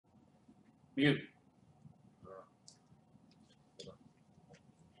Mute.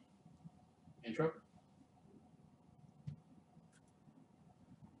 Intro.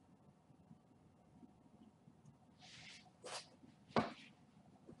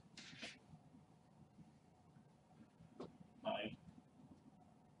 Hi.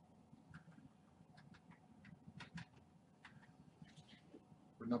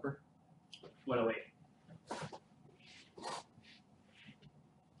 What number? 108.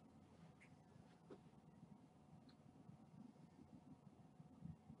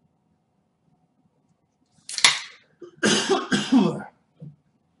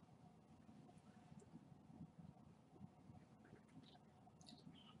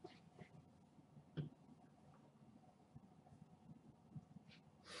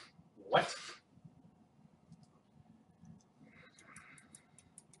 What?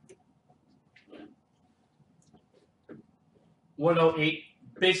 $108,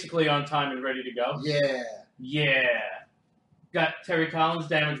 basically on time and ready to go. Yeah. Yeah. Got Terry Collins,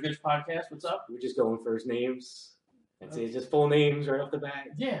 Damage Goods Podcast. What's up? We're just going first names. That's it. Just full names right off the bat.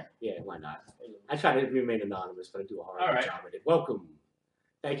 Yeah. Yeah, why not? I try to remain anonymous, but I do a All hard right. job at it. Welcome.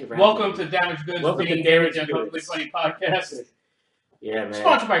 Thank you for Welcome having to Damage Goods, Welcome being to Damage Damage and Hopefully Goods. Funny Podcast. Yeah, man.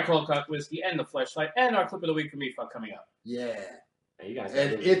 Sponsored by Cold Cock Whiskey and the Fleshlight, and our clip of the week from EFUC coming up. Yeah. Man, you guys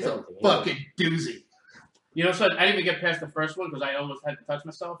And got it's a everything, fucking doozy. You know, so I didn't even get past the first one because I almost had to touch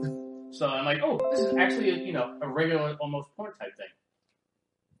myself. So I'm like, oh, this is actually a regular, almost porn type thing.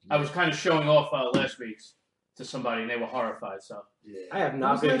 I was kind of showing off last week's to somebody, and they were horrified. So Yeah. I have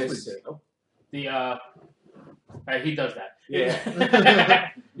not What been was this. last Oh, the he does that. Yeah.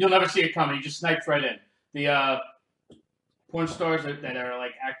 You'll never see it coming. He just snipes right in. The porn stars that are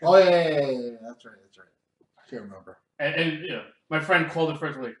like active. Oh, yeah. That's right. I can't remember. And my friend called it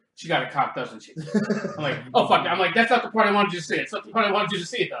first. Like, she got a cock, doesn't she? I'm like, oh fuck. I'm like, that's not the part I wanted you to see. It's not the part I wanted you to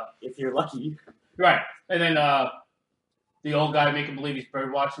see, though. if you're lucky. Right. And then the old guy making believe he's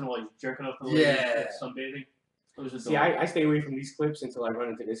bird watching while he's jerking off the lady Yeah. sunbathing. It was See, I stay away from these clips until I run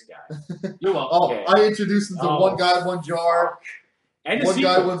into this guy. You're welcome. Oh, Yeah. I introduced him to Oh. one guy, one jar, And the one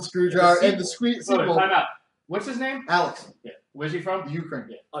sequel. guy, one screw jar, The and the Wait, sequel, time out. What's his name? Alex, Yeah. Where's he from?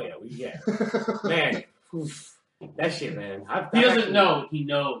 Ukraine. Oh, yeah. Man. Oof. That shit, man. He doesn't know. He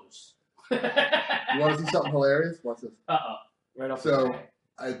knows. You want to see something hilarious? Watch this. Uh-oh. Right off So, the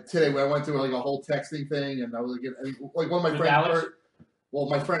bat. Today, when I went through like a whole texting thing, and I was like one of my With friends. Alex? Well,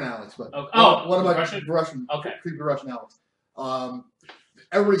 my friend Alex, but Okay. Oh, one of my Russian? Okay. creepy Russian Alex.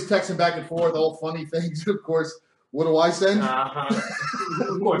 Everybody's texting back and forth, all funny things. Of course, what do I send?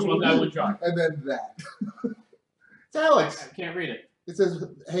 Uh-huh. Of course, one guy, one jar. And then that. It's Alex. I can't read it. It says,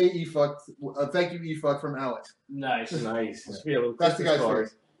 "Hey EFUC, thank you EFUC from Alex." Nice. Nice. Must be a little That's the Christmas guy's card.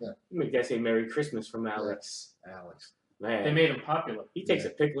 face. Yeah. Make that say Merry Christmas from Alex. Alex. Man. They made him popular. He takes a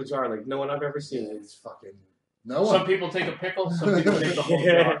pickle jar like no one I've ever seen. It's fucking no Some one. people take a pickle, some people take the whole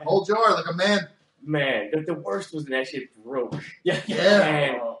Yeah. jar. Whole jar like a man. Man, the worst was when that shit broke. Yeah.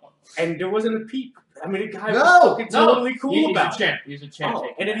 Yeah. Oh. And there wasn't a peep. I mean, the guy No, was fucking No, totally cool he's about a it. champ. He's a champ. Oh,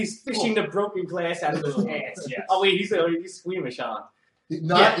 and then he's fishing the broken glass out of his hands. Yes. Oh, wait, he's squeamish, huh?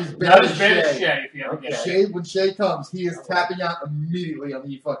 Not as bad not as as bad as Shay. Shay, if you ever get it. Shay, when Shay comes, he is tapping out immediately on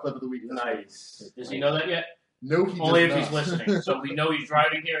the EFUC clip of the week. Nice. Does he know that yet? No, he Only does if not. he's listening. So we know he's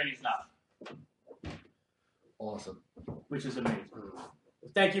driving here and he's not, Awesome. which is amazing.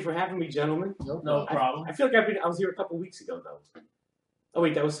 Well, thank you for having me, gentlemen. No problem. I feel like I was here a couple weeks ago, though. Oh,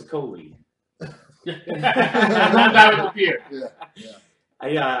 wait, that was Sicoli. Not that with the beer. Yeah.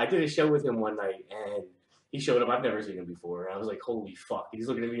 I did a show with him one night, and he showed up. I've never seen him before, and I was like, holy fuck. He's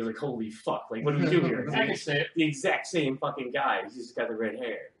looking at me like, holy fuck. Like, what do we do here? I can say it. The exact same fucking guy. He's just got the red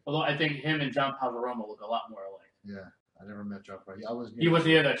hair. Although I think him and John Pavaroma look a lot more alike. Yeah. I never met John Party. I was. He was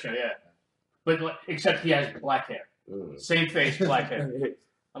the other show, yeah. But except he has black hair. Mm. Same face, black hair.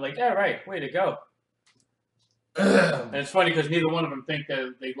 I'm like, yeah, right. Way to go. And it's funny because neither one of them think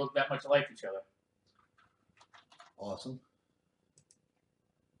that they look that much like each other. Awesome.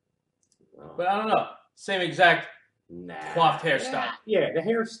 Oh, But I don't know. Same exact nah. coiffed hairstyle. Yeah, the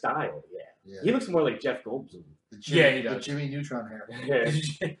hairstyle, yeah. Yeah. He looks more like Jeff Goldblum. The Jimmy, Yeah, he the does. Jimmy Neutron hair.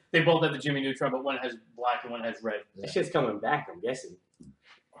 Yeah. They both have the Jimmy Neutron, but one has black and one has red. Yeah. That shit's coming back, I'm guessing.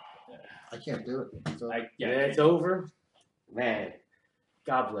 I can't do it. So, Yeah, it's over. Man,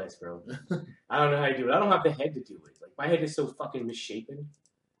 God bless, bro. I don't know how you do it. I don't have the head to do it. Like, my head is so fucking misshapen.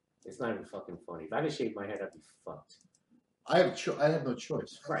 It's not even fucking funny. If I had to shave my head, I'd be fucked. I have no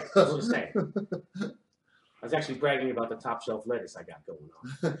choice. Right, that's what I'm saying. I was actually bragging about the top shelf lettuce I got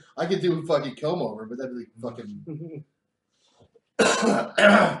going I could do a fucking comb over, but that'd be fucking.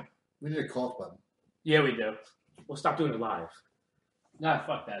 on. We need a cough button. Yeah, we do. We'll stop doing it live. Nah,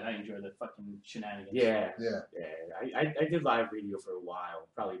 fuck that. I enjoy the fucking shenanigans. Yeah. Yeah. I did live radio for a while,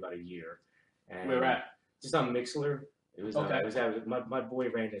 probably about a year. And Where at? Just on Mixler. It was. Okay. It was at, my boy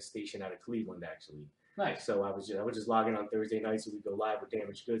ran a station out of Cleveland actually. Nice. So I would just log in on Thursday nights and we'd go live with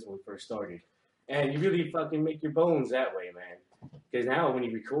Damaged Goods when we first started. And you really fucking make your bones that way, man. Because now when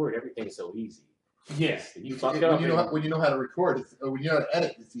you record, everything's so easy. Yeah. You fucked up. When you know how to record, or when you know how to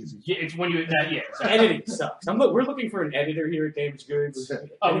edit, it's easy. Yeah, it's when you that. Yeah. Exactly. Editing sucks. We're looking for an editor here at Damaged Goods.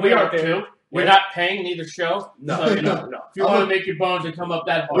 We are too. We're not paying neither show. No, So, you know, no. if you want to make your bones and come up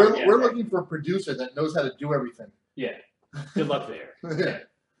that hard, We're looking for a producer that knows how to do everything. Yeah. Good luck there. Yeah.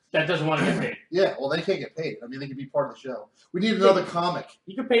 That doesn't want to get paid. Yeah, well, they can't get paid. I mean, they can be part of the show. We need another comic.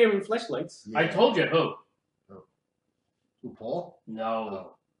 You can pay him in fleshlights. I told you who. Who, Paul? No.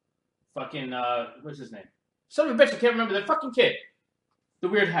 Oh. Fucking, what's his name? Son of a bitch, I can't remember that fucking kid. The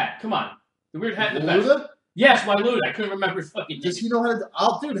weird hat. Come on. The weird hat in the vest. Luda? Yes, Wailuda. I couldn't remember his fucking name. Does he know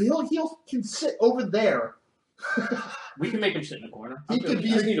how to? Dude, he can sit over there. We can make him sit in the corner. He could be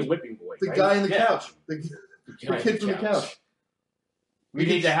You just need a whipping boy. the right? guy on the Yeah. couch. The kid from the couch. We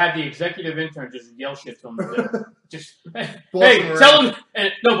need to have the executive intern just yell shit to him. Just, Boss hey, him tell around.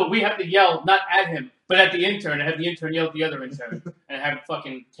 him. No, but we have to yell, not at him, but at the intern, and have the intern yell at the other intern, and have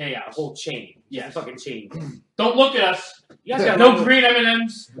fucking A chaos. whole chain. Yes. A fucking chain. Don't look at us. You guys got No green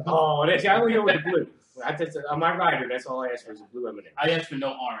M&Ms. Oh, that's I only know with the blue. On my rider, that's all I asked for is a blue M&M. I asked for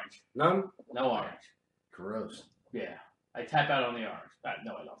no orange. None? No orange. Gross. Yeah. I tap out on the orange.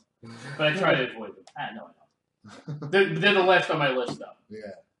 No, I don't. But I try to avoid them. No, I don't. They're the last on my list, though.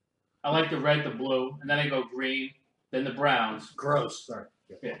 Yeah. I like the red, the blue, and then I go green, then the browns. Gross. Sorry.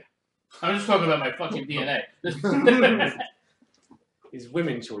 Yeah. I'm just talking about my fucking DNA. His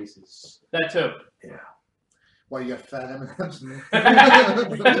women choices. That too. Yeah. Why, you got fat M&Ms?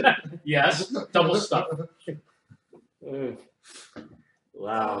 Yes. Double stuff. Ugh.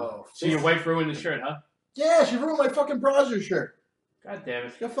 Wow. Oh, So your wife ruined the shirt, huh? yeah, she ruined my fucking Brazzers shirt. God damn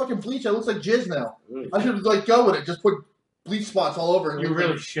it. She got fucking bleach. It looks like jizz now. Mm. I should go with it. Just put bleach spots all over it. You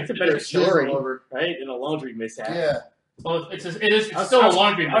really should. It's a better Jizz story, all over. right? In a laundry mishap. Yeah. Well, it's still a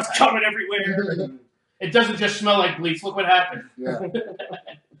laundry I was mishap. coming everywhere. It doesn't just smell like bleach. Look what happened. Yeah.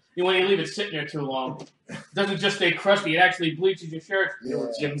 When you leave it sitting there too long, it doesn't just stay crusty. It actually bleaches your shirt. You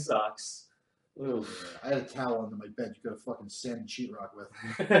know, gym socks. Oof. I had a towel under my bed you could have fucking sanded sheetrock with.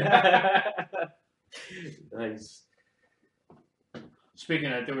 Nice. Speaking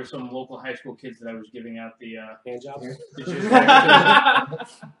of that, there were some local high school kids that I was giving out the Hand jobs? the jizz bag to.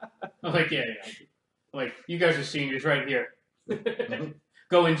 I'm like, yeah. I'm like, you guys are seniors right here.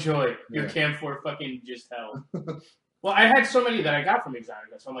 Go enjoy your Yeah. Camp 4 fucking just hell. Well, I had so many that I got from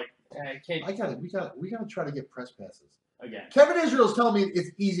Exotica, so I'm like, I can't We gotta try to get press passes. again. Kevin Israel's telling me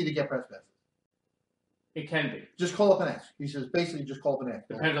it's easy to get press passes. It can be. Just call up and ask. He says basically just call up and ask.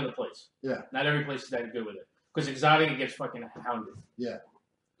 Depends on the place. Yeah. Not every place is that good with it. Because Exotica gets fucking hounded.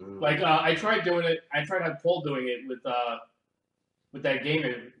 Mm. Like, I tried doing it. I tried having Paul doing it with that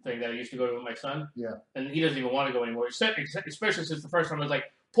gaming thing that I used to go to with my son. Yeah. And he doesn't even want to go anymore. Especially since the first time I was like,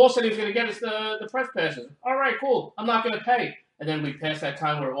 Paul said he was going to get us the press passes. All right, cool. I'm not going to pay. And then we passed that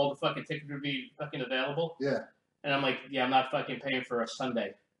time where all the fucking tickets would be fucking available. Yeah. And I'm like, yeah, I'm not fucking paying for a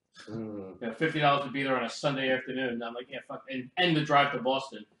Sunday. Mm. You know, $50 to be there on a Sunday afternoon. And I'm like, yeah, fuck. And the drive to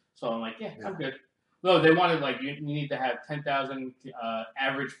Boston. So I'm like, yeah, I'm good. No, they wanted, like, you need to have 10,000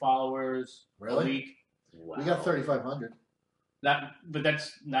 average followers a Really? week. Wow. We got 3,500. But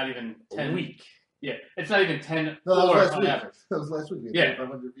that's not even 10 a week. Yeah, it's not even 10 No, that was or last on week. average. That was last week. We Yeah. had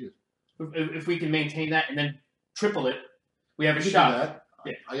 3,500 views. If we can maintain that and then triple it, we have a We can do shot. that.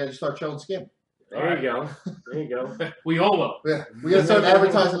 Yeah. I gotta start showing skim. There you go. There you go. We all will. Yeah. We gotta start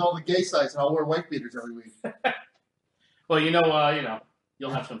advertising all the gay sites, and I'll wear white beaters every week. Well, you'll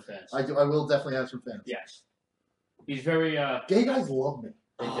have some fans. I will definitely have some fans. Yes. He's very Gay guys love me.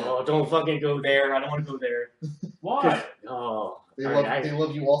 Oh, don't fucking go there. I don't want to go there. why? Oh, They all love right, they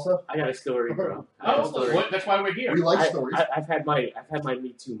love you also. I got a story, bro. I got a Oh, story. that's why we're here. We like stories. I've had my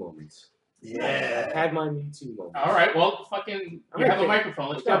Me Too moments. I've had my Me Too moments. All right, well, fucking, All you right, have a okay. microphone.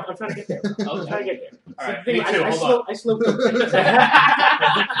 Let's go. I'm trying to get there. I'm trying to get there. All right, See, the me thing, too. Hold I slow.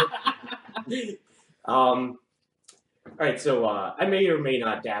 All right, so I may or may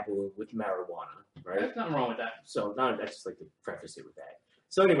not dabble with marijuana, right? There's nothing wrong with that. So I just like to preface it with that.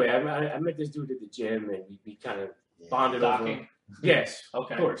 So anyway, I met this dude at the gym, and we kind of bonded over. Docking. Yes,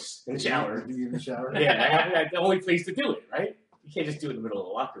 Okay. of course, in the shower. Do you in the shower? Yeah, I have the only place to do it, right? You can't just do it in the middle of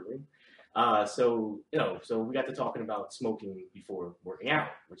the locker room. So we got to talking about smoking before working out,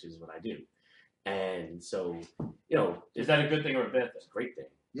 which is what I do. And so, Is that a good thing or a bad thing? it's a great thing.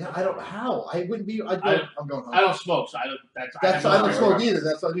 Yeah, I don't how I wouldn't be. I'm going home. I don't smoke, so I don't. I don't smoke either.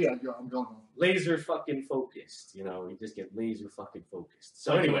 That's what I mean. I'm going home. Laser fucking focused. You know, you just get laser fucking focused.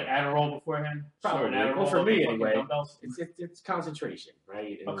 So anyway, Adderall beforehand. Probably. An Adderall Well, for me anyway. Dumbbells? It's concentration,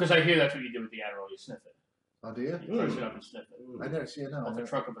 right? Because I hear that's what you do with the Adderall. You sniff it. Oh, do you? You push it up and sniff it. I never see it now. Off the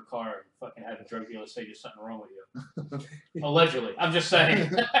trunk of a car, and fucking have a drug dealer say there's something wrong with you. Allegedly, I'm just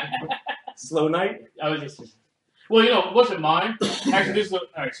saying. Slow night. I was just. Well, it wasn't mine. Actually, this was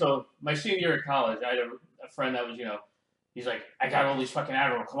all right. So my senior year of college, I had a friend that was, he's like, I got all these fucking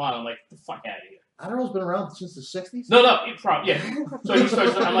Adderall. Come on, I'm like, the fuck out of here. Adderall's been around since the 60s? No, yeah. So he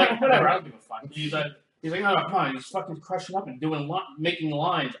starts, I'm like, whatever, I don't give a fuck. He's like, no, come on, he's fucking crushing up and making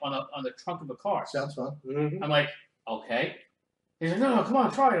lines on the trunk of a car. Sounds fun. I'm like, okay. He's like, no, come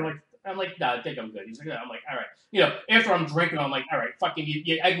on, try it. I'm like, nah, I think I'm good. He's like, no. I'm like, all right. After I'm drinking, I'm like, all right, fucking,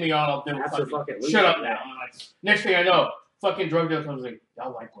 you egg me on, I'll do it. Shut up now. I'm like, next thing I know, fucking drug dealer comes like,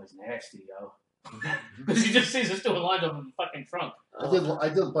 y'all white boys nasty, yo. Because he just sees us doing lines up in the fucking trunk. I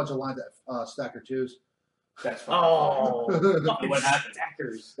did a bunch of lines at Stacker 2s. That's fucking what happened?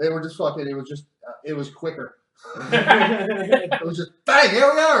 Stackers. They were just fucking, it was quicker. It was just, bang,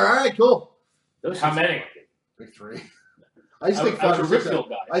 here we are. All right, cool. How many? Like 3. I used to take 5 or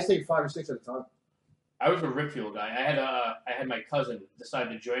 6 at a time. I was a Rip Fuel guy. I had my cousin decide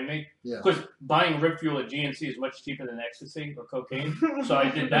to join me. Yeah. Because buying Rip Fuel at GNC is much cheaper than ecstasy or cocaine. So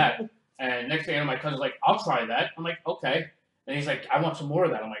I did that. And next thing I know, my cousin's like, I'll try that. I'm like, okay. And he's like, I want some more of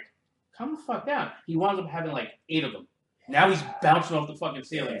that. I'm like, calm the fuck down. He wound up having like 8 of them. Now he's bouncing off the fucking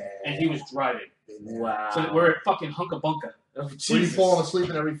ceiling. And he was driving. Wow. So we're at fucking Hunka Bunka. Oh, were you falling asleep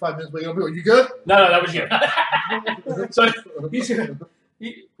and every 5 minutes? Are you good? No, that was you. So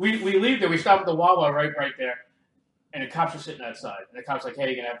we leave there. We stop at the Wawa right there, and the cops are sitting outside. And the cops like, "Hey,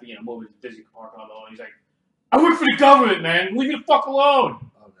 you're gonna have to move into Disney Park on the lawn." He's like, "I work for the government, man. Leave me the fuck alone."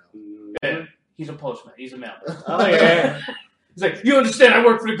 Oh no. Yeah, he's a postman. He's a mailman. Oh yeah. He's like, "You understand? I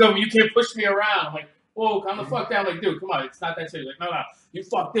work for the government. You can't push me around." I'm like, "Whoa, calm the fuck down." I'm like, dude, come on. It's not that serious. Like, no. You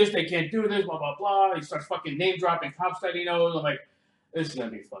fuck this. They can't do this. Blah blah blah. He starts fucking name dropping cops that he knows. I'm like, this is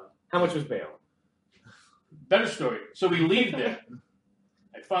gonna be fun. How much was bail? Better story. So we leave there.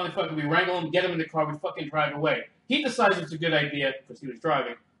 And finally we wrangle him, get him in the car, we fucking drive away. He decides it's a good idea, because he was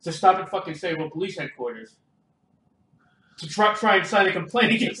driving, to stop at fucking Sayreville Police Headquarters to try and sign a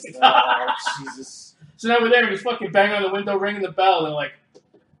complaint against the guy. Oh, Jesus. So now we're there, and he's fucking banging on the window, ringing the bell, and like,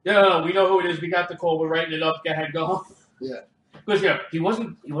 no, we know who it is, we got the call, we're writing it up, go ahead, go home. Yeah. Because, he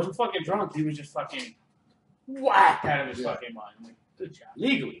wasn't fucking drunk, he was just fucking whacked out of his fucking mind. I'm like, good job.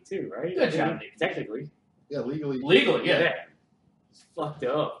 Legally, too, right? Good job, Nick. Technically. Yeah, legally. Legally, yeah. It's fucked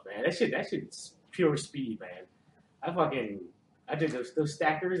up, man. That shit's pure speed, man. I did those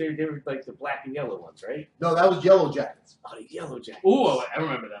stackers. They were like the black and yellow ones, right? No, that was Yellow Jackets. Oh, the yellow jackets. Ooh, I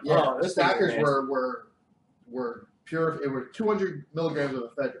remember that. Yeah, Oh, the stackers were pure. It were 200 milligrams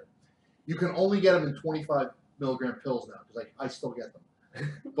of ephedrine. You can only get them in 25 milligram pills now because I still get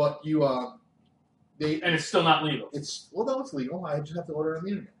them. But and it's still not legal. It's legal. I just have to order it on the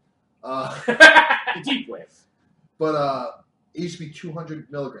internet. The deep wave. But it used to be 200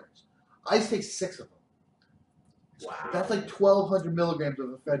 milligrams. I used to take 6 of them. Wow. That's like 1,200 milligrams of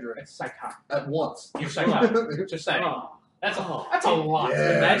ephedrine It's psychotic. at once. You're psychotic. Just saying. Oh, That's a lot.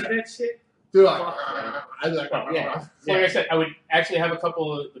 Yeah. Imagine that shit. Dude, I'm like, Yeah. So like I said, I would actually have a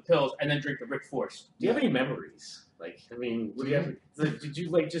couple of the pills and then drink the Rick Force. Do you have any memories? Like, I mean, did you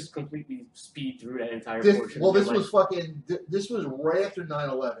like just completely speed through that entire portion? Well, this was right after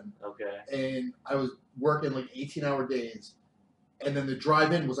 9/11, Okay. and I was working like 18-hour days, and then the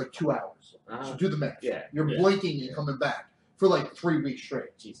drive-in was like 2 hours. So do the math. Yeah. You're blinking and coming back for like 3 weeks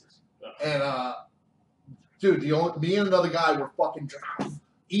straight. Jesus. And dude, me and another guy were fucking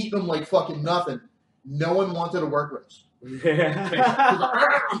eating them like fucking nothing. No one wanted to work with us.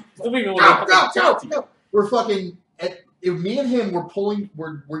 Go. We're fucking. Me and him were pulling.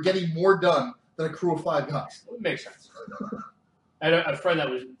 We're getting more done than a crew of 5 guys. It makes sense. I had a friend that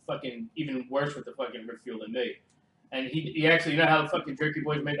was fucking even worse with the fucking Rick Fuel than me. And he actually, how the fucking Jerky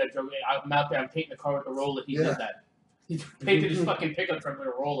Boys made that joke? I'm out there, I'm painting the car with a roller. He did that. He painted his fucking pickup truck with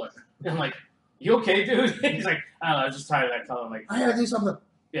a roller. And I'm like, you okay, dude? He's like, I don't know, I was just tired of that color. I'm like, I gotta do something.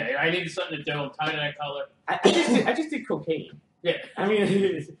 Yeah, I needed something to do. I'm tired of that color. I just did cocaine. Yeah. I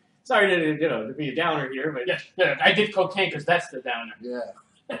mean, sorry to be a downer here, but yeah, I did cocaine because that's the downer. Yeah.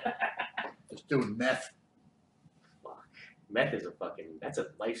 Just doing meth. Fuck. Meth is that's a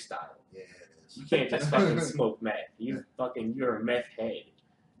lifestyle. Yeah, it is. You can't just fucking smoke meth. You're a meth head,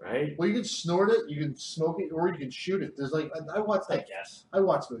 right? Well, you can snort it, you can smoke it, or you can shoot it. There's I watch I guess.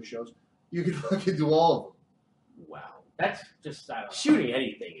 those shows. You can fucking do all of them. Wow. That's just I don't know. Shooting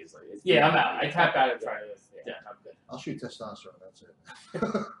anything is like. Yeah, I'm out. I tap out and try this. Yeah, I'm good. I'll shoot testosterone. That's it.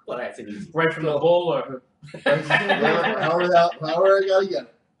 Well, that's an easy. Right from the bull, or However I gotta get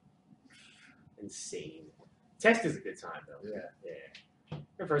it. Insane. Test is a good time though. Yeah. Yeah.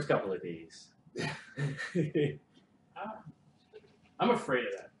 The first couple of days. I'm afraid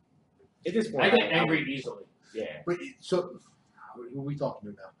of that. It is. I get angry easily. Yeah. But so, who are we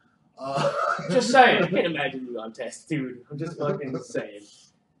talking to now? Just saying. I can't imagine you on test, dude. I'm just fucking saying.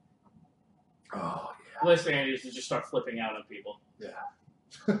 Oh Last thing I need is to just start flipping out on people. yeah.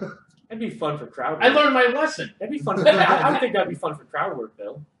 That'd be fun for crowd work. I learned my lesson. That'd be fun. I would think that'd be fun for crowd work,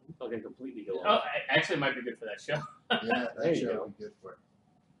 though. Fucking completely go Oh, on. actually, it might be good for that show. Yeah, There that you show go. would be good for it.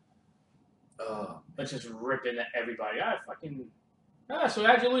 Let's just rip into everybody. So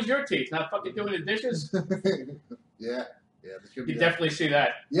how'd you lose your teeth? Not fucking doing the dishes? yeah. This could be You that. definitely see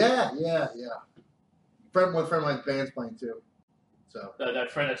that. Yeah. One friend of mine's band's playing too. So That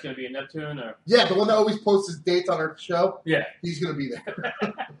friend that's going to be in Neptune, or yeah, the one that always posts his dates on our show. Yeah. He's gonna be there.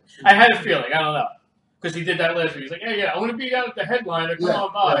 I had a feeling. I don't know, because he did that last week. He's like, "Hey, I want to be down at the headliner. Come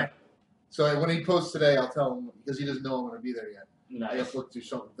on by." Yeah. So when he posts today, I'll tell him because he doesn't know I'm gonna be there yet. I Nice. have to look through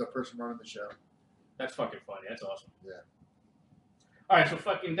the person running the show. That's fucking funny. That's awesome. Yeah. All right, so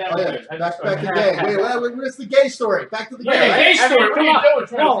fucking down. Oh yeah, back to gay. Wait, where's the gay story? Back to the Yeah, gay. gay story. What are you come doing? Trying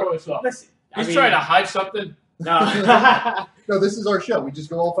to throw us off. Listen, He's trying to hide something. No. No, this is our show. We just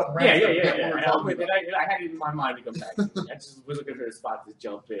go off on Yeah. rants. and forget what we're I talking about. had it in my mind to come back. I just was looking for a spot to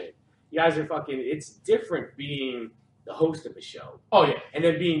jump in. You guys are fucking. It's different being the host of a show Oh yeah. and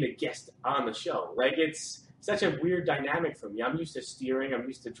then being the guest on the show. Like it's such a weird dynamic for me. I'm used to steering. I'm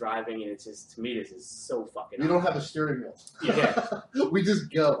used to driving, and it's just to me this is so fucking. We don't have a steering wheel. Yeah. We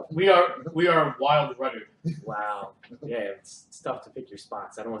just go. We are wild runners. Wow. Yeah, it's tough to pick your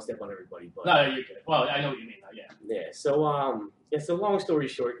spots. I don't want to step on everybody, but No, you can. Well, I know what you mean. Yeah. yeah. So so long story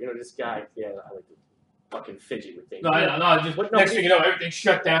short, this guy. Yeah, I like to fucking fidget with things. No, I know. No, just What- no, next thing you know, everything's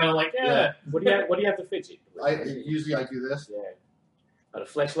shut down. I'm like, yeah. What do you have to fidget? Usually I do this. Yeah. The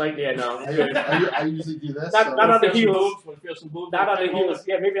fleshlight. Yeah, no. I usually do this. Not so- on the Feel some heels. boobs, wanna feel some boobs? Not on the heels.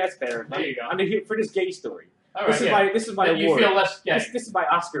 Yeah, maybe that's better. There you go. On the heel for this gay story. All right. This is my Then you award. feel less gay. This is my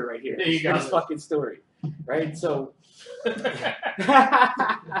Oscar right here. There you for go. this fucking story, right? So.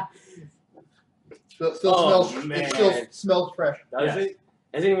 Still Oh, smells. man. It still smells fresh. Does it?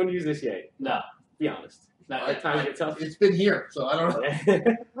 Has anyone used this yet? No. Be honest. No. Times get tough. It's been here, so I don't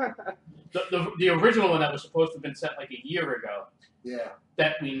know. The original one that was supposed to have been sent like a year ago Yeah,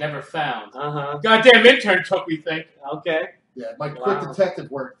 that we never found. Goddamn intern took, we think. Okay. yeah. My Wow. quick detective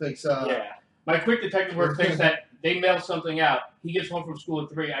work thinks. Yeah. My quick detective work thinks that they mail something out. He gets home from school at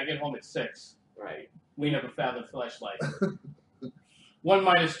 3. I get home at 6. Right. We never found the flashlight. 1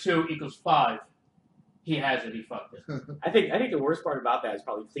 minus 2 equals 5. He has it. He fucked it. I think the worst part about that is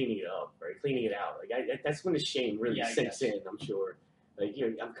probably cleaning it up, right? Cleaning it out. Like that's when the shame really Yeah, I sinks guess. in. I'm sure. Like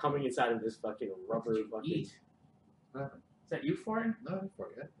I'm coming inside of this fucking rubber bucket. Eat. Is that you for him? No, I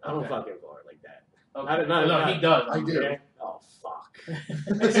forget. I don't Okay. fucking fart like that. Okay. No, no, he does. I do. Yeah. Oh fuck.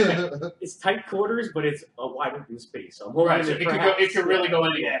 It's tight quarters, but it's a wide open space. So I'm hoping Right, so that it could perhaps- go- it could really go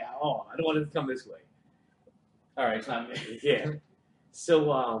anywhere. Yeah. Oh, I don't want it to come this way. All right, it's not me. Yeah.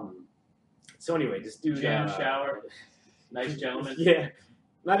 So anyway, this dude. Jam shower. Nice gentleman. Yeah.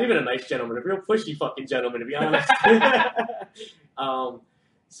 Not even a nice gentleman, a real pushy fucking gentleman, to be honest.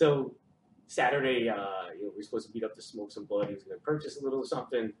 So Saturday, we're supposed to meet up to smoke some bud. He was going to purchase a little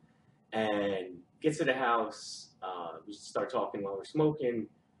something, and gets to the house. We start talking while we're smoking,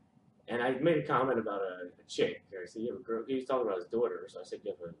 and I made a comment about a chick. I said, "You have a girl?" He was talking about his daughter, so I said,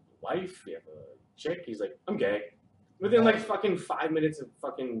 "You have a wife? You have a chick?" He's like, "I'm gay." Within like fucking 5 minutes of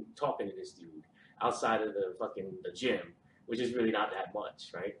fucking talking to this dude outside of the gym, which is really not that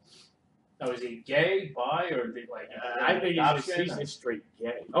much, right? Oh, is he gay, bi, or did like? I think adoption? he's just straight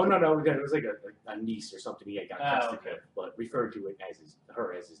gay. Oh no, it was like a niece or something he had got Oh, tested okay. with, but referred to it as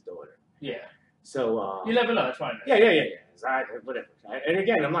her as his daughter. Yeah. So You never know. That's fine. yeah. Whatever. And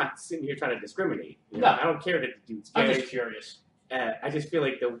again, I'm not sitting here trying to discriminate. No. I don't care that the dude's I'm gay. just curious. I just feel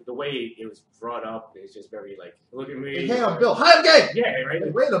like the way it was brought up is just very like, look at me. Hey, I'm Bill. Hi, I'm gay. Yeah,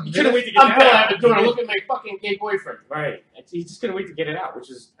 right. Wait a You couldn't minute. wait to get I'm it Bill. I out. have a daughter. Look at my fucking gay boyfriend. Right. He just couldn't wait to get it out, which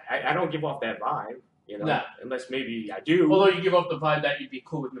is I don't give off that vibe, No. unless maybe I do. Although you give off the vibe that you'd be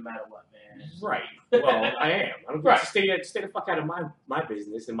cool with no matter what, man. Right. Well, I am. I don't Right. stay the fuck out of my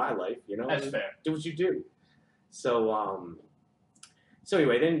business and my life, That's fair. Do what you do. So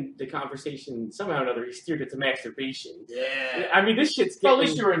anyway, then the conversation somehow or another he steered it to masturbation. Yeah. I mean, this shit's Well, getting. at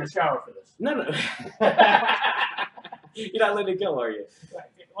least you were in the shower for this. No. You're not letting it go, are you?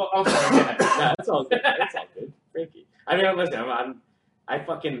 Well, I'm sorry. No, it's all good. It's all good. Frankie. I mean, listen,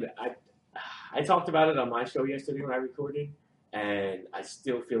 I talked about it on my show yesterday when I recorded, and I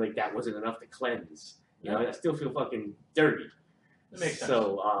still feel like that wasn't enough to cleanse. You know, I still feel fucking dirty. That makes sense.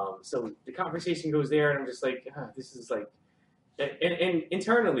 So the conversation goes there, and I'm just like, this is like, and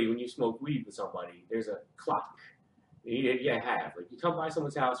internally when you smoke weed with somebody, there's a clock you have. Like you come by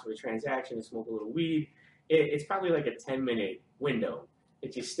someone's house for a transaction and smoke a little weed, it's probably like a 10-minute window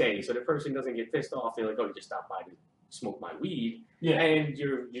that you stay, so the person doesn't get pissed off. They're like, oh, you just stopped by to smoke my weed, and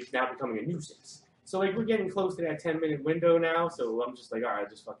you're now becoming a nuisance. So like we're getting close to that 10-minute window now. So I'm just like, all right,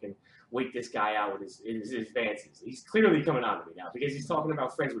 just fucking wait this guy out with his advances. He's clearly coming on to me now because he's talking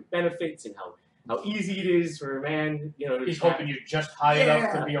about friends with benefits and how easy it is for a man, you know. He's hoping you're just high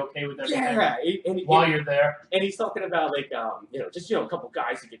enough to be okay with everything. While you're there. And he's talking about like, just a couple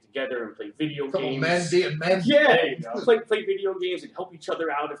guys to get together and play video games. Men being men. Yeah, play video games and help each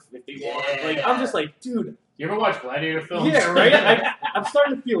other out if they want. Like I'm just like, dude. You ever watch Gladiator films? Yeah, right. I'm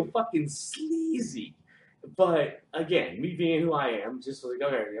starting to feel fucking sleazy. But again, me being who I am, just like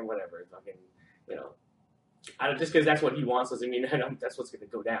okay, whatever, fucking, just because that's what he wants doesn't mean that's what's going to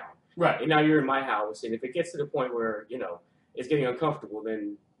go down. Right. And now you're in my house, and if it gets to the point where it's getting uncomfortable,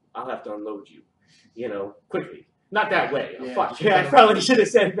 then I'll have to unload you, quickly. Not that way. Yeah, fuck. Yeah, I probably should have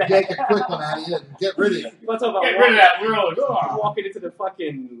said that. Take a quick one out of you and get rid of you. Get rid of that road. Walking into the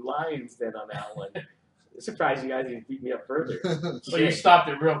fucking lion's den on that one. Surprised you guys didn't beat me up further. So you stopped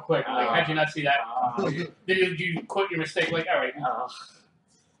it real quick. Like, how'd you not see that? Did you quit your mistake? Like, all right.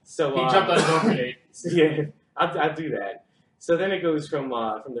 So he jumped on his own grenade. Yeah, I'll do that. So then it goes from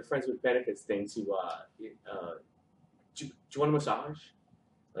the friends with benefits thing to do you want a massage?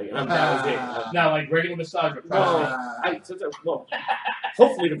 Like, and that was it. Now, like regular massage or prostate?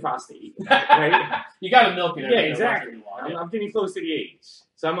 Hopefully the prostate. Right? You got to milk it. Yeah, exactly. I'm getting close to the age,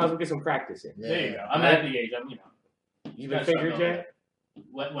 so I might as well get some practice in. Yeah. There you go. I'm at the age. You been fingered yet?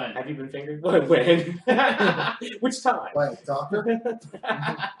 When? Have you been fingered? When? Which time? Wait, doctor?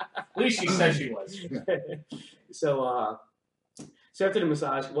 At least she said she was. So after the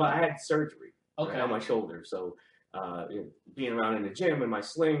massage, I had surgery on my shoulder. So being around in the gym and my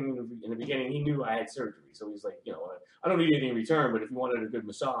sling in the beginning, he knew I had surgery. So he's like, I don't need anything in return, but if you wanted a good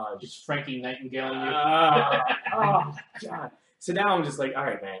massage, just Frankie Nightingale you. Oh God. So now I'm just like, all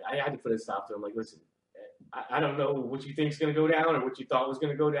right, man, I had to put a stop to him. Like, listen, I don't know what you think is going to go down or what you thought was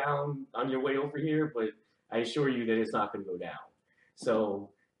going to go down on your way over here, but I assure you that it's not going to go down.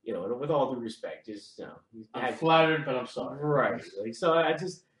 So, with all due respect, just, I'm flattered, but I'm sorry. Right. Like, so I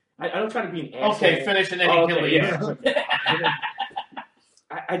don't try to be an asshole. Okay, finish and then you kill you.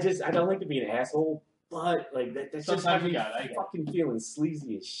 I don't like to be an asshole, but like that's just how me fucking feeling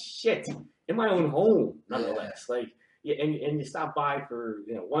sleazy as shit in my own home, nonetheless. Like, yeah, and you stop by for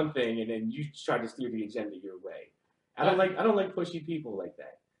one thing, and then you try to steer the agenda your way. I don't like pushy people like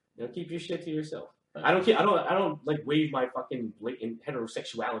that. Keep your shit to yourself. I don't care. I don't like wave my fucking blatant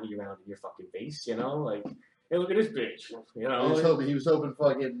heterosexuality around in your fucking face. Like, hey, look at this bitch. He was hoping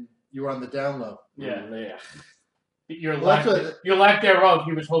fucking you were on the down low. Yeah. Yeah. Your lack thereof,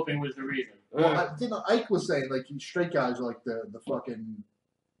 he was hoping was the reason. Well, Ike was saying like straight guys are like the fucking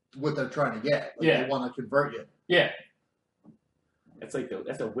what they're trying to get. Like, they want to convert you. Yeah. That's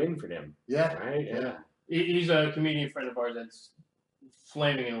a win for them. Yeah. Right. Yeah. He's a comedian friend of ours that's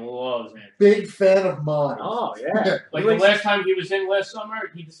flaming and loves him. Big fan of mine. Oh yeah. Like the last time he was in last summer,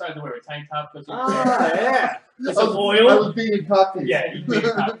 he decided to wear a tank top because yeah. It's oil. I was being cocky. Yeah, he being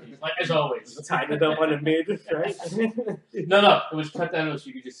cocky. Like as always. Tied it up on the mid, right? No, it was cut down so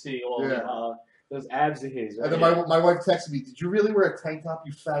you could just see all those abs of his. Right? And then my wife texted me, "Did you really wear a tank top,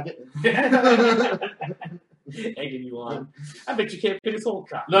 you faggot?" Egging you on. I bet you can't fit his whole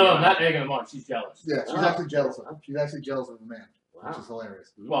cock. No, not egging him on. She's jealous. Yeah, she's actually jealous of him. She's actually jealous of the man. Wow. Which is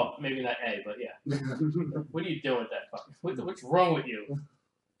hilarious. Well, maybe not A, but yeah. What are you doing with that? What's wrong with you?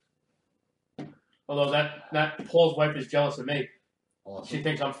 Although that Paul's wife is jealous of me. Awesome. She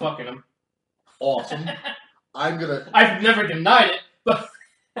thinks I'm fucking him. Awesome. I've never denied it, but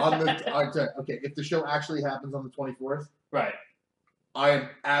okay, if the show actually happens on the 24th, right, I am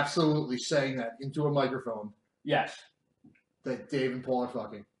absolutely saying that into a microphone. Yes. That Dave and Paul are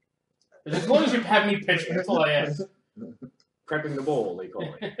fucking. As long as you have me pitch, that's all I ask. Prepping the bowl, they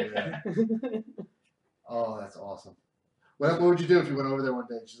call it. Yeah. Oh, that's awesome. What would you do if you went over there one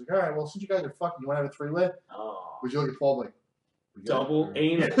day? She's like, all right, well, since you guys are fucking, you want to have a three-way? Oh. Would you look at Paul like, double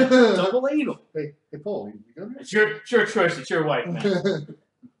anal? Double anal. Hey, Paul, you good? It's your choice. It's your wife, man.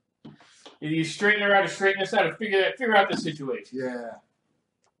 Either you straighten her out or straighten us out or figure out the situation. Yeah.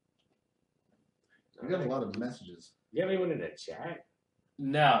 We got a lot of messages. You have anyone in the chat?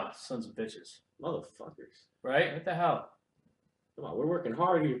 No, sons of bitches. Motherfuckers. Right? What the hell? Come on, we're working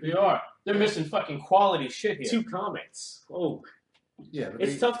hard here. They are. They're missing fucking quality shit here. 2 comments. Oh, Yeah, but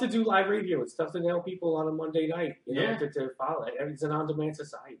it's tough to do live radio. It's tough to nail people on a Monday night. You know, Yeah. to follow. It's an on-demand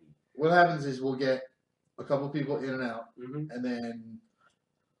society. what happens is we'll get a couple people in and out, Mm-hmm. and then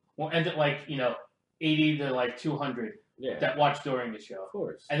We'll end at 80 to 200 Yeah, that watch during the show. of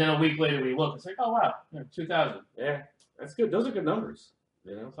course. And then a week later we look, it's like, oh wow, 2,000. Yeah, that's good. Those are good numbers.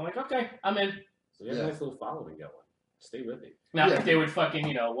 You know, So I'm like, okay, I'm in. so you have Yeah. a nice little following going. Stay with it. Now, Yeah. if they would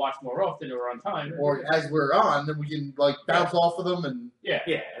fucking, watch more often or on time. or as we're on, then we can bounce off of them and Yeah.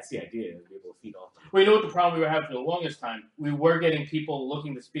 Yeah, that's the idea. To be able to feed off them. Well, you know what the problem we were having for the longest time? We were getting people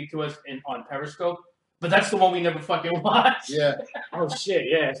looking to speak to us on Periscope, but that's the one we never fucking watched. yeah. Oh shit!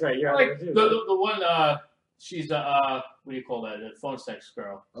 Yeah, that's right. You're Like out there the too. one, she's the what do you call that? The phone sex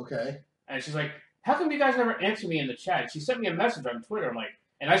girl, Okay. and she's like, "How come you guys never answer me in the chat?" She sent me a message on Twitter. I'm like,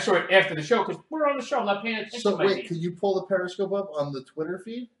 and I saw it after the show because we're on the show. I'm not paying attention. So to my wait, feed. could you pull the Periscope up on the Twitter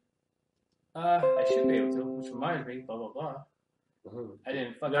feed? I should be able to. Which reminds me, blah blah blah. Mhm. I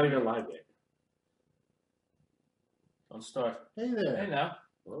didn't fucking. Not even live yet. Don't start. Hey Hey there. now,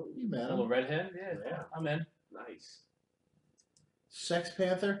 Well, You met little him. redhead. Yeah, Yeah. I'm in. nice. Sex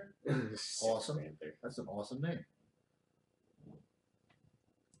Panther. Awesome. Panther. That's an awesome name.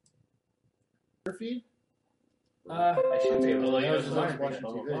 Twitter feed? I should be able to Yeah, use I was mine. watching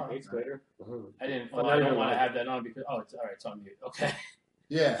Blah, blah, TV. blah. Hey, Twitter. Mhm. I didn't. Oh, Well, not I even don't want to live. have that on because it's all right. It's on mute. Okay.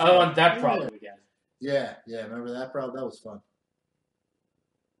 Yeah. I don't want that problem again. Yeah. Remember that, bro? That was fun.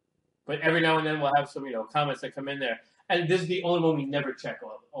 But every now and then we'll have some, comments that come in there, and this is the only one we never check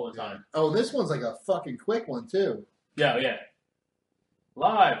all the time. Oh, this one's like a fucking quick one too. Yeah.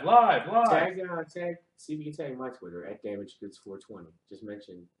 Live. Tag. See if you can tag my Twitter at DamageGoods420. Just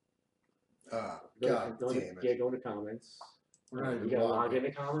mention. Ah, Go, God go damn Yeah, it. go into comments. We're not even You gotta log logged in.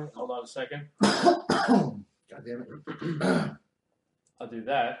 in the comment. Hold on a second. God damn it. I'll do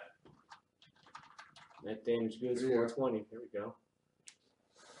that. At DamageGoods420. There we go.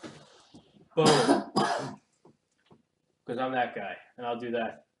 Boom. Because I'm that guy, and I'll do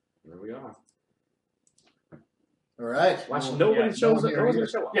that. There we are. All right. Watch, No, nobody yeah, shows no up. one No one's here gonna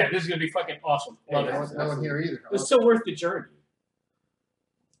show up. Yeah, this is gonna be fucking awesome. Love Yeah, it. no one here either. It's still worth the journey.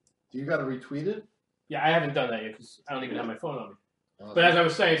 Do you got to retweet it? Yeah, I haven't done that yet because I don't even have my phone on me. Oh, But as I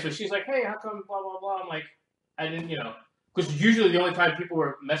was saying, so she's like, "Hey, how come blah blah blah?" I'm like, I didn't, because usually the only time people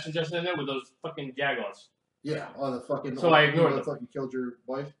were messaging us in there were those fucking jagoffs. yeah. Oh, the fucking. So I ignored the them. fucking killed your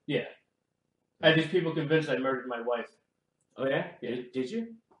wife. Yeah. I had these people convinced I murdered my wife. Oh yeah? Yeah. Did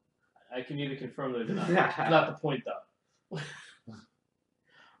you? I can neither confirm or deny. That's not the point, though.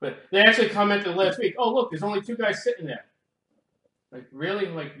 But they actually commented last week, "Oh, look, there's only 2 guys sitting there." Like, really?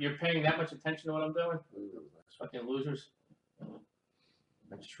 Like, you're paying that much attention to what I'm doing? Fucking losers.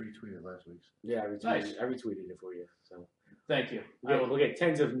 I just retweeted last week's. Yeah, Nice. I retweeted it for you. So Thank you. we'll get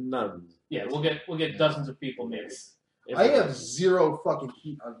tens of none. Yeah, we'll get dozens of people maybe. If I we- have zero fucking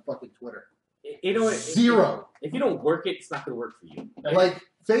heat on fucking Twitter. You know what? Zero. If you don't work it, it's not gonna work for you. Like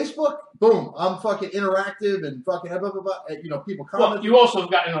Facebook, boom, I'm fucking interactive and fucking blah, blah, blah, and, people Well, comment. you also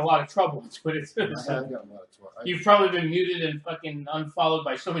have gotten in a lot of trouble with Twitter too. I have So got a lot of Twitter. you've probably been muted and fucking unfollowed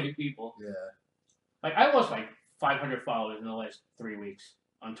by so many people. Yeah. Like, I lost 500 followers in the last 3 weeks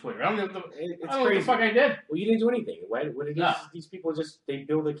on Twitter. I don't know what the, It's I don't know what the crazy. fuck I did. Well, you didn't do anything. What it is, No. these people they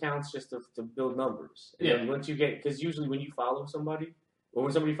build accounts just to build numbers. And then once you because usually when you follow somebody, or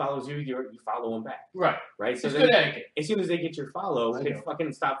when somebody follows you, you follow them back, Right. right? So It's then, good etiquette. as soon as they get your follow, I they know.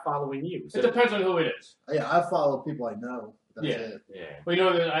 fucking stop following you. So It depends on who it is. Yeah, I follow people I know. That's Yeah. it. yeah,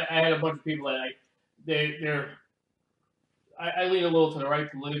 Well, I had a bunch of people that I lean a little to the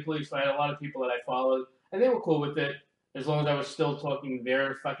right politically, so I had a lot of people that I followed, and they were cool with it as long as I was still talking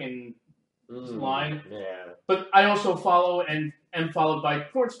their fucking line. Yeah, But I also follow and am followed by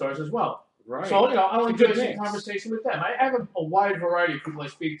porn stars as well. right. So, I'll It's a enjoy good some mix. conversation with them. I have a wide variety of people I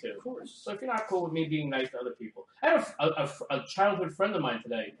speak to. Of course. So if you're not cool with me being nice to other people. I have a childhood friend of mine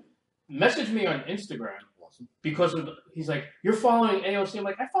today message me on Instagram Awesome. because he's like, "You're following AOC." I'm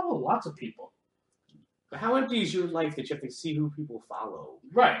like, I follow lots of people. But how empty is your life that you have to see who people follow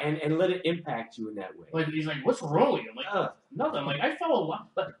Right. and let it impact you in that way? Like, he's like, "What's wrong with you?" I'm like, Ugh. nothing. I'm like, I follow a lot.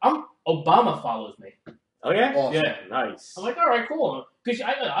 Like, Obama follows me. Oh yeah, Awesome. Yeah. nice. I'm like, all right, cool. Because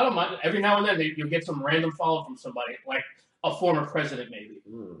I don't mind. Every now and then you'll get some random follow from somebody, like a former president maybe.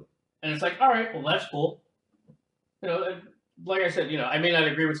 Mm. And it's like, all right, well, that's cool. And like I said, I may not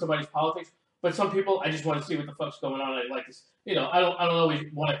agree with somebody's politics, but some people, I just want to see what the fuck's going on. I like this. I don't always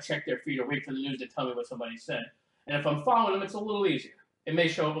want to check their feed or wait for the news to tell me what somebody said. And if I'm following them, it's a little easier. It may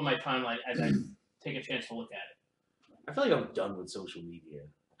show up on my timeline as I take a chance to look at it. I feel like I'm done with social media.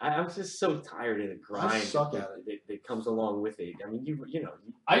 I'm just so tired of the grind suck at that comes along with it. I mean, you know.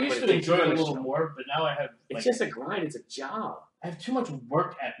 I used but to it enjoy it a takes little show. more, but now I have. It's Like, just a grind. It's a job. I have too much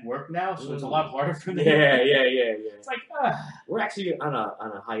work at work now, so it's a lot harder for me. Yeah. It's like, We're actually on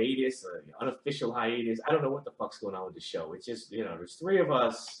a hiatus, an unofficial hiatus. I don't know what the fuck's going on with the show. It's just, there's 3 of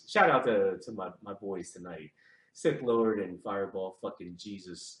us. Shout out to my boys tonight. Sith Lord and Fireball, fucking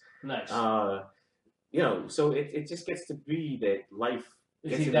Jesus. nice. So it just gets to be that life.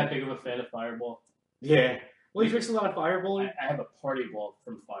 Is he that big of a fan of Fireball? Yeah. Well, he drinks a lot of Fireball. I have a party ball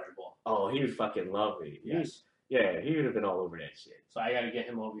from Fireball. Oh, he would fucking love it. Yes. He would have been all over that shit. So I got to get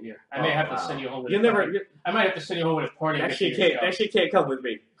him over here. I may have to send you home with I might have to send you home with a party. That shit can't come with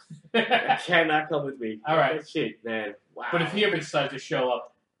me. That cannot come with me. All right. That shit, man. Wow. But if he ever decides to show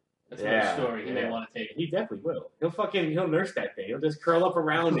up, that's another story. He may want to take it. He definitely will. He'll nurse that thing. He'll just curl up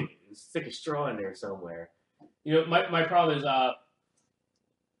around it and stick a straw in there somewhere. My problem is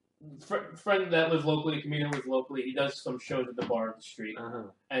friend that lives locally, a comedian lives locally. He does some shows at the bar up the street,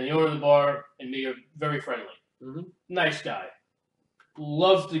 and the owner of the bar and me are very friendly. Mm-hmm. Nice guy.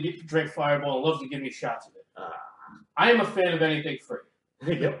 Loves to drink Fireball and loves to give me shots of it. I am a fan of anything free.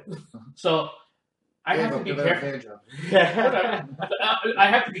 Yep. So I have to be careful. Yeah. I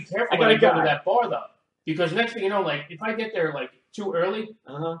have to be careful when I go to that bar though, because next thing you know, like if I get there like too early,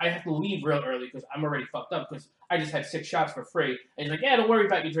 I have to leave real early because I'm already fucked up because I just had 6 shots for free. And he's like, "Yeah, don't worry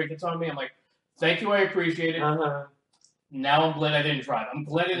about your drink. It's on me." I'm like, "Thank you, I appreciate it." Now I'm glad I didn't drive. I'm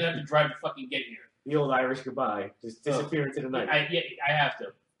glad I didn't have to drive to fucking get here. The old Irish goodbye, just disappear into the night. I have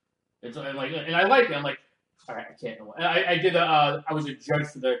to. And I like it. I'm like, all right, I can't. And I was a judge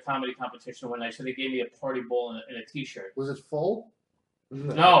for the comedy competition one night, so they gave me a party bowl and a T-shirt. Was it full?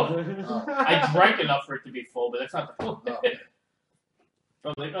 No, Oh. I drank enough for it to be full, but that's not the full. Oh. I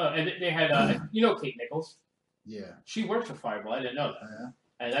was like, and they had, Kate Nichols. Yeah. She works for Fireball. I didn't know that. Yeah.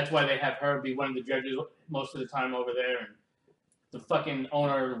 And that's why they have her be one of the judges most of the time over there. And the fucking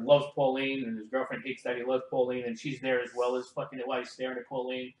owner loves Pauline, and his girlfriend hates that he loves Pauline, and she's there as well as fucking while he's staring at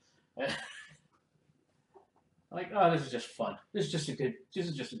Pauline. I'm like, oh, this is just fun. This is just a good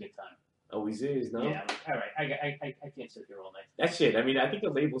time. Always is, no? Yeah, all right. I can't sit here all night. That shit. I mean, I think the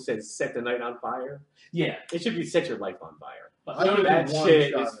label says "set the night on fire." Yeah, it should be "set your life on fire." But that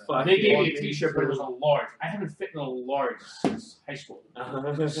shit is fucking. They gave me a T-shirt, but it was a large. I haven't fit in a large since high school,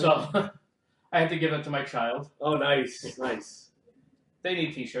 so I had to give it to my child. Oh, nice, nice. They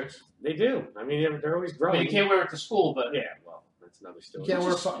need T-shirts. They do. I mean, they're always growing. I mean, you can't wear it to school, but yeah, well, that's another story. You can't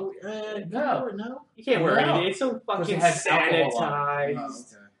wear no. You can't wear anything. It's so fucking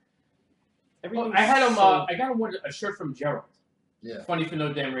sanitized. Well, I had him. I got him a shirt from Gerald. Yeah. Funny for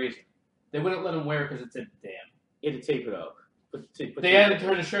no damn reason. They wouldn't let him wear it because it said "damn." You had to tape it up. They had to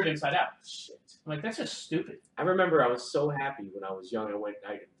turn the shirt inside out. Shit. I'm like, that's just stupid. I remember I was so happy when I was young.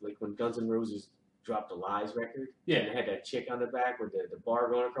 Like when Guns N' Roses dropped the Lies record. Yeah. And it had that chick on the back with the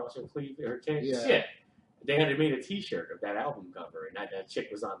bar going across her cleave, her tits. Yeah. They had made a T-shirt of that album cover, and that chick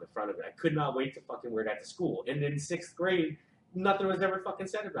was on the front of it. I could not wait to fucking wear that to school. And in 6th grade, nothing was ever fucking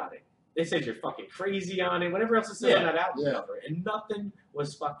said about it. They said you're fucking crazy on it, whatever else is said on that album cover, and nothing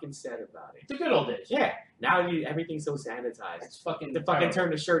was fucking said about it. The good old days. Yeah. Now everything's so sanitized. It's fucking. To fucking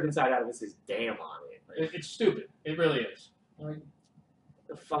turn the shirt inside out of it says "damn" on it. Like, it's stupid. It really is. Like, what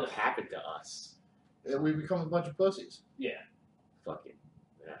the fuck happened to us? We become a bunch of pussies. Yeah. Fucking.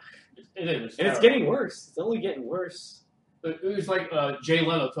 It is. And it's getting worse. It's only getting worse. It was like Jay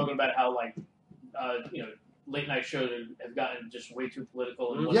Leno talking about how late night shows have gotten just way too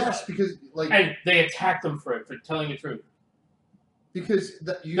political. And yes, because and they attacked him for telling the truth. Because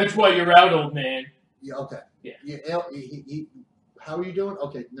that's why you're out, old man. Yeah. Okay. Yeah. How are you doing?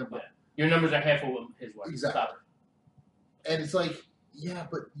 Okay. Never mind. Your numbers are half of his wife. Exactly. Stop it. And it's like, yeah,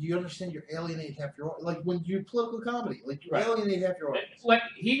 but you understand you're alienating half your when you do political comedy, you alienate half your audience. Like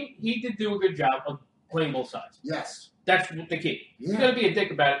he did do a good job of playing both sides. Yes. That's the key. Yeah. You gotta be a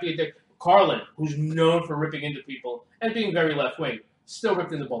dick about it. Be a dick. Carlin, who's known for ripping into people and being very left wing, still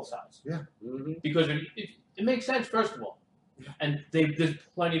ripped into both sides. Yeah. Mm-hmm. Because it makes sense, first of all. Yeah. And there's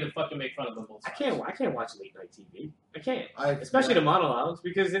plenty to fucking make fun of them both sides. I can't watch late night TV. I can't. Especially the monologues,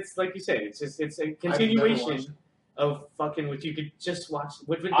 because it's like you said, it's a continuation of fucking what you could just watch.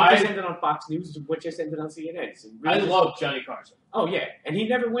 What just ended on Fox News, what just ended on CNN. I love Johnny Carson. Oh yeah, and he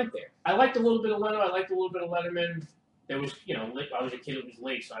never went there. I liked a little bit of Leno. I liked a little bit of Letterman. There was, I was a kid. It was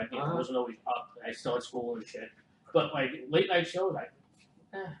late, so I wasn't always up. I still had school and shit. But late night shows,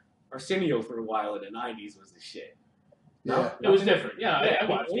 Arsenio for a while in the '90s was the shit. Yeah, it was different. Yeah, I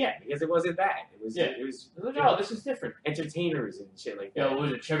watched. Yeah, because it wasn't that. It was. Yeah. It was. No, this is different. Entertainers and shit like that. Yeah, what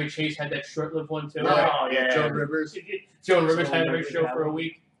was it? Chevy Chase had that short-lived one too. Yeah. Oh yeah. Joan Rivers. Joan Rivers had her show for a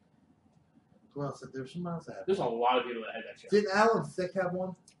week. Who else? There was someone else that had There's a one. lot of people that had that show. Didn't Alan Thicke have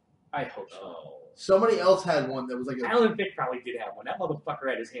one? I hope so. Oh. Somebody else had one that was like a. Alan Thicke probably did have one. That motherfucker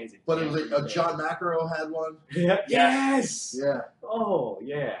had his hands in. But it was like John McEnroe had one. Yeah. Yes. Yeah. Oh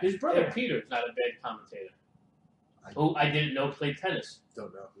yeah. His brother Yeah. Peter is not a bad commentator. Who I didn't know played tennis.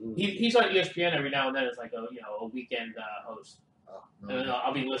 Don't know. He's on ESPN every now and then as like a weekend host. Oh, And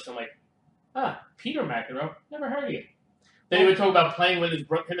I'll be listening like, Peter McEnroe, never heard of you. Then he would talk about playing with him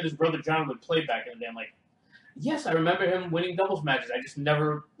and his brother John would play back in the day. I'm like, yes, I remember him winning doubles matches. I just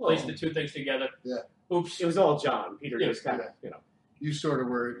never placed the two things together. Yeah. Oops. It was all John. Peter Yeah, just kind of, You sort of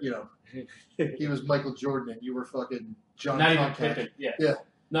were, he was Michael Jordan and you were fucking John Not even Contact. Pippen. Yeah. Yeah.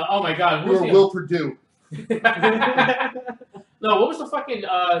 No, oh my God. You were Will Purdue. No, what was the fucking, you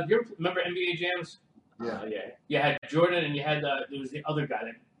ever remember NBA Jams? Yeah. Yeah. You had Jordan and you had, there was the other guy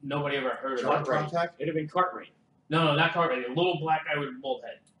that nobody ever heard John of. Contact? It'd have been Cartwright. No, not Cartwright. A little black guy with a bald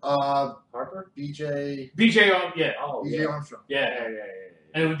head. Harper? BJ BJ, yeah. Oh, BJ yeah. Armstrong. Yeah.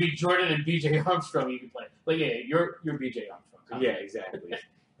 And it would be Jordan and BJ Armstrong you could play. Like, yeah, you're BJ Armstrong. Yeah, exactly.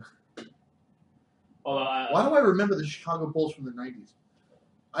 Although, Why do I remember the Chicago Bulls from the 90s?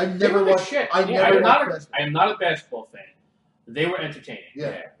 I they never were good watched. shit. I Yeah, never I'm watched not basketball. I am not a basketball fan. They were entertaining.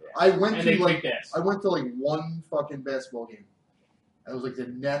 Yeah. I went And to they like kicked ass. I went to like one fucking basketball game. It was like the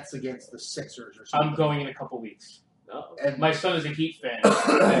Nets against the Sixers or something. I'm going in a couple weeks. Oh, And My son is a Heat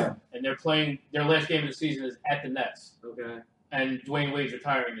fan, and they're playing. Their last game of the season is at the Nets, okay. and Dwayne Wade's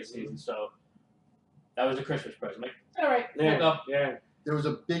retiring this season, so that was a Christmas present. I'm like, all right, Yeah. we'll go. Yeah. there was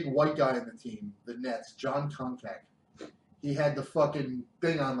a big white guy in the team, the Nets, John Contact. He had the fucking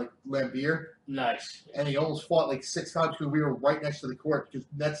thing on like Lambeer, Nice. and he almost fought like 6 times because we were right next to the court because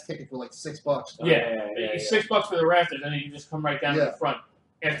Nets tickets were like $6. Yeah. It's $6 for the rafters, and then you just come right down to Yeah. the front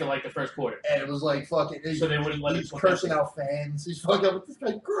after like the first quarter. And it was like fucking. So they wouldn't let he's it. cursing out fans. He's fucking up with this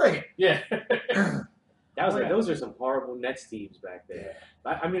guy. Great. Yeah. That was Oh, yeah. those are some horrible Nets teams back there.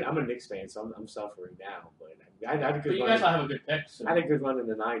 I mean, I'm a Knicks fan, so I'm suffering now. But I had a But good you run. guys all have a good pick. So. I had a good run in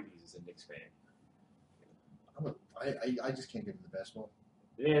the '90s as a Knicks fan. I just can't get into basketball.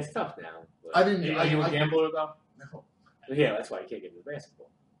 Yeah, it's tough now. But, I didn't. Are you a gambler though? No. yeah, that's why you can't get into basketball.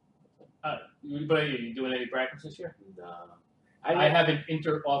 But are you doing any brackets this year? No. I have an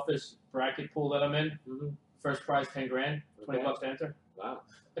inter-office bracket pool that I'm in. Mhm. First prize $10,000, $20 Okay. to enter. Wow.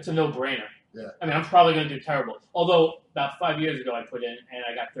 It's a no-brainer. Yeah. I mean, I'm probably going to do terrible. Although about 5 years ago I put in and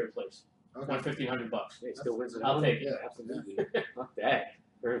I got third place. Okay. Won $1,500. Yeah, it still wins it. I'll all. take it. Yeah, absolutely. Fuck that.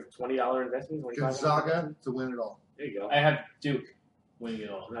 For a $20 investment, $25. Gonzaga to win it all. There you go. I have Duke winning it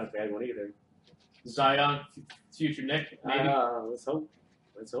all. Not a bad one either. Zion, future Nick, maybe. Let's hope.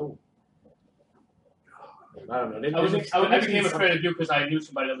 Let's hope. I don't know. I became afraid of Duke because I knew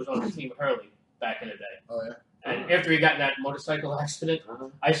somebody that was on the team Hurley back in the day. Oh yeah. And after he got in that motorcycle accident,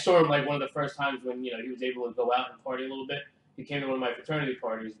 I saw him like one of the first times when he was able to go out and party a little bit. He came to one of my fraternity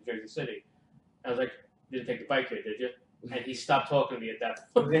parties in Jersey City. I was like, "You didn't take the bike here, did you?" And he stopped talking to me at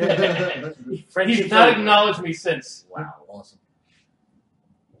that point. He's not acknowledged me since. Wow. Awesome.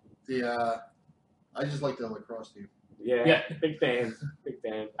 I just like the lacrosse team. Yeah. Yeah. Big fan. Big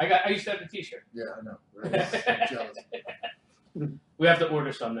fan. I used to have the T-shirt. Yeah, I know. Right. I'm jealous. We have to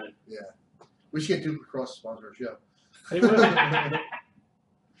order some then. We should get Duke Lacrosse to sponsor our show.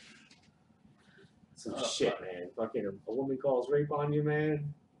 Some Oh, shit, fuck. man. Fucking a woman calls rape on you,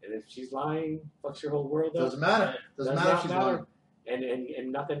 man, and if she's lying, fucks your whole world up. Doesn't matter. Doesn't matter if she's lying.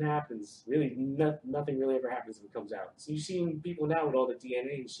 And nothing happens. Really, nothing really ever happens if it comes out. So you've seen people now with all the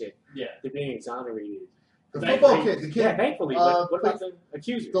DNA and shit. Yeah. They're being exonerated. The Thank football Right? kid, the kid, Yeah, thankfully. But what about the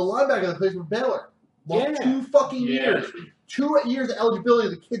accusers? the linebacker that plays for Baylor. Lost Yeah. 2 fucking Yeah. years. 2 years of eligibility.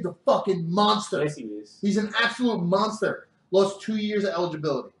 The kid's a fucking monster. Yes, he is. He's an absolute monster. Lost 2 years of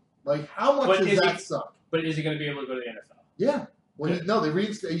eligibility. Like, how much But does is that he- suck? But is he going to be able to go to the NFL? Yeah. Well, they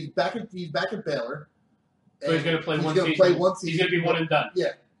reinstated. He's back at Baylor. So he's going to play He's one gonna season. play one He's season. going to be one and done.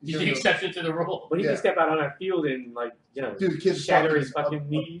 Yeah. He's gonna the go- exception to the rule. But he Yeah. can step out on that field and, like, Dude, the kid's shatter his fucking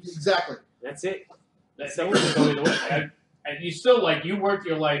knees. knees. Exactly. That's it. That would go either way. And you still you work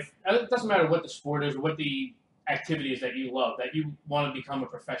your life. And it doesn't matter what the sport is or what the activity is that you love, that you want to become a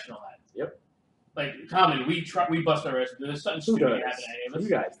professional at. Yep. Like comedy, we bust our ass. There's something Who stupid does? happen to any of us. You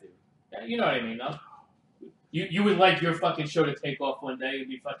guys do. Yeah, you know what I mean, though. You would like your fucking show to take off one day and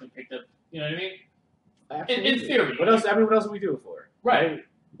be fucking picked up. You know what I mean? Absolutely. In theory. What else? I mean, what else do we do it for? Right.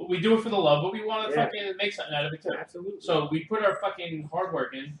 But we do it for the love, but we want to Yeah. fucking make something out of it too. Absolutely. So we put our fucking hard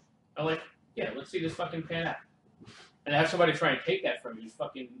work in. I'm like, yeah, let's see this fucking pan out. And have somebody try and take that from you is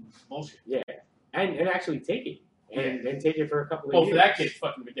fucking bullshit. and actually take it and take it for a couple of Oh, years. for that kid, it's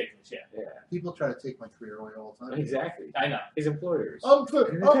fucking ridiculous. Yeah. Yeah. People try to take my career away all the time. Exactly. I know. His employers. I'm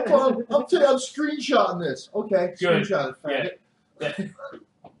screenshotting this. Okay, Good. screenshot it. Yeah. faggot.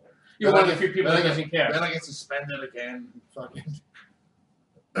 You're Then one I of the few get- people then that I doesn't care. Then I get suspended again. Fucking.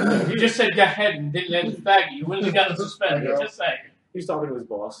 You just said go ahead and didn't end the faggot. You wouldn't have gotten suspended. I know. Just saying. He was talking to his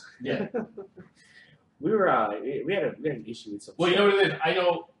boss. Yeah. We had an issue with some. Well, you know what it is? I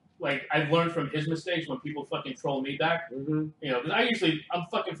know, like, I've learned from his mistakes when people fucking troll me back. Mm-hmm. You know, because I'm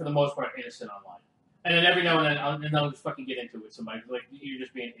fucking for the most part innocent online. And then every now and then I'll just fucking get into it with somebody. Like, you're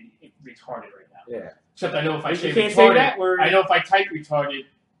just being retarded right now. Yeah. Except I know if I You say can't retarded, say that word. I know if I type retarded,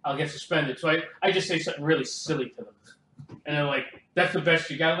 I'll get suspended. So I just say something really silly to them. And they're like, that's the best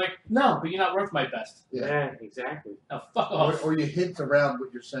you got? I'm like, no, but you're not worth my best. Yeah, exactly. Now, fuck off. Or you hint around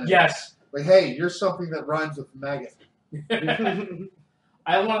what you're saying. Yes. Like, hey, you're something that rhymes with maggot.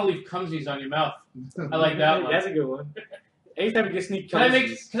 I don't want to leave cumsies on your mouth. I like that one. That's a good one. Anytime you get sneak Can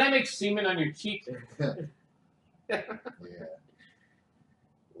I make semen on your cheek? Yeah.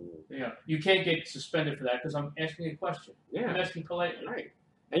 You know, you can't get suspended for that because I'm asking a question. I'm Yeah. asking politely. Right.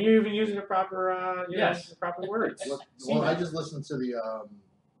 And you're even using the proper, Yes. the proper words. Well, I just listened to the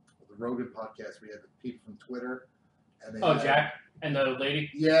Rogan podcast. We had the people from Twitter. And they Oh, had, Jack and the lady.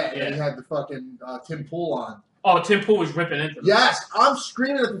 Yeah, Yeah. and he had the fucking Tim Pool on. Oh, Tim Pool was ripping into them. Yes, I'm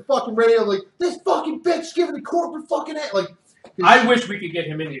screaming at the fucking radio like, this fucking bitch giving the corporate fucking head. Like, I wish we could get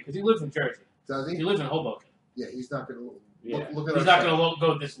him in here because he lives in Jersey. does He he? lives in Hoboken. Yeah, he's not gonna Yeah. look at He's our not setup. going to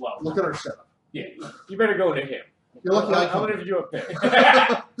go this low. Look at our setup. Yeah. You better go to him. You're lucky I I'm come. gonna give you a pick.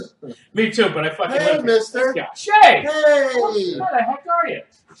 Me too, but I fucking Hey, love mister. him. Shay! Hey! How the heck are you?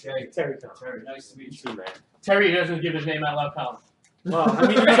 Terry, Nice to meet you, man. Terry doesn't give his name out loud, Colin. Well, I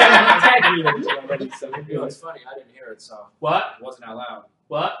mean, you tagged me in it already, so we're You know, good. it's funny. I didn't hear it, so What? it wasn't out loud.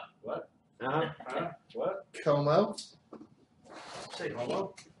 What? Uh-huh. What? Como. Say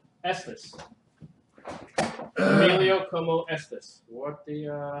hello. Estes. Emilio Como Estes. What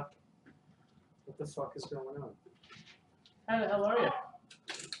the fuck is going on? How the hell are you?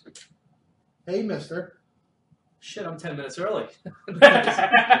 Hey, mister. Shit, I'm 10 minutes early.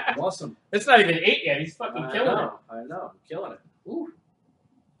 it's Awesome. not even 8 yet. He's fucking I killing it. know. I'm killing it. Ooh.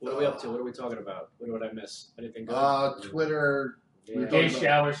 What are we up to? What are we talking about? What did I miss? Anything good? Twitter. Yeah. Gay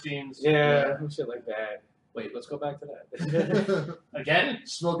shower scenes. Yeah, shit like that. Wait, let's go back to that. Again?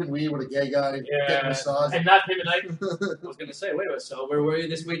 Smoking weed with a gay guy. Yeah. Getting massage. And not him and I. I was gonna say, wait a minute. So where were you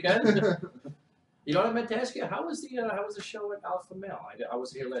this weekend? You know what I meant to ask you? How was the show at Alpha Male? I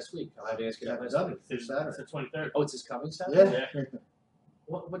wasn't here last week. I had to ask you that last done week. it. It's Saturday. the 23rd. Oh, it's his coming Saturday. Yeah.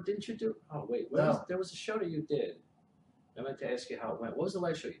 What didn't you do? Oh wait, No. there was a show that you did. I meant to ask you how it went. What was the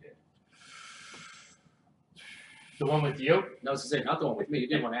last show you did? The one with you? No, it's the same. Not the one with me. You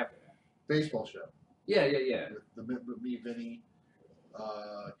did one after that. Baseball show. Yeah. With me, Vinny,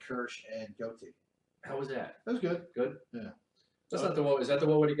 Kirsch, and Goatee. How was that? That was good. Good. Yeah. That's not the one. Is that the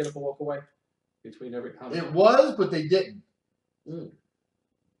one where you get up and walk away? Between every. It was, but they didn't.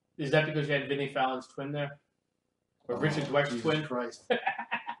 Is that because you had Vinny Fallon's twin there? Or Richard Dweck's Jesus twin? Christ.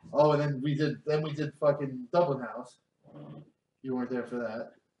 Oh, and then we did fucking Dublin House. You weren't there for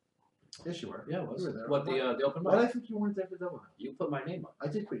that. Yes, you were. Yeah, it was. You were there. What the open Why did I mic? think you weren't there for Dublin House? You put my name on.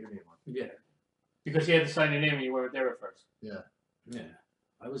 I did put your name on. Yeah. Because you had to sign your name and you weren't there at first. Yeah.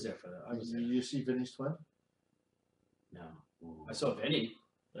 I was there for that. I was Did there. you see Vinny's twin? No. I saw Vinny.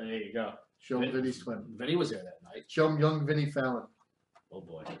 There you go. Show him Vinny's twin. Vinny was there that night. Show him young Vinny Fallon. Oh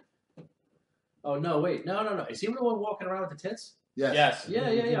boy. Oh no! Wait, no. Is he the one walking around with the tits? Yes. Yes.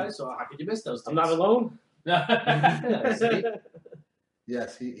 Yeah. I saw. How could you miss those? Tits? I'm not alone. Yeah, see?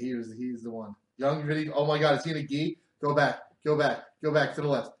 Yes, he's the one. Young Vinny. Oh my God, is he in a gi? Go back to the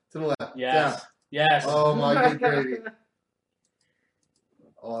left. Yes. Down. Yes. Oh my good gravy.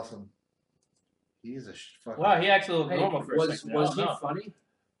 Awesome. He's a fucking. Wow, he actually looked Hey, normal for a was second. was Oh, he no. funny?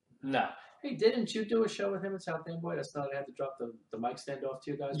 No. Hey, didn't you do a show with him in South End Boy? That's not. I had to drop the mic stand off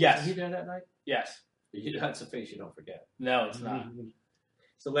to you guys. Yes. Was he there that night? Yes. That's a face you don't forget. No, it's not.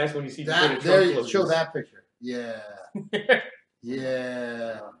 It's the last one you see. That, before the there trunk you closes. show that picture. Yeah.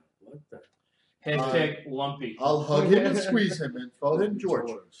 Yeah. What the? Hashtag lumpy. I'll hug him and squeeze him and call him George.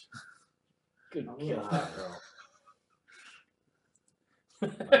 Good Oh, yeah,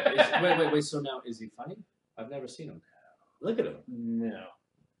 God. wait. So now, is he funny? I've never seen him. Look at him. No.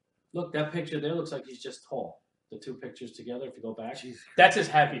 Look, that picture there looks like he's just tall. The two pictures together, if you go back. That's his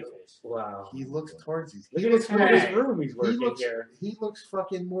happy face. Wow. He looks towards you. Look at his room he's working here. He looks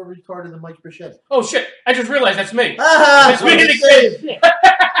fucking more retarded than Mike Bichette. Oh shit! I just realized that's me. Ah, me in the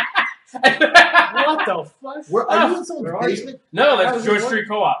What the fuck? Where, are you in Where someone's are you? basement? No, How that's does it George work? Street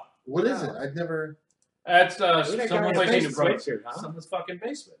Co-op. What is it? I've never. That's Look at that guy someone in a placing face the brother. sweatshirt, huh? Someone's fucking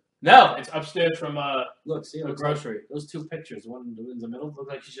basement. No, it's upstairs from Look, see, it the looks like grocery. those two pictures. One in the middle look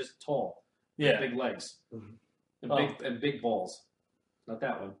like she's just tall, Yeah. big legs, Mhm. and big balls. Not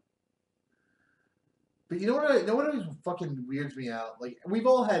that one. But you know what? Always fucking weirds me out. Like we've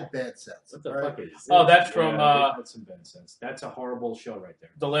all had bad sets. What the right? fuck is this? Oh, that's from Yeah, we've had some bad sense. That's a horrible show right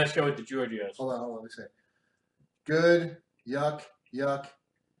there. the last show at the Giorgios. Hold on. Let me say. Good. Yuck. Yuck.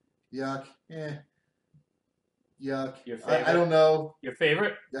 Yuck. Yuck. Your I favorite? don't know. Your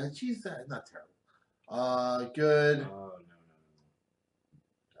favorite? She's not terrible. Good. Oh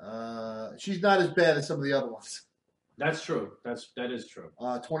no. She's not as bad as some of the other ones. That's true. That is true.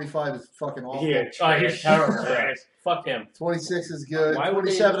 25 is fucking awful. Yeah, Oh, he's trash. terrible. Trash. Fuck him. 26 is good. Why would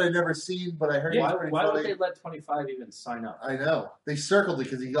they- 27 I've never seen, but I heard Why, he's pretty why funny. would they let 25 even sign up? I know. They circled it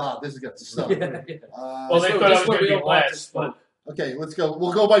because this has got to suck. Well, they So thought I just was what going to we be all want to last. smoke. Okay, let's go.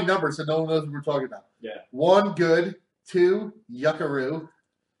 We'll go by numbers so no one knows what we're talking about. Yeah. 1, good. 2, yuckaroo.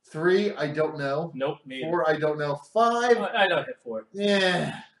 3, I don't know. Nope, me. 4, I don't know. 5, I don't hit for it.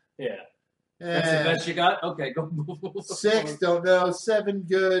 yeah. Yeah. That's the best you got? Okay, go move. 6, don't know. 7,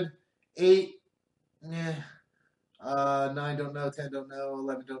 good. 8, yeah. 9, don't know. 10, don't know.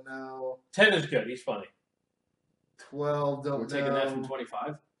 11, don't know. 10 is good. He's funny. 12, don't We're know. taking that from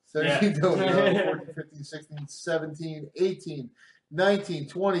 25? 13, don't know. 14, 15, 16, 17, 18, 19,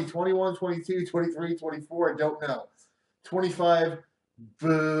 20, 21, 22, 23, 24, I don't know. 25,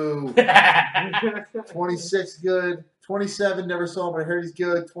 boo. 26, good. 27, never saw him, but I heard he's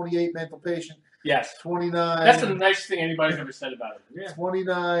good. 28, mental patient. Yes. 29. That's the nicest thing anybody's ever said about him. Yeah.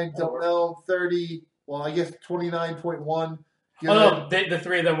 29, don't know. 30, well, I guess 29.1. Good. Oh, no, the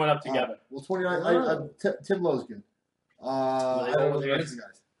three of them went up together. Well, 29, Oh. Tim Lowe's good. I don't know the rest of the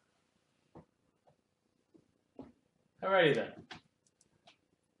guys. Alrighty then.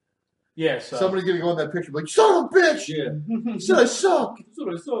 Yeah, so. Somebody's going to go in that picture and be like, son of a bitch! Yeah. You said I suck! That's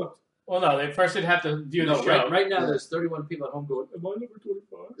what I saw. Well, no, they first they'd have to do the No, show. right now there's 31 people at home going, am I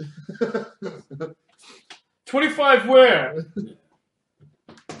number 25? 25 where?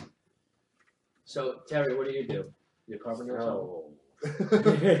 So, Terry, what do you do? You a carpenter or Oh. something?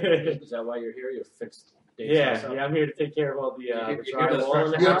 Is that why you're here? You're fixed dates Yeah, or something? I'm here to take care of all the You're drywall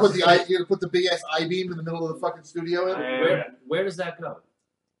in the You gotta house. you gotta put the big ass I-beam in the middle of the fucking studio. In? Where does that go?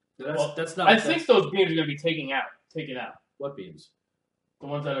 That's, Well, that's not. I that's, think those beams are going to be taken out. What beams? The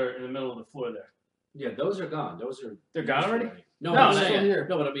ones that are in the middle of the floor there. Yeah, those are gone. Those are. They're gone used already? No, No, I'm they're saying, still here.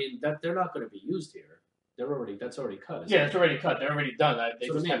 no, but I mean that they're not going to be used here. That's already cut. isn't Yeah, it? it's already cut. They're already done. They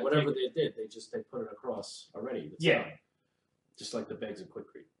So I just mean, have to whatever take it. they did, they put it across already. It's Yeah. done. Just like the bags of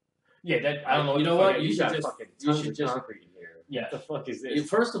Quikrete. Yeah, that, I don't know. You know the fuck what? it You is. should got just- fucking you tons should of just- concrete in here. Yeah. What the fuck is this?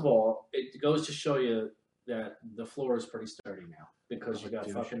 First of all, it goes to show you that the floor is pretty sturdy now because you got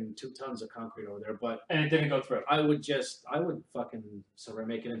Douche. fucking 2 tons of concrete over there. But And it didn't go through. I would fucking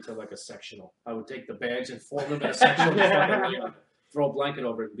make it into like a sectional. I would take the bags and fold them in a sectional, and fucking, throw a blanket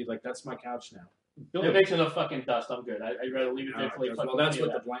over it, and be like, "That's my couch now." It makes enough fucking dust. I'm good. I'd rather leave it there till they fucking well, that's clean what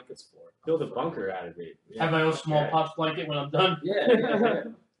it the out. blanket's for. Build a bunker out of it. Have my own small Okay. pops blanket when I'm done. Yeah.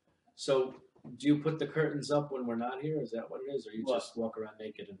 So, do you put the curtains up when we're not here? Is that what it is, or you What? just walk around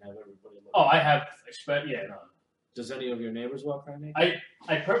naked and have everybody look? Oh, I have no. Does any of your neighbors walk around naked?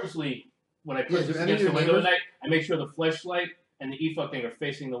 I purposely, when I Yeah, put do this any of against the your window at neighbors- night, I make sure the flashlight and the e-fuck thing are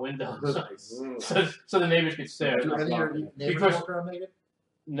facing the window. Nice. so the neighbors can stare. Do any of your neighbors Because- walk around naked?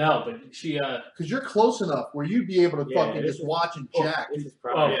 No, but she, Because you're close enough where you'd be able to Yeah, fucking this just watch and oh, jack. This is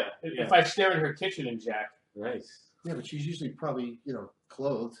well, probably if I stare at her kitchen and jack, nice. Yeah, but she's usually probably,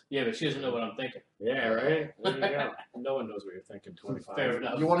 clothed. yeah, but she doesn't know what I'm thinking. Yeah, right. There you go. No one knows what you're thinking. 25. Fair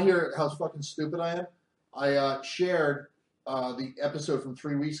enough. You want to hear how fucking stupid I am? I shared the episode from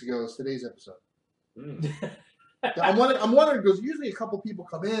 3 weeks ago as today's episode. Mm. I'm wondering because usually a couple people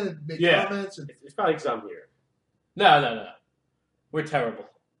come in and make Yeah. comments and It's probably because I'm here. No. We're terrible.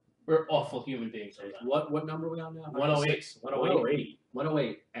 We're awful human beings. sometimes. What number are we on now? 108. 108.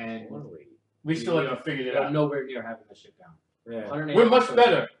 108. And 108. We still haven't figured it we're out. nowhere near having this shit down. Yeah. 108 We're much episodes.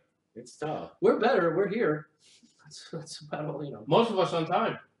 better. It's tough. We're better. We're here. That's about all, Most of us on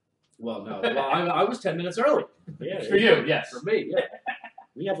time. Well, no. Well, I was 10 minutes early. Yeah. For you, yes. For me, yeah.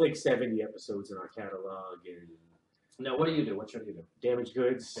 We have like 70 episodes in our catalog and Now, what do you do? What show do you do? Damaged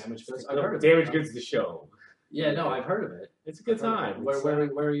Goods. Damaged Goods? No, I've heard of it. Damaged Goods, the show. Yeah, no, I've heard of it. It's a good I've heard of it. time.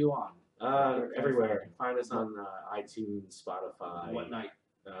 Where are you on? Everywhere. Find us on iTunes, Spotify. What night?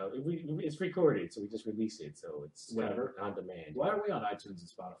 It's recorded, so we just release it, so it's kind of Whenever. on demand. Why are we on iTunes and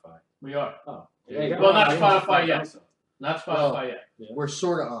Spotify? We are. Oh, There you go. Well, not I Spotify use yet. Not Spotify yet. we're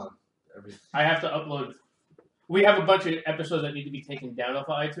sort of on. I have to upload We have a bunch of episodes that need to be taken down off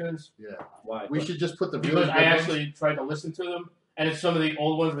of iTunes Yeah. Why? We should just put the really because good I ones. actually tried to listen to them, and it's some of the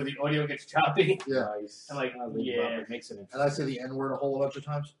old ones where the audio gets choppy. Yeah. Nice. I'm like, I leave yeah. Robert makes it And I say the N word a whole bunch of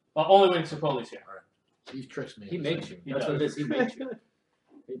times. Well, only when Cipollini's here. He tricks me. He makes you. He That's does. what it is. He makes you.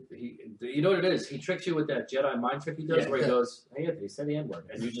 You know what it is? He tricks you with that Jedi mind trick he does, Yeah. where he goes, "Hey, Anthony, say the N-word,"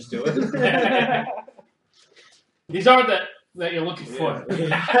 and you just do it. These aren't that you're looking for.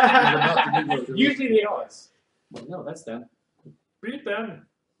 Usually they are. Well, no, that's them. Read them.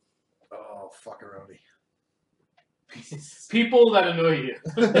 Oh, fuckeroni. People that annoy you.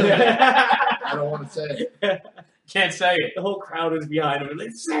 I don't want to say it. Can't say it. The whole crowd is behind him.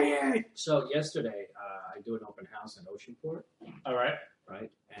 Let's say it. So yesterday, I do an open house in Oceanport, All right.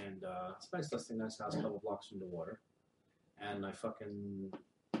 right? And it's a nice house, a couple blocks from the water. And I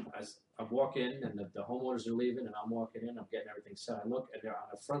walk in, and the homeowners are leaving, and I'm walking in. I'm getting everything set. I look, and they're on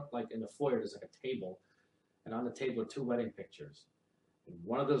the front, like in the foyer, there's like a table, and on the table are 2 wedding pictures. And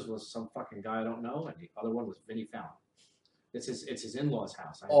one of those was some fucking guy I don't know, and the other one was Vinnie Fallon. It's his in-laws'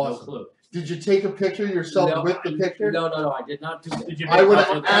 house. I have Awesome. no clue. Did you take a picture yourself with the picture? No, I did not do that. Did you I would make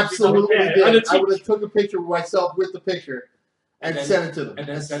have copies? absolutely Yeah, did. on the I would have took a picture of myself with the picture and, And then- sent it to them. And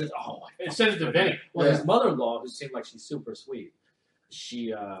then said, "Oh, It says to Vinny. well, Yeah. his mother-in-law, who seemed like she's super sweet,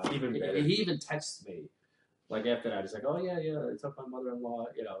 she Even better. he even texts me, like after that, he's like, "Oh yeah, I took my mother-in-law,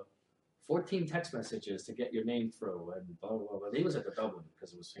 14 text messages to get your name through, and blah blah blah." He was at the Dublin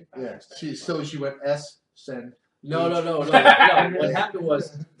because it was St. Yeah. Patrick's Day. She went S send. No. What happened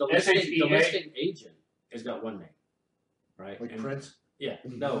was the SHEA? listing agent has got one name, right? Like And- Prince. Yeah,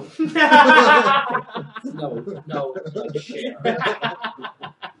 no, like Cher.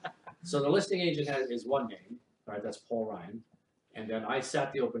 So the listing agent is one name, right? That's Paul Ryan, and then I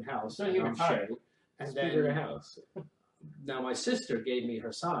sat the open house. So and you I'm retired. Shay, and Speaking of then house. now my sister gave me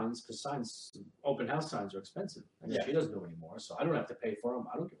her signs because open house signs are expensive, and Yeah. she doesn't do anymore, so I don't have to pay for them.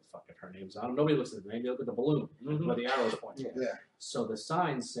 I don't give a fuck if her name's on them. Nobody looks at the name; they look at the balloon where the arrow's pointing. Yeah. So the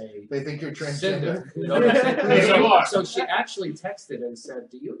signs say They think you're Cinder. transgender. You know what I'm saying? Yeah, you are. So she actually texted and said,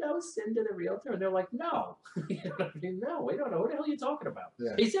 "Do you know Cinder the realtor?" And they're like, "No." You know what I mean? No, we don't know. What the hell are you talking about?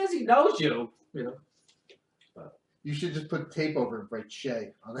 Yeah. He says he knows you. You should just put tape over and write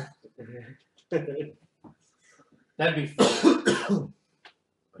Shay on it. That'd be fun.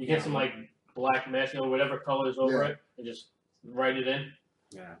 You get some like black mesh or whatever colors over Yeah. it, and just write it in.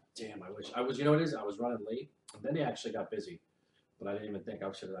 Yeah. Damn. I wish I was. You know what it is? I was running late. And then they actually got busy, but I didn't even think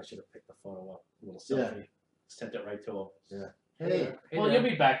I should have picked the photo up. A little Yeah. selfie. Sent it right to him. Hey, Well, there. you'll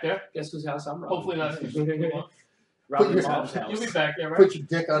be back there. Guess whose house I'm running? Hopefully not. Robert your- Mom's house. You'll be back there, right? put your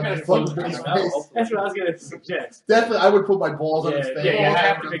dick on Yeah, his close fucking it. face. I don't know. That's what I was going to suggest. Definitely, I would put my balls on his Yeah, face. yeah, you Almost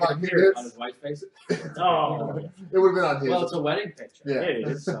have after to make five it minutes. appear On his wife's face. Oh. It would have been on his. Well, it's a wedding picture. Yeah. It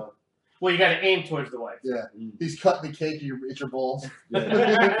is. So Well, you got to aim towards the wife. Yeah. He's cutting the cake. It's your balls.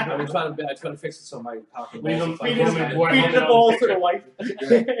 I was trying to fix it so my pocket Leave balls them- if I leave was them at in it. work. Feed the balls to the wife.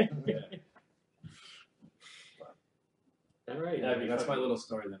 Yeah. All right. That'd be That's my fun. little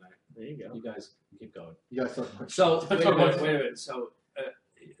story tonight. There you go. You guys keep going. You guys talk about So Let's wait talk a about- minute. So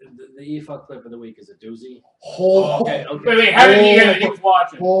the EFUCK clip of the week is a doozy. Oh, Okay. Wait, how did he get it? He was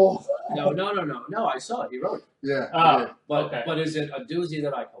watching. oh. No. I saw it. He wrote it. Yeah. Oh. yeah. But Okay. is it a doozy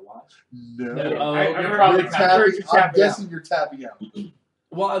that I can watch? No. Oh, I you're heard probably You're tapping- tapping, you I'm tapping guessing you're tapping out.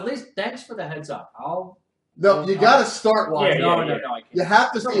 Well, at least thanks for the heads up. No, you got to start watching. Yeah, No, yeah. I can't. You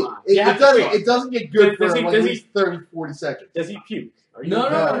have to Come see. on. It, You have it to doesn't. see. It doesn't get good Does for he- like does at he- least 30, 40 seconds. Does he puke? Are you- No.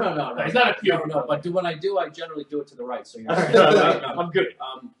 He's not a puke. No. But when I do, I generally do it to the right. So you're I'm good.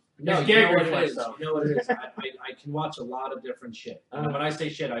 No, It's you know gag what it reflex, is. though. You know what it is. I can watch a lot of different shit. And when I say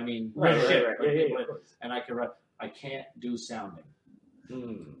shit, I mean Right, real right, shit. right. Like, Yeah, of course. and I can't do sounding.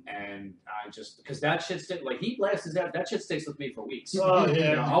 Hmm. And I just because that shit sticks. Like he blasts his out. That shit sticks with me for weeks. Oh, You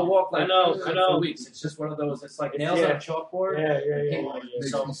yeah. know, I'll walk like I know. for weeks. It's just one of those. It's like It's- nails on yeah. a chalkboard. Yeah.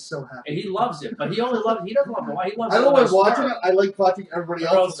 Makes So- me so happy. And he loves it, but he only loves. He doesn't love it. Why? He loves I it. don't when like watching swear. it. I like watching everybody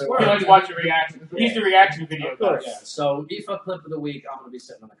else. Swear. He likes watching reaction. He's the reaction video Of course. guy. Yeah. So EFUCK clip of the week. I'm gonna be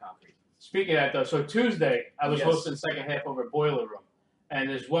sitting on the concrete. Speaking of that, though, so Tuesday, I was Yes. hosting the second half over at Boiler Room. And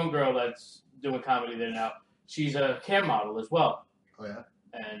there's one girl that's doing comedy there now. She's a cam model as well. Oh yeah.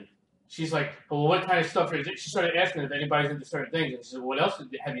 And she's like, well, what kind of stuff is it? She started asking if anybody's into certain things. And she said, what else have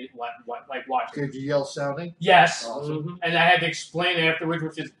you like watched? Did you yell sounding? Yes. Awesome. And I had to explain afterwards,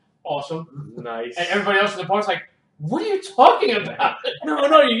 which is awesome. Nice. And everybody else in the par's like, what are you talking about?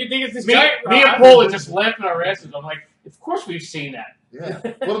 No, you think it's this me, giant me and rock? Paul are just laughing our asses. I'm like, of course we've seen that. Yeah.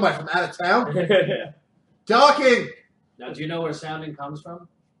 What am I from out of town? Yeah. Talking. Now, do you know where sounding comes from?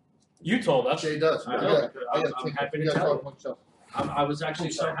 You told us. Jay does. I know. Yeah. I'm gotta I'm take happy it. to You gotta tell talk you. amongst yourself. I was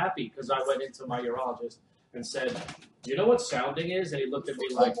actually so happy because I went into my urologist and said, "You know what sounding is?" And he looked at me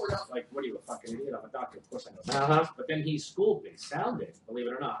like, "What are you, a fucking idiot? I'm a doctor. Of course I know sounding." Uh-huh. But then he schooled me. Sounding, believe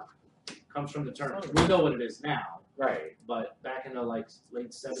it or not, comes from the term. We know what it is now, Right. but back in the late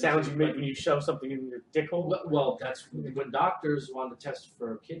 70s. Sounds you make when you shove something in your dick hole. Well, that's when doctors wanted to test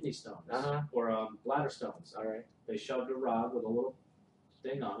for kidney stones or bladder stones. All right. They shoved a rod with a little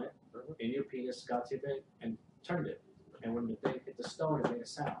thing on it in your penis, got to your thing, and turned it. And when the thing hit the stone, it made a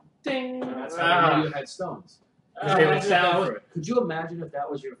sound. Ding. And that's how you knew you had stones. They would sound for it. Could you imagine if that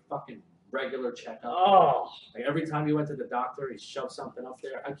was your fucking regular checkup? Oh. Like every time you went to the doctor, he shoved something up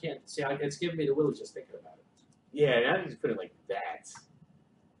there. I can't see. It's giving me the willies just thinking about it. Yeah, now you just put it like that.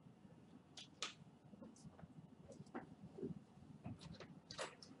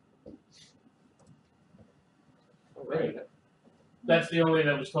 All right. That's the only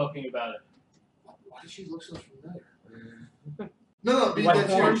that was talking about it. Why does she look so familiar? No, Like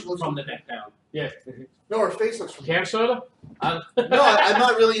that's porn she looks from the neck down. No, her face looks familiar. Cam soda? No, I'm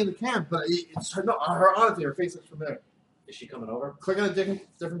not really in the camp, but it's her. No, honestly, her face looks familiar. Is she coming over? Click on a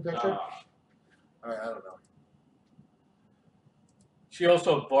different picture. Ah. All right, I don't know. She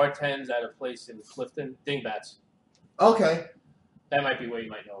also bartends at a place in Clifton, Dingbats. Okay, That might be where you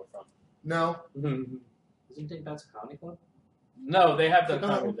might know her from. no, Isn't think that's a comedy club? No, they have the Click on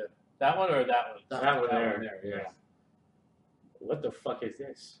that comedy one. there. That one or that one? That one That there. yeah. Yeah. What the fuck is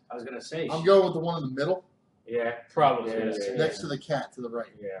this? I was gonna say. I'm going with the one in the middle, Yeah. Probably. Yeah, yes. yeah. next to the cat to the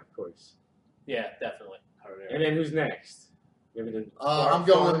right. Yeah, of course. Yeah, definitely. Her there. And then who's next? Maybe the I'm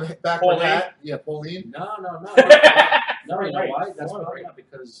going backward Pauline? hat. Yeah, Pauline. No. No, you know Right. why? That's Far probably right. not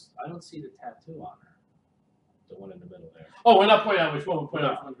because I don't see the tattoo on her. The one in the middle there. Oh, we're not pointing out which one. We're pointing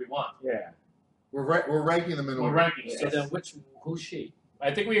out which ones we want. Yeah. We're ranking them in We're order. ranking. So it. then who's she?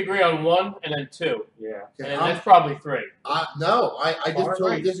 I think we agree on 1 and then 2. Yeah. And Okay, then that's probably 3. no, I just Far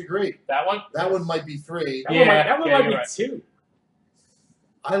totally right. disagree. That one? That one might be 3. That Yeah, one might, that one yeah, might you're be right. 2.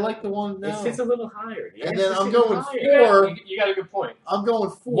 I like the one It now. sits a little higher. Yeah, And it then sits I'm a little going higher. four. You got a good point. I'm going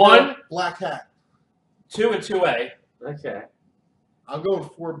 4. 1. Black hat. 2 and 2A. Okay. I'm going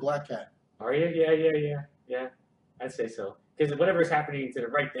 4 black hat. Are you? Yeah. I'd say so. Because whatever's happening to the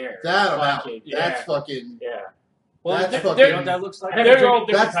right there. That I'm out. fucking- That's yeah. fucking. Yeah. Well, That's they're, fucking- You know they're, what that looks like? I they're all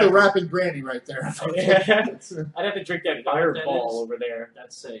different That's the types. rapping brandy right there. Yeah. I'd have to drink that You know what that fireball is? over there.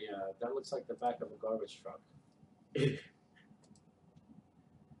 That's a that looks like the back of a garbage truck.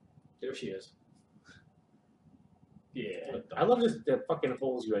 There she is. Yeah. What the- I love the fucking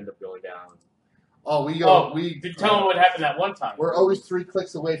holes you end up going down. Oh, we go. Oh, we tell them what happened that one time. We're always 3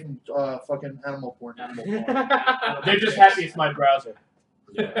 clicks away from fucking animal porn. Animal Yeah. porn. They're just happy it's my browser.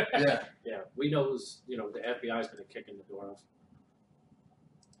 Yeah, Yeah. yeah. We know who's the FBI's gonna kick in the door of.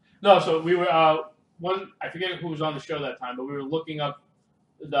 No, so we were I forget who was on the show that time, but we were looking up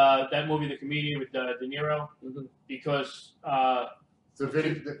that movie, The Comedian with De Niro, because The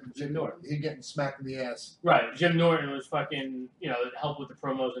video. Jim Norton. He getting smacked in the ass. right, Jim Norton was fucking help with the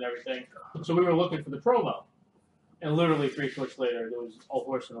promos and everything. So we were looking for the promo, and literally 3 clicks later, there was a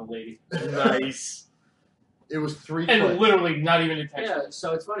horse and a lady, Nice. It was 3 and clicks. literally not even intentional. Yeah,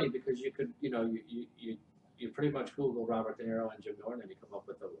 so it's funny because you could, you pretty much Google Robert De Niro and Jim Norton and you come up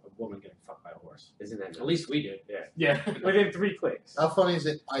with a woman getting fucked by a horse. Isn't that At least we did. Yeah. Yeah. Within 3 clicks. How funny is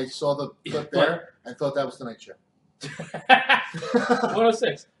it? I saw the clip there and thought that was Tonight Show.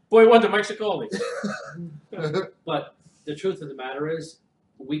 106. Boy Wonder, Mike Sicoli. But the truth of the matter is,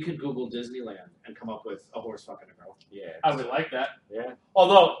 we could Google Disneyland and come up with a horse fucking a girl. Yeah. I would like that. Yeah.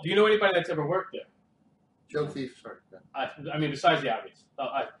 Although, do you know anybody that's ever worked there? Joe Thief. Sorry. I mean, besides the obvious.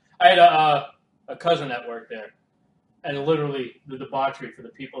 I had a cousin that worked there, and literally the debauchery for the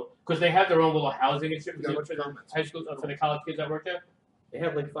people, because they have their own little housing and shit for Yeah, what's the your comments? high school, for the college kids that work there. They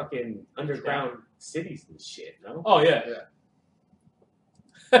have like fucking underground cities and shit, no? Oh, yeah.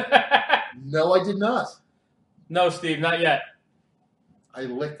 No, I did not. No, Steve, not yet. I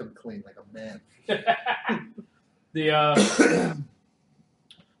licked them clean like a man.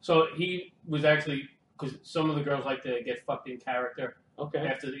 So he was actually, because some of the girls like to get fucked in character Okay.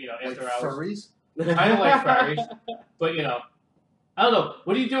 after Like after hours. furries? I don't like fairies, but I don't know.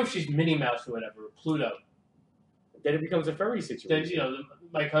 What do you do if she's Minnie Mouse or whatever, or Pluto? Then it becomes a furry Then situation.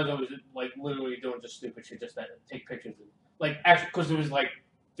 my cousin was like literally doing just stupid shit, just to take pictures, actually, because it was like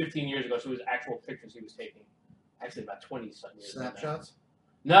 15 years ago, so it was actual pictures he was taking. Actually, about 20 something years ago. Snapshots?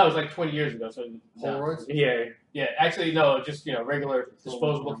 No, it was like 20 years ago. So no. Polaroids? Yeah. Yeah, actually, no, just regular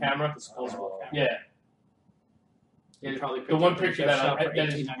disposable camera. Disposable camera. Yeah. You probably The one picked picture up that for that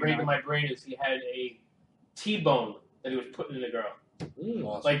is $18.99. ingrained in my brain is he had a T-bone that he was putting in the girl,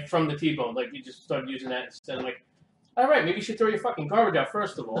 Awesome. like from the T-bone. Like he just started using that instead. I'm like, all right, maybe you should throw your fucking garbage out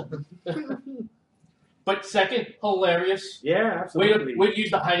first of all. But second, hilarious. Yeah, Way absolutely. to use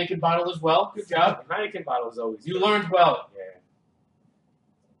the Heineken bottle as well. Good job. Heineken bottle is always You good. learned well. Yeah.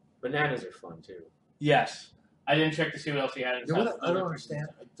 Bananas are fun too. Yes. I didn't check to see what else he had in You know his what? I don't understand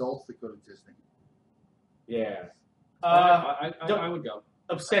adults that go to Disney. Yeah. I would go.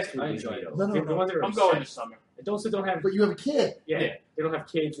 Obsessed with I Disney. enjoy it. though. No, The ones that are I'm going obsessed. this summer. Adults that don't have. But you have a kid. Yeah. Yeah. They don't have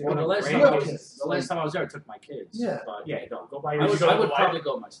kids. They Well, don't the have last You have grandkids. kids. the last time I was there, I took my kids. Yeah. But Yeah, don't go buy I your. would, go with I would the wife? probably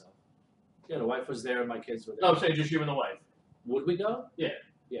go myself. Yeah, the wife was there and my kids were there. No, say just you and the wife. Would we go? Yeah.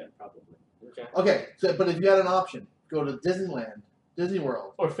 Yeah, probably. Okay. Okay, so but if you had an option, go to Disneyland, Disney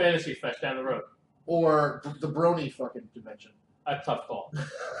World, Or Fantasy Fest down the road. or the Brony fucking convention, A tough call.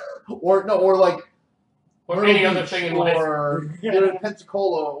 or like Or Myrtle any other Beach, thing in life. or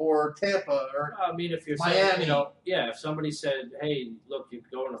Pensacola, or Tampa, or I mean, if you're Miami. saying, if somebody said, hey, look, you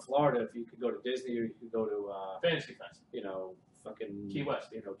could go into Florida, if you could go to Disney or you could go to, Fantasy Fest. fucking Key West.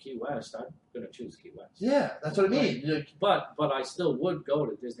 Key West, I'm gonna choose Key West. yeah, that's what I mean. Like, But I still would go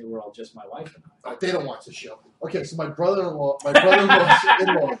to Disney World, just my wife and I. they don't watch the show. Okay, so my brother-in-law's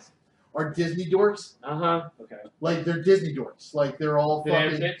in-laws are Disney dorks. Okay. Like they're Disney dorks. Like they're all Do they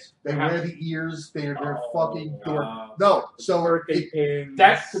have fucking. kids? They wear the ears. They're fucking dork. Uh, No, so Birthday pins.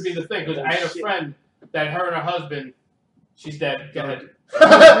 That could be the thing, because Oh, I had a shit. friend that her and her husband, she's dead, go ahead.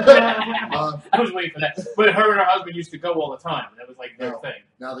 I was waiting for that. But her and her husband used to go all the time. That was like their No. thing.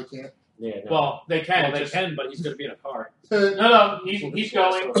 now they can't. Yeah. No. Well, they can. well, they just, can, but he's gonna be in a car. No, he's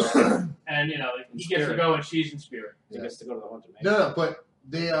going, and he gets to Spirit. go, and she's in spirit. He gets to go to the Haunted No, Mansion. no, but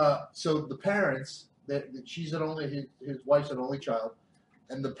they so the parents that she's an only his wife's an only child,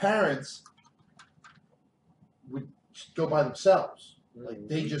 and the parents would go by themselves. Like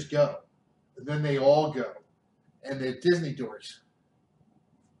they just go, and then they all go, and they're Disney dorks.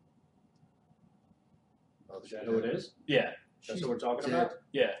 Oh, Is that who it is? Yeah, That's what we're talking dead. about?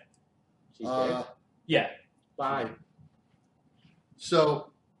 yeah, She's Uh, dead. yeah. Bye. so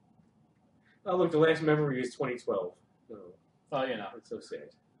Oh, look, the last memory is 2012. Oh, Well, that's so sad.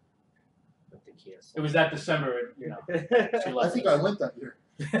 I think he has. it was that December, she I left think us. I went that year.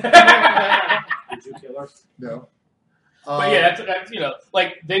 Did you kill her? No, But yeah, that's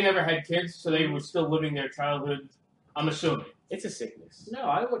like they never had kids, so they were still living their childhood. I'm assuming. It's a sickness. No,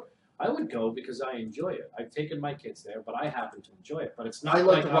 I would go because I enjoy it. I've taken my kids there, but I happen to enjoy it. But it's not I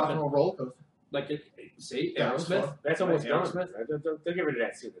like the rock hopping- and roll roller coaster. See, Yeah, it was Aerosmith. fun. That's almost Right, done. Aerosmith. They'll get rid of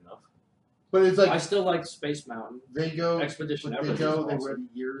that soon enough. But it's I like still like Space Mountain. they go, Expedition but they Everest go, is they awesome. wear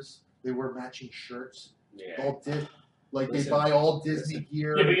the ears, they wear matching shirts, Yeah. all like Listen, they buy all Disney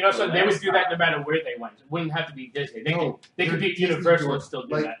gear. Yeah, but you know something? They would last do that no matter where they went. It wouldn't have to be Disney. They No, could they could they're be Disney Universal dorks. and still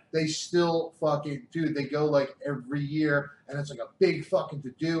do Like that. they still fucking dude. They go like every year, and it's like a big fucking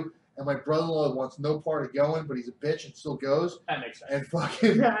to do. And my brother-in-law wants no part of going, but he's a bitch and still goes. That makes sense. And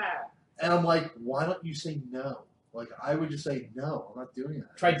fucking, and I'm like, why don't you say no? Like I would just say no. I'm not doing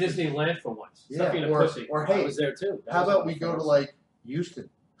that. Try Disneyland for once. Stop being Yeah, a or pussy. or I hey, was there too. That how was a about lot we of go fun. to like Houston?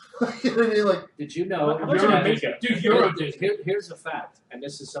 You know what I mean? Like Did you know? How much Euro did it Disney. make Dude, Euro Here- Disney. here's the fact, and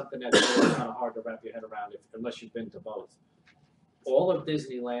this is something that's really kind of hard to wrap your head around unless you've been to both. All of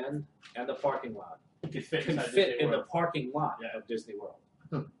Disneyland and the parking lot You could fit can inside fit Disney in the World. parking lot Yeah. of Disney World.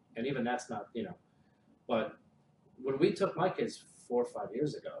 Hmm. And even that's not, But when we took my kids 4 or 5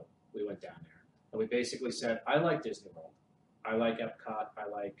 years ago, we went down there. And we basically said, I like Disney World. I like Epcot. I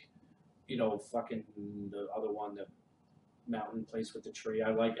like, fucking the other one, the mountain place with the tree.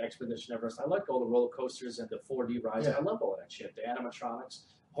 I like Expedition Everest. I like all the roller coasters and the 4D rides. Yeah. I love all of that shit. The animatronics.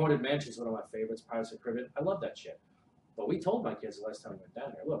 Haunted Mansion is one of my favorites. Pirates of the Caribbean. I love that shit. But we told my kids the last time we went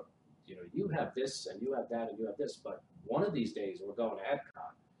down there, look, you have this and you have that and you have this, but one of these days we're going to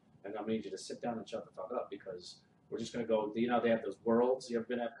Epcot, and I'm gonna need you to sit down and shut the fuck up because we're just gonna go. They have those worlds. You ever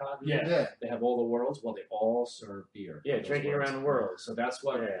been at Epcot? Yeah. yeah, They have all the worlds. Well, they all serve beer. Yeah, in those drinking worlds. around the world. So that's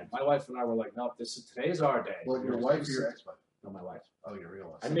what Yeah. my wife and I were like. No, today's our day. well, your We're wife or just- your ex-wife? No, my wife. Oh, your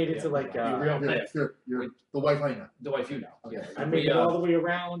real wife. I made it to Yeah. like. You real- You're the wife I know. The wife, you know. Yeah. I made it all the way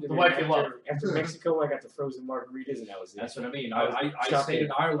around. And The then wife you after, love. After Mexico, I got the frozen margaritas, and that was it. That's what I mean. I was I shopping. stayed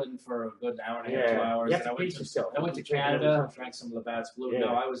in Ireland for a good hour and a half, 2 hours. You have and to I went pace to yourself. I went to You can't Canada, go- drank some of Labatt's Blue. Yeah. No,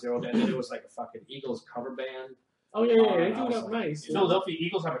 I was there all day. And then there was like a fucking Eagles cover band. Oh yeah, yeah, they I do was it up like, nice. Philadelphia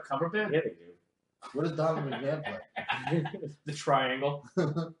Eagles have a cover band. Yeah, they do. What does Donovan McNabb play? The Triangle.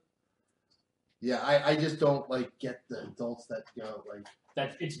 Yeah, I just don't like get the adults that go like.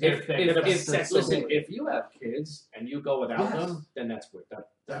 It's their If, thing. if, That's if, so listen, weird. if you have kids and you go without Yes. them, then that's weird.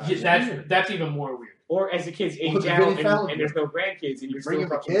 That's even more weird. Or as the kids Well, age the out Vinnie Fallon and there's no grandkids, and you're Bringing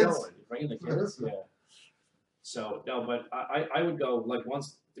still the fucking kids? going. Bringing the kids, yeah. So no, but I would go like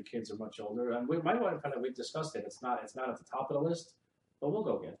once the kids are much older, and my wife we discussed it. It's not at the top of the list, but we'll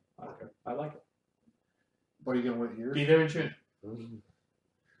go again. I don't care. I like it. What are you gonna wear yours? Be there in June.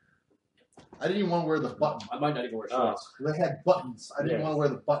 I didn't even want to wear the button. I might not even wear shorts. They had buttons. I didn't Yeah. want to wear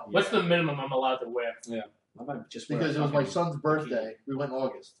the button. What's the minimum I'm allowed to wear? I might just wear Because a it was my fucking son's birthday. We went in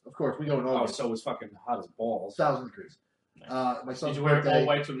August. Of course, we go in Oh, August. so it was fucking hot as balls. 1,000 degrees. My Did son's you wear birthday. all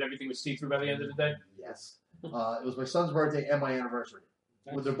white so everything was see through by the end of the day? Yes. It was my son's birthday and my anniversary.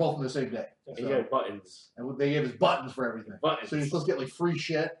 Well, they're both on the same day. And you got buttons. And they gave us buttons for everything. Buttons. So you're supposed to get like free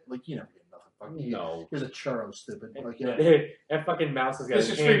shit. Like you never get nothing. Fucking No. Here's a churro, stupid. Like, Yeah. That fucking mouse has got This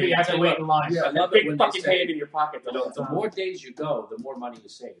a is hand free, but in- you have to wait in line. Yeah. I love big it when they fucking say, hand in your pocket the whole the time. more days you go, the more money you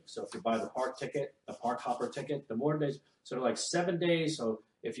save. So if you buy the park ticket, the park hopper ticket, the more days. So they're like 7 days. So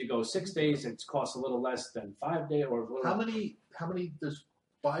if you go 6 days, it costs a little less than 5 days or a little. How many? There's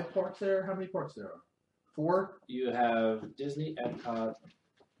 5 parks there. How many parks there are? 4. You have Disney, Epcot,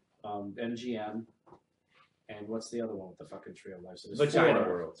 MGM, and what's the other one with the fucking tree of life? So there's Vagina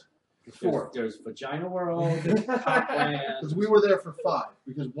 4. World. There's 4. There's Vagina World, Copland. Because we were there for 5.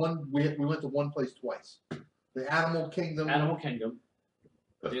 Because we went to one place twice. The Animal Kingdom. Animal Kingdom,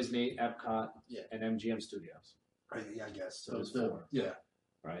 Disney, Epcot, Yeah. and MGM Studios. Yeah, I guess. So there's 4. Yeah.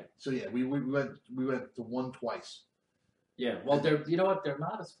 Right. So yeah, we went to one twice. Yeah. Well, they're you know what? They're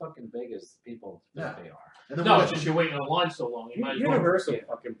not as fucking big as people think No. they are. And then No, we it's went just you're waiting in line so long. You might as well. Universal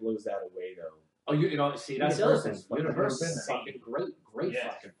fucking blows that away though. Oh, you know, see, that's the other thing. Universal's fucking Universal been is there. fucking great Yeah.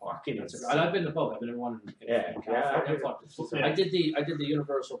 fucking park. Fucking That's insane. and I've been to both. I've been in one in Yeah, California. yeah, and Florida. Yeah. I did the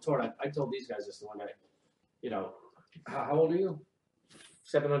Universal tour. And I told these guys this the one night. You know, how old are you?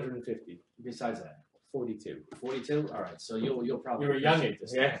 750. Besides that, 42. 42. All right, so you'll probably You're a youngin'. appreciate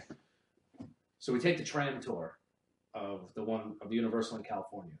this. Yeah. So we take the tram tour of the Universal in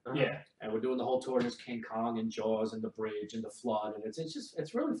California. Yeah. And we're doing the whole tour. And there's King Kong and Jaws and the bridge and the flood, and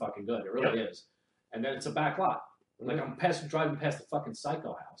it's really fucking good. It really is. And then it's a back lot. Like I'm driving past the fucking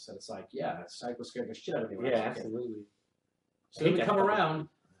Psycho house, and it's like, yeah, Psycho scared the shit out of me. when I Yeah, was a kid. absolutely. So then we Hate come that fucking- around,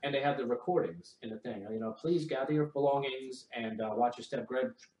 and they have the recordings in the thing. You know, please gather your belongings and watch your step.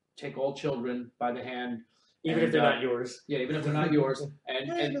 Take all children by the hand. Even if they're not yours. Yeah, even if they're not yours,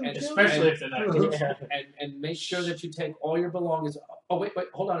 and Especially if they're not. Yeah. and make sure that you take all your belongings. Oh wait,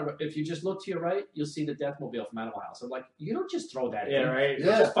 hold on. If you just look to your right, you'll see the Deathmobile from Animal House. I'm like, you don't just throw that Yeah, in. right. You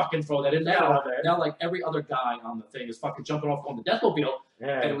don't Yeah. just fucking throw that in. Yeah, Now, okay. now, like every other guy on the thing is fucking jumping off on the Deathmobile, and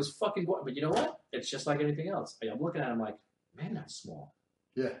it Yeah. was fucking. But you know what? It's just like anything else. I'm looking at it, I'm like, man, that's small.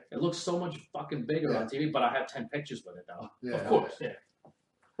 Yeah. It looks so much fucking bigger Yeah. on TV, but I have 10 pictures with it though. Yeah. Of course, yeah.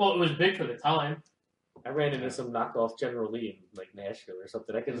 Well, it was big for the time. I ran into some knockoff General Lee in like Nashville or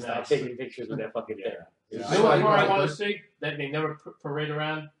something. I couldn't stop Nice. taking pictures with that fucking thing. Yeah. You Yeah. know what Yeah. car I Yeah. want to see that they never parade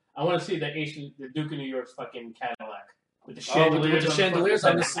around? I want to see the Duke of New York's fucking Cadillac with the Oh, with chandeliers. the chandeliers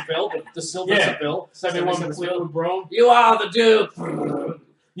on the Seville, the silver Yeah. Seville. 71 77 Seville. Fleetwood Brougham. You are the Duke.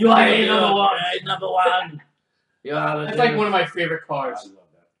 You are a number one. Number one. You are the That's Duke. like one of my favorite I cars. love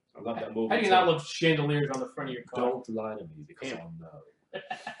that. I love that movie. How do you too. not love chandeliers on the front of your car? Don't lie to me because I'll know.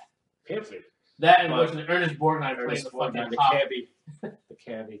 Pamphlet. That and But- watching Ernest Borgnine playing Ernest the fucking Borgnine, the pop. cabbie. The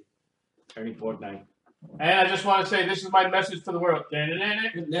cabbie. Ernie Borgnine. And I just want to say, this is my message to the world. Escape I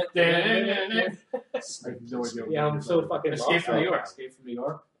have no idea. Yeah, I'm so fucking lost from right New York. now. Escape from New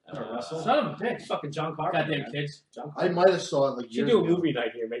York. Russell. Son of a It's bitch. fucking John Carpenter. Goddamn man. kids. John I Carpenter. might have saw it like You should years do a ago. movie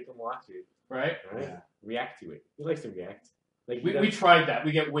night here, make them watch it. Right? Right? Yeah. React to it. He likes to react. Like We tried that.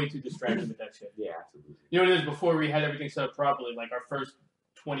 We get way too distracted with that shit. yeah, absolutely. You know what it is? Before we had everything set up properly, like our first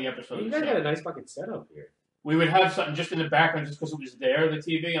 20 episodes, You of guys the got show, a nice fucking setup here. we would have something just in the background just because it was there, the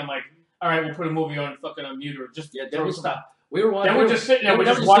TV. I'm like, all right, we'll put a movie on fucking on mute or just Yeah, then throw we something. stopped. We were watching. Then we're just sitting there, we're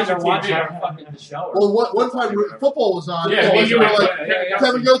just watching TV. our fucking the show. Well, one time football was on. Yeah, and me, we you, were and like, Kevin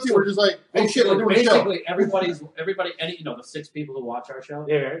Kevin Goatee, we're just like, oh shit, we're doing a show. Basically, everybody, any the 6 people who watch our show,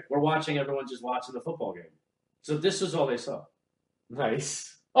 Yeah, right? we're watching everyone just watching the football game. So this is all they saw.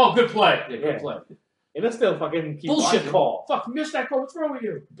 Nice. Oh, good play. Yeah, good Yeah. play. And they'll still fucking keep Bullshit watching. call. Fuck, missed that call. What's wrong with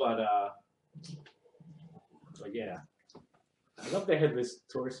you? But yeah. I love they had this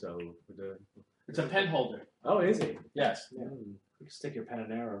torso. With the... It's a pen holder. Oh, is it? Yes. Yeah. Mm. You can stick your pen in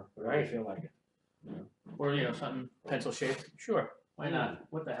there or whatever Right. you feel like it. Or, something pencil shaped. Sure. Why not?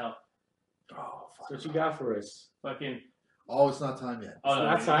 What the hell? Oh, fuck. So what you got for us? Fucking. Oh, it's not time yet. Oh, no,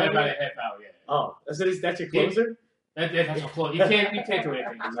 not we time got about a yet? half hour, yeah. Oh, that's your closer? That's a close. You can't do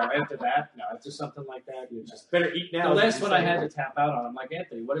anything. No, after that, no, after something like that, you just. Better eat now. The last than one I you had say. to tap out on, I'm like,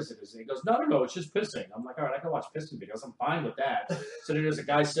 Anthony, what is it? He goes, no, it's just pissing. I'm like, all right, I can watch pissing videos. I'm fine with that. So then there's a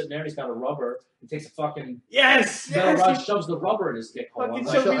guy sitting there, and he's got a rubber. He takes a fucking Yes! metal Yes! rod, shoves the rubber in his dick hole. I'm Fucking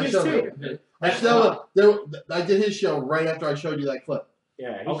like, showed me I this showed too. I did his show right after I showed you that clip.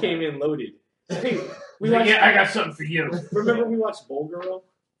 Yeah, he Okay. came in loaded. Hey, We like, yeah, I got something for you. remember we watched Bowl Girl?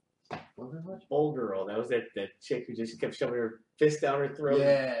 What did I watch? Bowl Girl. That was that chick who just kept shoving her fist down her throat,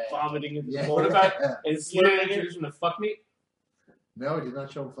 Yeah. vomiting into Yeah. the bowl, What about- and You didn't slurring it. introduce him to Fuck Meat? No, he did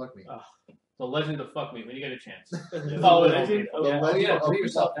not show him fuck me. The Legend of Fuck Meat, when you get a chance. The Follow it. legend. The Oh, legend yeah, of do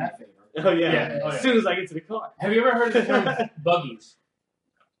yourself fuck that me. favor. oh yeah. Yeah, oh, yeah. As soon as I get to the car. Have you ever heard of the term buggies?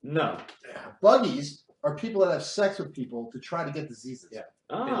 No. Buggies are people that have sex with people to try to get diseases. Yeah.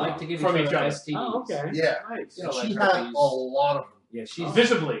 Oh. They like to give From each each other other. STDs. Oh, okay. Yeah. Nice. You know, she like had herpes. a lot of them. Yeah, she's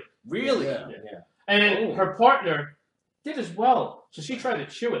Visibly. Really? Yeah. And then Oh. her partner did as well. So she tried to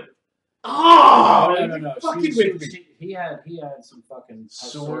chew it. Oh, no. fucking with me. He had some fucking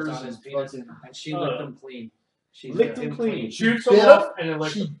Sores on his and penis, fucking. and she licked them clean. She Licked them clean. Chewed some bit off and then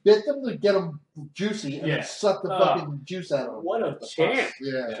like She bit them to get them juicy and Yeah. then sucked the fucking juice out of them. What a champ.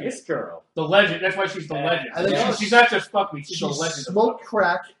 Yeah. This girl. the legend. That's why she's the legend. And then Yeah, she- she's not just Fuck Meat, she's She the legend of smoked Fuck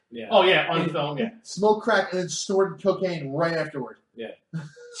crack, Yeah. Meat. Oh yeah, on film, yeah. smoked crack, and then snorted cocaine right afterward.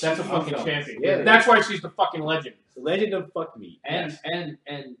 That's a On fucking film. champion. Yeah. That's why she's the fucking legend. The legend of Fuck Me. And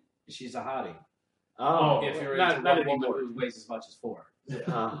she's a hottie. Oh, If you're not into one woman anymore. who weighs as much as 4.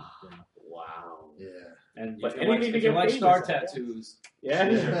 Ah, wow. Yeah. And But if you like, anything to if you get like famous, star I guess. tattoos, Yeah.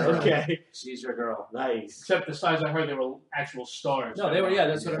 She's your girl. Okay. she's your girl. Nice. Except the size I heard they were actual stars. No, they were. Yeah,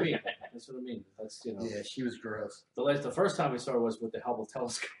 that's what I mean. That's what I mean. That's Yeah, she was gross. the first time we saw her was with the Hubble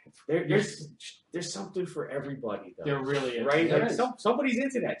telescope. There's something for everybody though. There really is. Right? There Like is. somebody's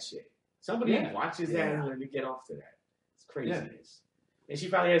into that shit. Somebody Yeah. watches that Yeah. and then they get off to that. It's craziness. And she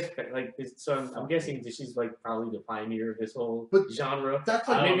probably has like this, so I'm guessing that she's like probably the pioneer of this whole But genre. That's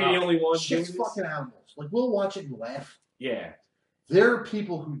I like don't Maybe know. the only one. chicks doing this. fucking animals. Like we'll watch it and laugh. Yeah. There are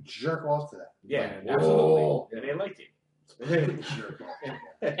people who jerk off to that. Yeah, Like, absolutely. whoa. And they like it. Jerk off to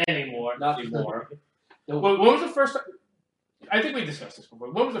that. Anymore. Not anymore. When was the first time? I think we discussed this before.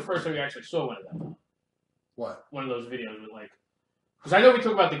 When was the first time you actually saw one of them? What? One of those videos with like. Because I know we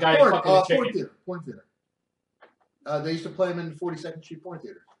talk about the guy Porn, fucking the porn chicken. theater. Porn theater. They used to play them in 42nd Street Porn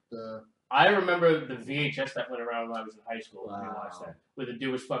Theater. I remember the VHS that went around when I was in high school. We Wow. watched that. Where the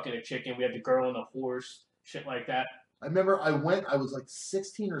dude was fucking a chicken. We had the girl and the horse. Shit like that. I remember I was like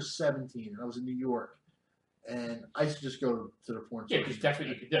 16 or 17, and I was in New York. And I used to just go to the porn Yeah, store. because that's what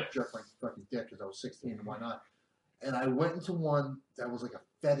you could do. Jerk my fucking dick because I was 16, and why not? And I went into one that was like a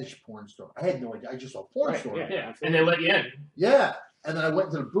fetish porn store. I had no idea. I just saw a porn Right, store. yeah. Yeah, and they let you in. Yeah. And then I went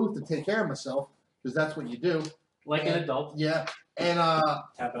to the booth to take care of myself because that's what you do. Like an adult. Yeah. And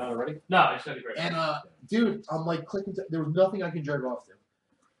Tap it out already? No, it's not a great. dude, I'm like clicking. There was nothing I could jerk off to.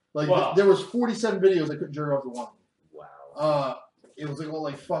 Like Wow. there was 47 videos I couldn't jerk off to one. Wow. It was like all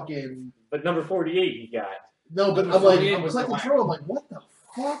like fucking. But number 48 he got. No, but Number I'm like 48 I'm was the clicking whack. through. I'm like, what the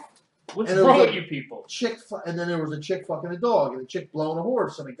fuck? What's and it wrong was with like- you people? And then there was a chick fucking a dog, and a chick blowing a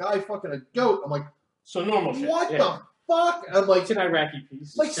horse, and a guy fucking a goat. I'm like, So normal shit. what yeah. the fuck? And I'm like, It's an Iraqi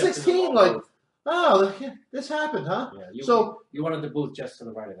piece. like 16, like, oh, this happened, huh? Yeah. You, So you wanted the booth just to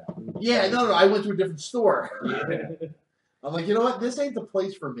the right of that. yeah, no, I went to a different store. Yeah. I'm like, you know what? This ain't the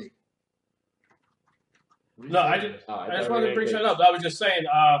place for me. No, I just Oh, I just thought wanted we to bring were something gonna up. I was just saying.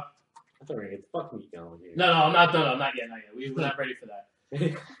 I thought we were going to get the fuck me going here. No, I'm not done. I'm not yet. Not yet. We're not ready for that.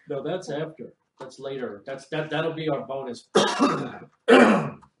 No, that's after. That's later. That'll be our bonus.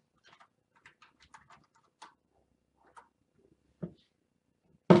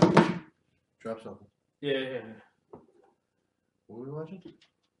 Drop something. Yeah. What were we watching?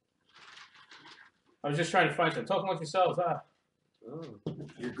 I was just trying to find something. Talk amongst yourselves. Oh.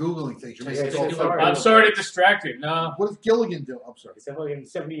 You're Googling things. You're Yeah, making yeah, it all sorry. fucking- I'm sorry to distract you. No. What does Gilligan do? I'm sorry. It's a fucking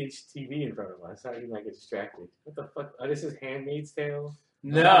 70-inch TV in front of us. How do you not get distracted? What the fuck? Oh, this is Handmaid's Tale?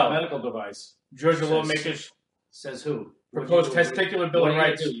 No. medical device. Georgia Says- lawmakers Says who? proposed testicular bill What of are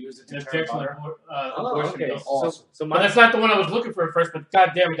you rights. gonna do? Use it to An turn objection butter? Oh, abortion okay. bill. Awesome. So But my... that's not the one I was looking for at first, but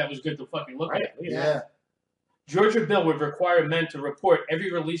god damn it, that was good to fucking look Right, at. look at that. Yeah. Georgia bill would require men to report every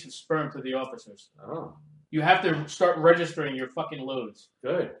release of sperm to the officers. Oh, You have to start registering your fucking loads.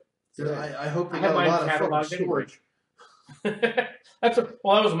 good. Dude, I hope they I got have a mine lot of cataloged fucking storage. That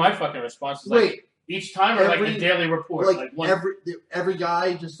was my fucking response. It's like, Wait, each time or like every- the daily report. like one, every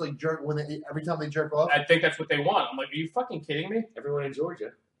guy just like jerk every time they jerk off. I think that's what they want. I'm like, are you fucking kidding me? Everyone in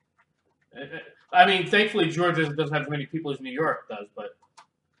Georgia. I mean, thankfully Georgia doesn't have as many people as New York does, but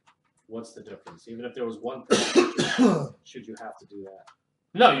What's the difference? Even if there was one person, should you have to do that?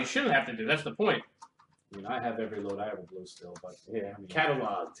 no, you shouldn't have to do. That's the point. I mean, I have every load I ever blew still, but Yeah, I mean,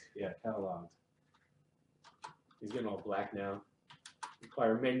 cataloged. yeah, cataloged. He's getting all black now.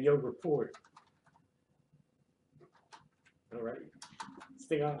 Require menu report. All right.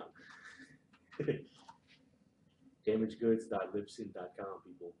 Stay on. Damagedgoods.libsyn.com,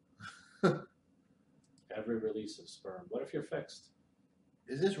 people. Every release of sperm. What if you're fixed?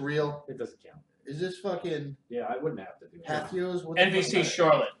 Is this real? It doesn't count. Is this fucking Yeah, I wouldn't have to do that. Patheos? What the fuck is NBC that?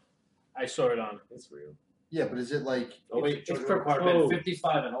 Charlotte. I saw it on. It's real. Yeah, but is it like Oh wait, It's children for required code.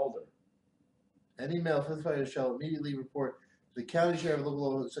 55 and older. any male 55 years shall immediately report the county sheriff of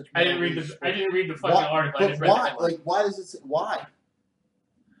local law such. I didn't read the fucking Why- article. I But just read the why? headline. Like, why does it? Say, why?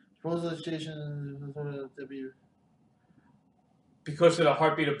 Proposed legislation. Because of the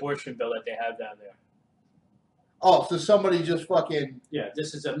heartbeat abortion bill that they have down there. Oh, so somebody just fucking Yeah,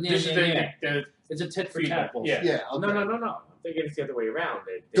 this is a This is the it's a tit for feedback, tat bullshit. yeah. yeah. Okay. No. I'm thinking it's the other way around.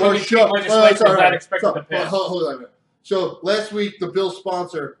 Or Tennessee shut. legislature sorry, is not expected sorry. to pass. Hold on a minute. So last week the bill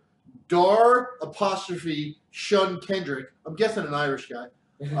sponsor Dar apostrophe Shun Kendrick. I'm guessing an Irish guy.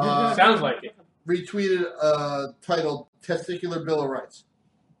 Sounds like it. Retweeted titled "Testicular Bill of Rights."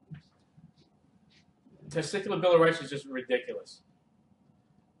 Testicular Bill of Rights is just ridiculous.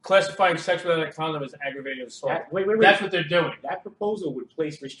 Classifying sex without a condom as aggravated assault. Wait. That's what they're doing. That proposal would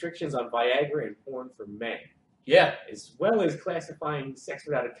place restrictions on Viagra and porn for men, Yeah. as well as classifying sex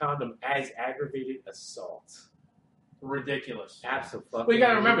without a condom as aggravated assault. Ridiculous. Absolutely. Well, you got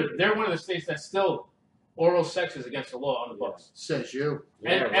to remember, they're one of the states that still oral sex is against the law on the books. Says you.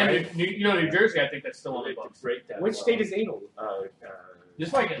 Yeah, And right. New Jersey, I think that's still on the Like to books. break that Which law. state is anal?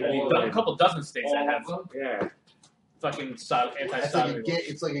 There's like a couple dozen states that have Yeah. fucking That's like a anti-sodomy gay. laws.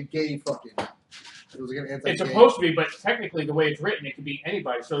 It's like a gay fucking. It was like an anti-gay. It's supposed to be, but technically, the way it's written, it could be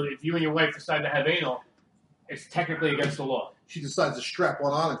anybody. So if you and your wife decide to have anal, it's technically against the law. She decides to strap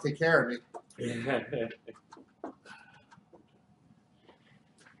one on and take care of me.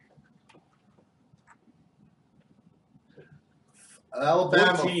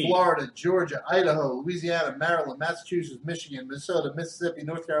 Alabama, 14. Florida, Georgia, Idaho, Louisiana, Maryland, Massachusetts, Michigan, Minnesota, Mississippi,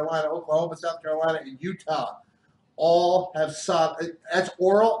 North Carolina, Oklahoma, South Carolina, and Utah all have that's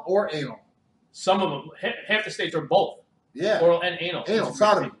oral or anal. Some of them, half the states are both Yeah, oral and anal. anal It's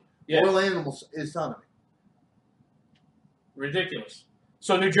sodomy. Yeah. Oral animals is sodomy. ridiculous.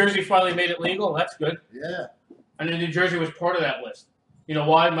 So New Jersey finally made it legal. That's good. Yeah. And then New Jersey was part of that list. You know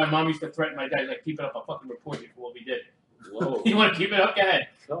why? My mom used to threaten my dad, like, keep it up. I'll fucking report you for what we did. Whoa. You want to keep it up? Go ahead.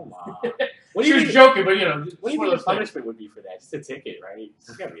 Come on. What do She you was think? joking, but, you know, it's What do you one think of the those things. punishment would be for that? Just a ticket, right?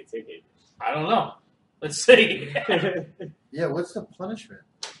 It's got to be a ticket. I don't know. Let's see. Yeah, what's the punishment?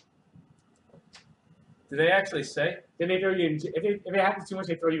 Did they actually say? Then they throw you in. If it happens too much,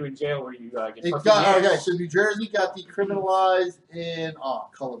 they throw you in jail where you get It fucked got, in the okay, ass. so New Jersey got decriminalized in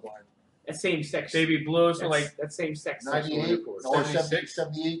colorblind. That same sex. Baby blue, so like that same sex. sexual 98 intercourse. or 76?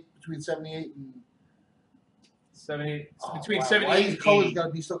 78, between 78 and 70, oh, between wow. 70 Why and these colors 80. got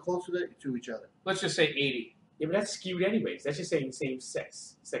to be so close to each other? Let's just say 80. Yeah, but that's skewed anyways. That's just saying same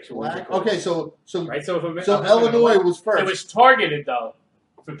sex sexual Black? intercourse. Okay, so Right. So if a, so I'm Illinois was first. It was targeted, though,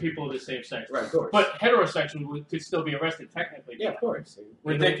 for people of the same sex. Right, of course. But heterosexual could still be arrested technically. yeah, of course.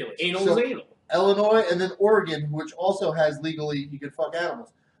 Ridiculous. Anal So- is anal. Illinois and then Oregon, which also has legally you can fuck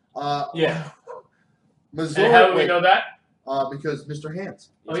animals. Yeah. Missouri. And how do we wait, know that? because Mr. Hands.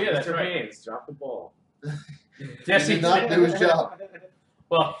 Oh, yeah, that's Mr. right. Hands, drop the ball. Yes, He did not do his job.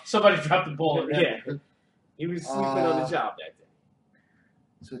 Well, somebody dropped the ball. Yeah. He was sleeping on the job that day.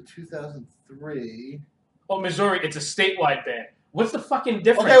 So 2003. Oh, Missouri, it's a statewide ban. What's the fucking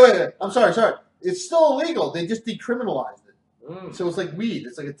difference? Okay, wait. I'm sorry. It's still illegal. They just decriminalized it. Mm. So it's like weed.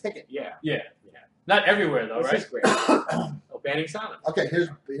 It's like a ticket. Yeah. Not everywhere, though, This right? is great. Oh, banning sodomy. Okay, here's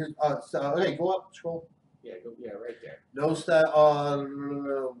okay, go up, scroll. Yeah, right there. No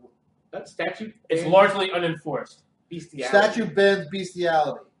That statute. It's bans largely unenforced. bestiality. statute bans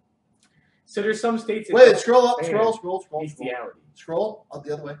bestiality. So there's some states. that Wait, don't scroll up, ban scroll. Bestiality. Scroll up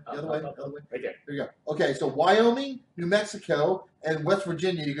the other way, Up. Other way. Right there. There you go. Okay, so Wyoming, New Mexico, and West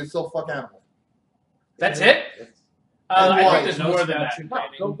Virginia, you can still fuck animals. That's it? That's- And I why? think there's more than that.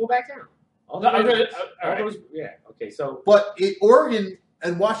 No, go back down. All No, I'm those- gonna- all all right. those- yeah. Okay. So But Oregon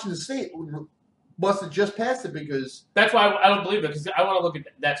and Washington State must have just passed it because That's why I don't believe it, because I want to look at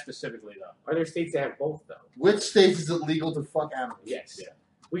that specifically, though. are there states that have both though? which states is it legal to fuck animals? Yes. Yeah.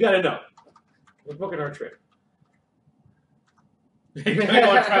 We got to know. We're booking our trip. You're going to go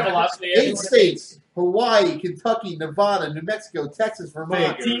on Travelocity? 8 states: Hawaii, Kentucky, Nevada, New Mexico, Texas,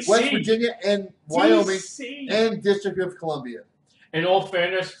 Vermont, Figures. West DC. Virginia, and Wyoming, DC. and District of Columbia. In all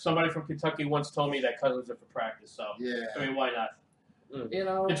fairness, somebody from Kentucky once told me that cousins are for practice, so, Yeah. I mean, why not? You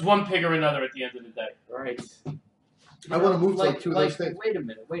know, It's one pig or another at the end of the day. Right. I wanna move to, like, 2 of those states. Wait a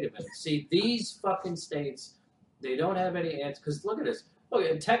minute. See, these fucking states, they don't have any answers. Because look at this. Look,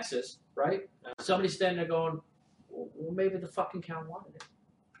 in Texas, right? Somebody's standing there going, well, maybe the fucking count wanted it.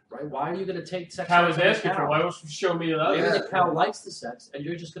 right? Why are you going to take sex? Cow is from the asking for cow? it. Why don't you show me the other? Maybe Yeah. the cow likes the sex, and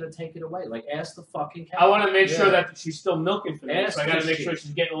you're just going to take it away. Like, ask the fucking cow. I want to make sure Yeah. that she's still milking for me, Ask so I got to the make sheep. sure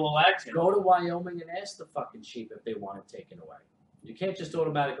she's getting a little action. Go to Wyoming and ask the fucking sheep if they want it taken away. You can't just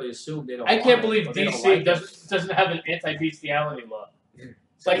automatically assume they don't. I want can't it, believe or they don't DC like it. doesn't have an anti-bestiality law.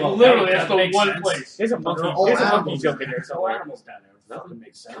 It's like Well, literally that that's the makes one sense. place. There's a monkey. all There's a monkey animals. joke in there No somewhere. animals down there. Nothing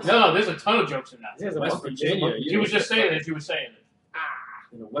makes sense. No, there's a ton of jokes in that. There's a West monkey. Virginia, There's a monkey. He was just saying it. You were saying it.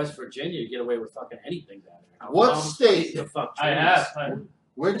 In West Virginia, you get away with fucking anything down there. What state- The fuck I trees. have.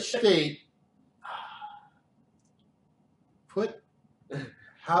 Which state put?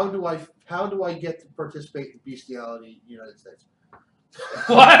 How do I get to participate in bestiality in the United States?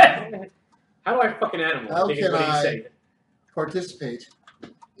 What? How do I fucking animal? How Think can what he's I- saying. Participate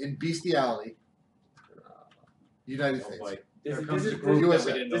in bestiality, United Oh, States. boy. Does, Here it- comes does, the it- group does, USA.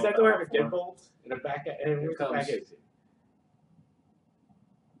 that we didn't does know that door about have a before. deadbolt in the back? And Here where's the comes- back exit?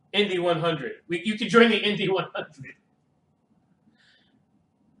 Indy 100. You can join the Indy 100.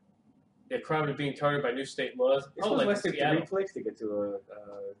 They're crime of being targeted by new state laws. This Oh, was like less than Seattle. 3 clicks to get to a.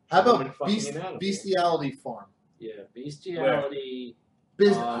 How woman about fucking an animal. bestiality farm? Yeah, bestiality.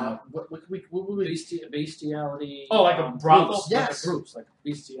 What Bestiality. Oh, like a brothel? Groups, Yes. Like groups, like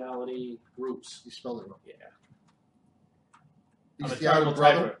bestiality groups. You spelled it wrong. Yeah. I'm a Bestiality terrible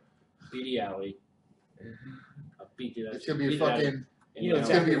brother. typer. Bestiality. It's gonna be a fucking. You know, It's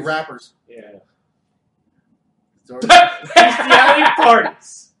gonna be rappers. Yeah. It's already- Bestiality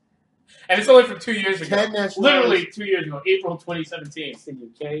parties. And it's only from 2 years ago. 10 nationalities. Literally 2 years ago, April 2017. It's the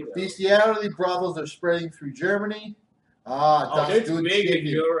UK, though. Bestiality brothels are spreading through Germany. Ah, Oh, das it's tut big in chicken.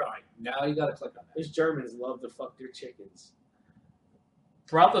 Europe. Now you gotta click on that. Those Germans love to fuck their chickens.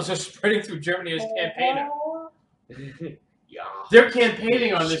 Brothels are spreading through Germany as campaigner. Yeah. They're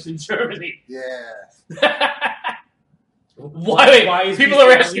campaigning on this in Germany. Yeah. Why? is People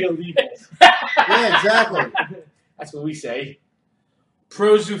are bestiality asking. illegal? Yeah, exactly. That's what we say.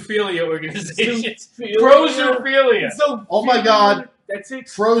 Pro-zoophilia organizations. Pro-zoophilia. So Oh my God. That's it.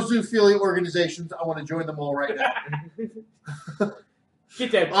 Pro-zoophilia organizations. I want to join them all right now.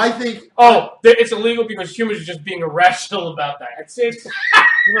 Get that. I think Oh, it's illegal because humans are just being irrational about that. That's it.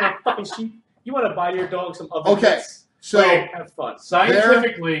 You want to fucking sheep? You want to buy your dog some oven Okay. mitts? so. Wait. Have fun.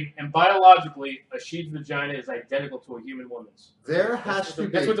 Scientifically and biologically, a sheep's vagina is identical to a human woman's. There has to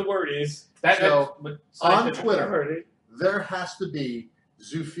That's what be the word is. That, So, that's what on scientifically- Twitter. I heard it. there has to be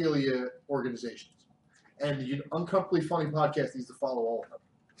zoophilia organizations, and the Uncomfortably Funny podcast needs to follow all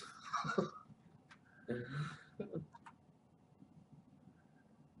of them.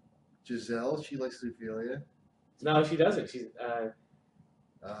 Giselle, she likes zoophilia. No, she doesn't. She's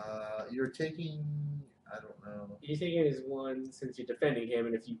You're taking, I don't know. you're taking it as one since you're defending him,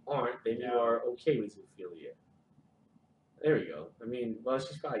 and if you aren't, then you Yeah. are okay with zoophilia. There we go. I mean, well,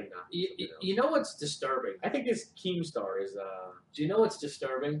 she's probably not. You know what's disturbing? I think this Keemstar is Do you know what's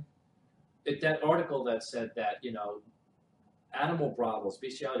disturbing? That article that said that, animal brothels,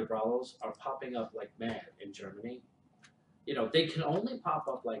 bestiality brothels, are popping up like mad in Germany. They can only pop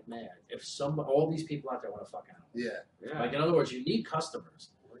up like mad if all these people out there want to fuck animals. Yeah. yeah. Like, in other words, you need customers.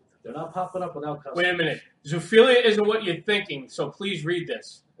 They're not popping up without customers. Wait a minute. Zoophilia isn't what you're thinking, so please read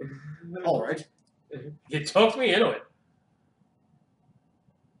this. All right. You talked me into it.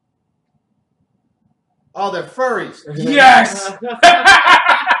 Oh, they're furries. Yes!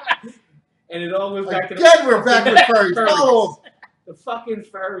 And it all goes back to Again, we're back with furries. Furries. Follow 'em. the fucking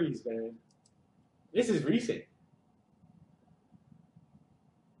furries, man. This is recent.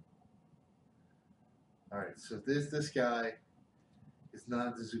 All right, so this guy is not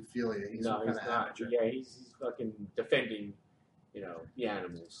into zoophilia. He's No, some he's kind of not. amateur. Yeah, he's fucking defending, the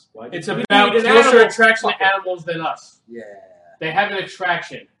animals. Why It's do you about need an closer animal? attraction Fuck to it. animals than us. Yeah. They have an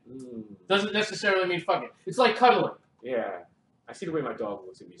attraction. Mm, Doesn't necessarily mean fucking. It's like cuddling yeah, I see the way my dog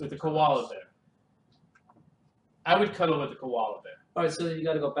looks at me. with the sometimes. koala bear. I would cuddle with the koala bear. All right, so then you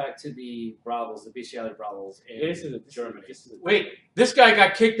got to go back to the brothels, the bestiality brothels in Germany. Wait, this guy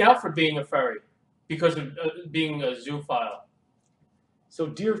got kicked out for being a furry because of being a zoophile. So,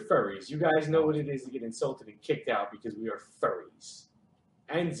 dear furries, you guys know what it is to get insulted and kicked out because we are furries.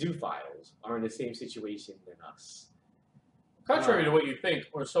 And zoophiles are in the same situation than us. Contrary to what you think,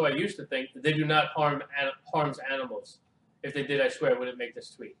 or so I used to think, that they do not harms animals. If they did, I swear I wouldn't make this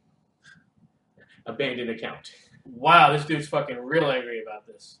tweet. Abandoned account. Wow, this dude's fucking real angry about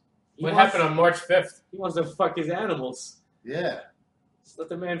this. He What wants- happened on March 5th? He wants to fuck his animals. Yeah. Just let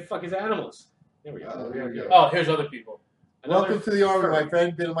the man fuck his animals. There we go. Oh, here we go. Oh, here's other people. Another Welcome to the army, furry. my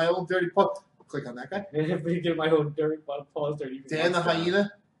friend. Been in my own dirty pub. Click on that guy. Get my own dirty paws dirty. Dan the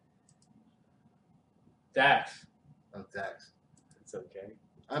hyena. Dax. Oh, Dax. It's okay.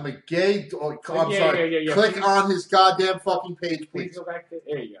 I'm a gay. I'm Yeah, sorry. yeah. Click Please- on his goddamn fucking page, Please please. go back to.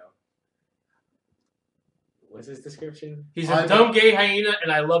 There you go. What's his description? He's a I'm- dumb gay hyena,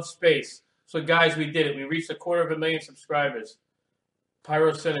 and I love space. So, guys, we did it. We reached 250,000 subscribers.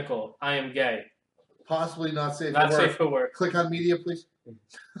 Pyrocynical. I am gay. Possibly not safe. Not for work. safe for work. Click on media, please.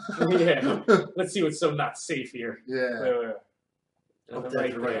 Yeah. Let's see what's so not safe here. Yeah. Wait. And Up then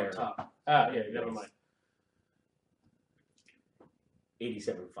there, right there. on top. Ah, yeah, never mind.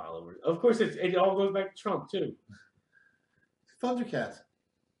 87 followers. Of course, it all goes back to Trump too. Thundercats.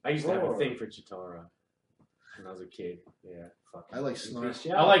 I used to have a Roar. thing for Chitara when I was a kid. Yeah, fuck. I like Snark.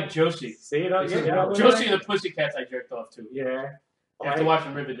 I like Josie. Say it up. This is Yeah, what- Josie and the Pussycats I jerked off to. Yeah. Oh, After I,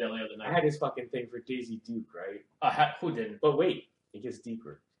 watching Riverdale the other I night. had this fucking thing for Daisy Duke, right? Who didn't? But wait, it gets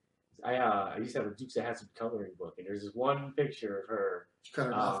deeper. I used to have a Dukes of Hazzard coloring book, and there's this one picture of her. Just cut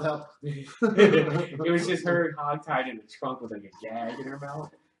her mouth out. It was just her hogtied in the trunk with like a gag in her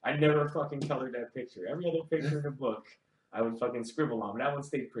mouth. I never fucking colored that picture. Every other picture in the book, I would fucking scribble on, but that one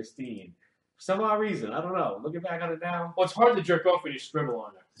stayed pristine. For some odd reason, I don't know. Looking back on it now. Well, it's hard to jerk off when you scribble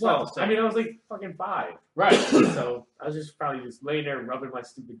on it. It's not Well, the same. I mean, I was like fucking 5. Right. So I was just probably just laying there rubbing my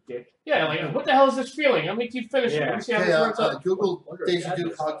stupid dick. Yeah, like, what the hell is this feeling? Let me keep finishing. Yeah. Let me see how Okay, this works out. Google Wonder if Daisy that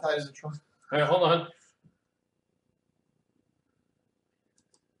Duke is- hogtied in the trunk. All right, hold on.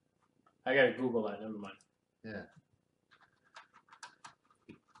 I gotta Google that. Never mind.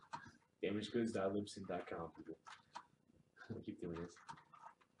 Damagegoods.libsyn.com, people. We'll keep doing this.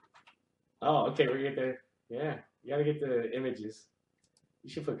 Oh, okay, we get the you gotta get the images. You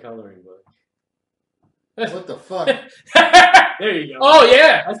should put coloring book. What the fuck? There you go. Oh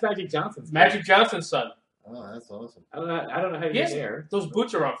yeah, That's Magic Johnson's. Magic Johnson's son. Oh, that's awesome. I don't know how you Yes. get there. Those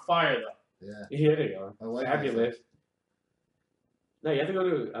boots are on fire though. Yeah. Yeah, they are. I like Fabulous. No, you have to go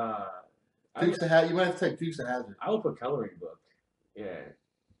to Dukes of Hazzard. You might have to take Dukes of Hazzard. I would put coloring book. Yeah.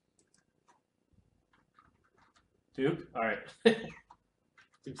 Duke. All right.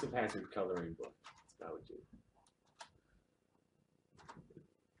 Dukes of Hazzard coloring book. That's what I would do.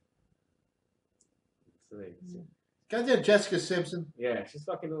 So Goddamn Jessica Simpson. yeah, she's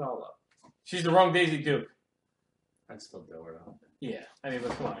fucking it all up. She's the wrong Daisy Duke. I'd still do her though. Yeah. I mean,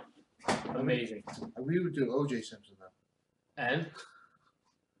 but come on. Amazing. We would do OJ Simpson though. And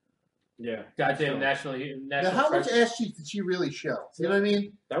Yeah. goddamn So- national. Now, how much treasure. ass cheeks did she really show? You know what I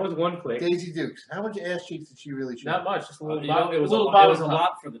mean? That was one click. Daisy Dukes. How much ass cheeks did she really show? Not much. Just a little. You know, it was a little lot, it was a bottom top.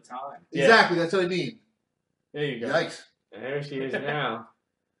 lot for the time. Yeah. Exactly. That's what I mean. There you go. Yikes. There she is now.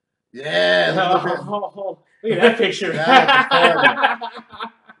 Yeah. look at her. Look at that picture.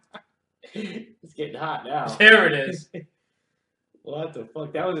 It's getting hot now. There it is. What the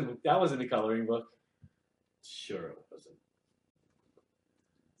fuck? That was in the coloring book. Sure it wasn't.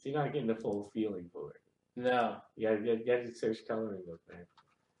 So you're not getting the full feeling for it. No. You gotta search coloring book,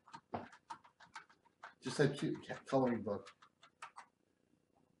 man. Just that cute coloring book.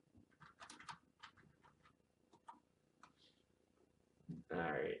 All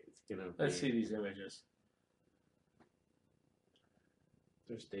right, it's gonna. Let's be- see these images.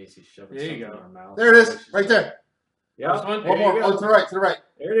 There's Daisy shoving There you something go. in her mouth. There it is. Right there. Yeah, This one? there One you more. go. Oh, to the right. To the right.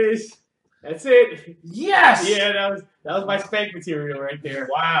 There it is. That's it. Yes. Yeah, that was my spank material right there.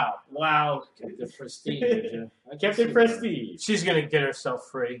 Wow. Wow. Kept it pristine, did you? I kept it prestige. She's gonna get herself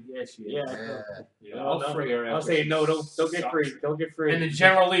free. Yeah, she is. Yeah. Yeah. Yeah, Oh, I'll no. free her. I'll after say she no. Don't get sucks. free. Don't get free. And the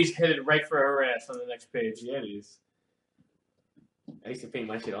General Lee's headed right for her ass on the next page. Yeah, it is. I used to paint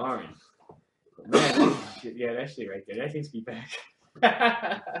my shit orange. But man, yeah, that shit right there. That needs to be back.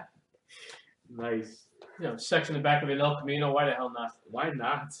 Nice. You know, sex in the back of an El Camino. Why the hell not? Why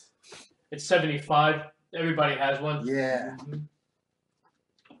not? It's 75. Everybody has one. Yeah.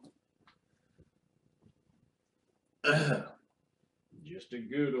 Just a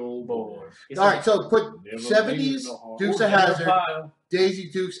good old boy. It's All like- right. So put Never 70s been in a hard- Dukes of Hazzard, Daisy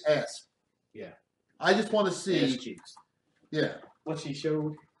Dukes ass. Yeah. I just want to Ass see. cheeks. Yeah. what she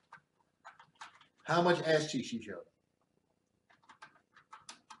showed. How much ass cheek she showed.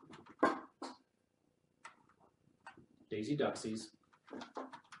 Daisy Duxies.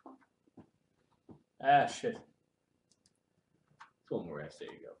 Ah, shit. One more ass. There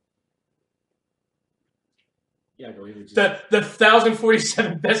you go. Yeah, go images. The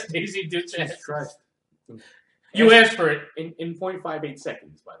 1,047 best Daisy Dukes. Jesus Christ. You asked for it. in 0.58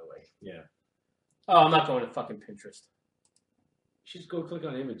 seconds, by the way. Yeah. Oh, I'm not going to fucking Pinterest. You should go click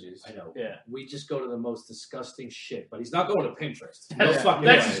on images. I know. Yeah. We just go to the most disgusting shit, but he's not going to Pinterest. That's, Yeah. fucking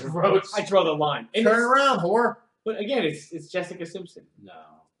that's way. just gross. I draw the line. And Turn it's- around, whore. But again, it's Jessica Simpson No.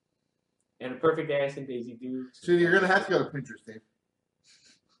 and a perfect ass in Daisy Dukes. So you're gonna have to go to Pinterest, Dave.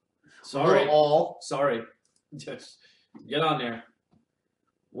 Sorry. We're all. Sorry. Just get on there.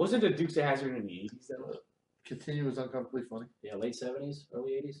 Wasn't the Dukes of Hazzard in the 80s though? Continue was uncomfortably funny. Yeah, late 70s,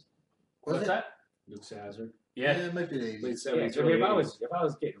 early 80s. Was What's it? that? Dukes of Hazzard. Yeah. it might be the 80s. Late Yeah, 70s, I mean, early if 80s. I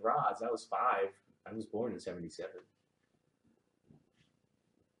was getting rods, I was 5. I was born in 77.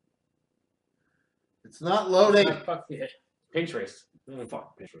 It's not loading. Fuck yeah. Pinterest.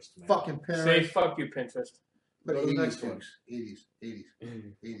 Fuck Pinterest, man. Fucking Pinterest. Say fuck you, Pinterest. But Go to the 80s, next one. folks.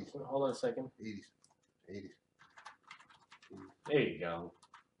 80s. Hold on a second. 80s. There you go.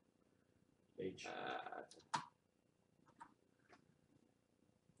 H.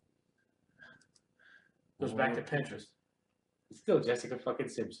 Goes back to Pinterest. It's still Jessica fucking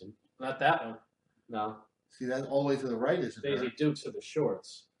Simpson. Not that one. No. See, that's all the way to the right, isn't Daisy it? Dukes are the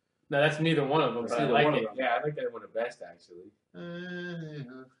shorts. No, that's neither one of them. That's But I neither like one of it. them. Yeah, I like that one the best actually.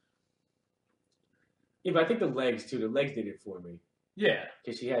 Uh, Yeah, but I think the legs too. The legs did it for me Yeah.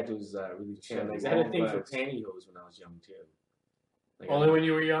 because she had those really She tan had legs. I had a long thing for legs. pantyhose when I was young too. Like, Only when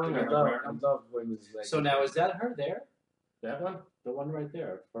you were young. I Or love women's legs. So now is that her there? that one? The one right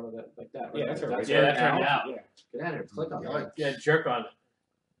there, in front of that, like that. Yeah, that's her. That's right Yeah, there. that's her now. Yeah, Get out of here. Click on Yeah. that. Yeah, jerk on it.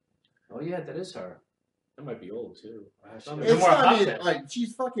 Oh yeah, that is her. that might be old too. The it's more not, hot I mean, then. like,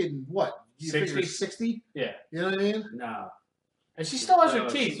 she's fucking, what? You 60? figure 60? Yeah. You know what I mean? Nah. And she still has her No,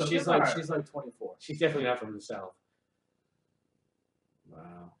 teeth. So she's good for like her. she's like 24. She's definitely not from the south.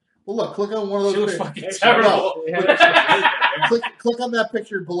 Wow. Well, look, click on one of She those looks pictures. fucking terrible. click on that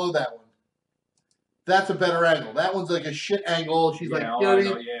picture below that one. That's a better angle. That one's like a shit angle. She's like, Yeah, you know oh, what I I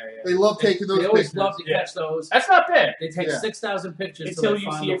know, mean? yeah. They love taking those They always pictures. love to Yeah. catch those. That's not bad. They take Yeah. 6,000 pictures Until till they you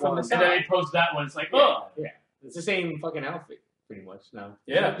find see it from the one. And then he posts that one. It's like, Yeah, oh. yeah. It's the same fucking outfit, pretty much. No,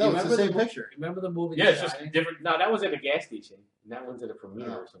 Yeah. No, You it's the remember same the- picture. Remember the movie? Yeah, The it's just Shining? different. no, that was at a gas station. And that one's at a premiere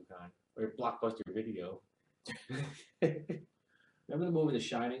Oh. of some kind, or a Blockbuster Video. Remember the movie The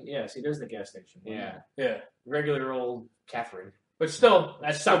Shining? Yeah. See, there's the gas station. Yeah, Yeah. regular old Catherine. But still,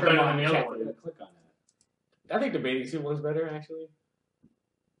 that's still Sucker better mom than the other check. I'm one. gonna click on that. I think the bathing suit one's better actually.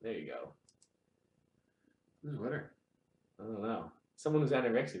 There you go. Who's winner? I don't know. Someone who's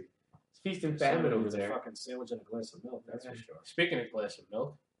anorexic. It's feast and famine Somebody over needs a there. fucking sandwich and a glass of milk. That's for sure. Speaking of glass of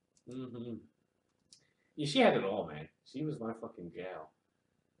milk, Mm-hmm. Yeah, she had it all, man. She was my fucking gal.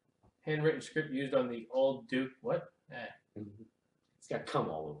 handwritten script used on the old Duke. What? It's got cum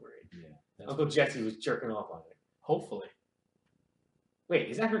all over it. Yeah. Uncle Jesse was jerking off on it. Hopefully. Wait,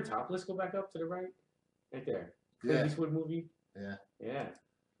 is that her topless? Go back up to the right. Right there. Clint Yeah. Eastwood movie? Yeah. Yeah.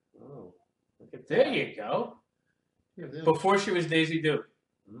 Oh. Look at There that. you go. Yeah, yeah. Before she was Daisy Duke.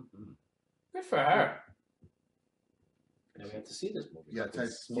 Mm-hmm. Good for her. Now we have to see this movie. Yeah, type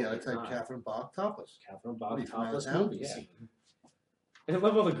Catherine Bach topless. Catherine What are Bach you, from out of topless town? movies. Yeah. I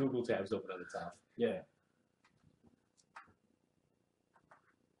love all the Google tabs open on the top. Yeah.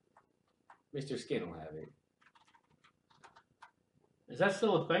 Mr. Skin will have it. Is that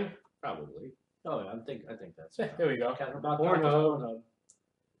still a thing? Probably. Oh, yeah, I think that's. There we go. Catherine Bach Pornhub. topless Pornhub.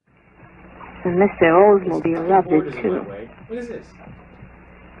 And Mr. Oldsmobile loved Board it is in too. my way. What is this?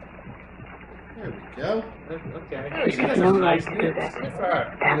 There we go. Okay. Hey, she has No a nice lights to lips. that. Good for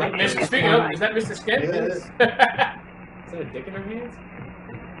her. That Like, makes Mr. it Speaking more of, is that Mr. Skin? Yeah, it is. Is that a dick in her hands?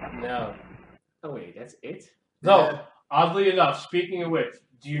 No. Oh, wait, that's it? Though, Yeah. oddly enough, speaking of which,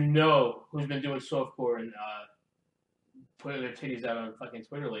 do you know who's been doing softcore and putting their titties out on fucking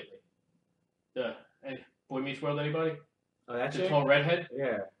Twitter lately? Hey, Boy Meets World, anybody? Oh, that's The it? tall redhead?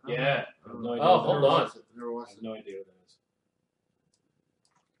 Yeah. Yeah. I have no idea Oh, what hold that on. is. Never I watched have it. no idea what that is.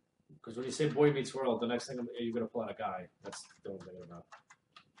 Because when you say Boy Meets World, the next thing you're going to pull out a guy. That's the one I'm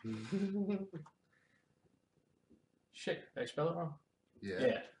thinking about. Shit, did I spell it wrong?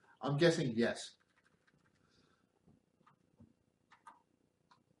 Yeah. I'm guessing yes.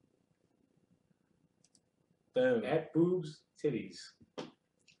 Boom. At boobs, titties.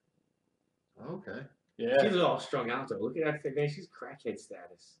 Okay. Yeah. She's all strung out, though. Look at that thing, man. She's crackhead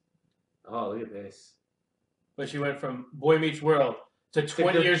status. Oh, look at this. But she went from Boy Meets World to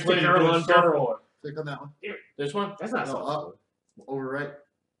 20 the- years the later girl doing on girl. softcore. Click on that one. This one? That's not No, softcore. Over right.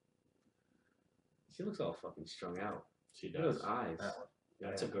 She looks all fucking strung out. She Look at those does. eyes. That one.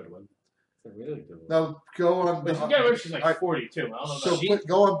 That's a good one. It's a really good one. Now go on. But forget what she's like Alright, 42. I don't know So about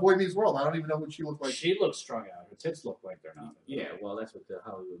go on Boy Meets World. I don't even know what she looked like. She looks strung out. Her tits look like they're not. Yeah, well, that's what the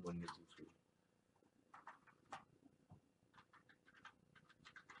Hollywood one is.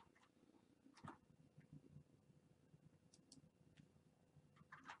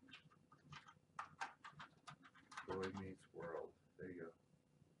 Boy Meets World. There you go.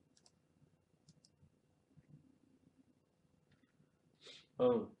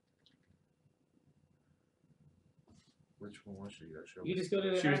 Oh, Which one was she? You gotta show You me. just go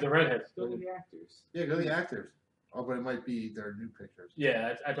to the She was the actors. redhead. Go to the actors. Yeah, go to the actors. Oh, but it might be their new pictures.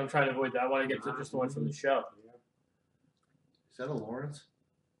 Yeah, I'm trying to avoid that. I want to get to just the one from the show. Is that a Lawrence?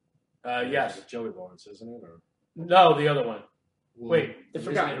 Yes. It's Joey Lawrence, isn't it? Or No, the other one. Wait. I his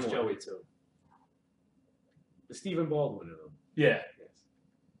forgot name's him. Joey too. The Stephen Baldwin of them. Yeah. Yes.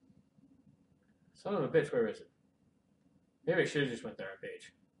 Son of a bitch, where is it? Maybe I should have just went there on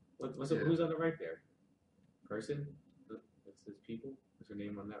page. What's it? Yeah. Who's on the right there? Person? What's his people? What's her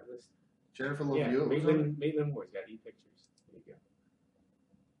name on that list? Jennifer Yeah, Love Hewitt. Maitland Moore's got 8 pictures. There you go.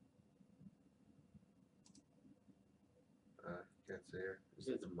 Can't see her. Is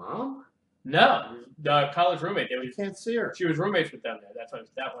it the mom? No, the college roommate. You can't see her. She was roommates with them there. That's why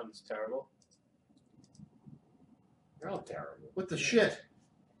that one's terrible. They're all terrible. What the shit?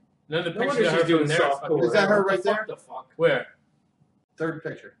 None of the No pictures wonder of her she's doing from there. are soft fucking core. Is that her terrible. right there? The fuck? Where? Third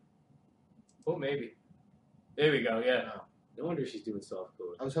picture. Oh, maybe. There we go. Yeah, No wonder she's doing soft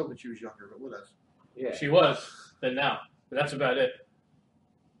code. I was hoping she was younger, but what else? Yeah. she was. Then now, but that's about it.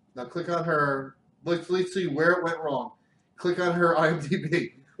 Now click on her. Let's see where it went wrong. Click on her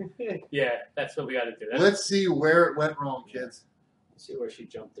IMDb. Yeah, that's what we got to do. That's Let's see where it went wrong, kids. See where she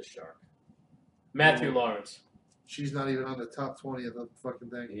jumped the shark. Matthew Lawrence. She's not even on the top 20 of the fucking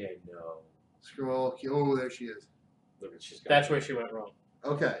thing. Yeah, no. Scroll. Oh, there she is. Look at she's got. That's where she went wrong.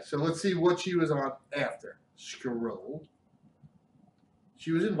 Okay, so let's see what she was on after. Scroll.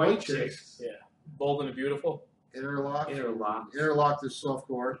 She was in White Chicks. Yeah. Bold and the Beautiful. Interlock. Interlocked. Interlocked is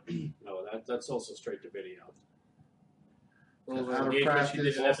softcore. No, that's also straight to video. Little Out of engagement she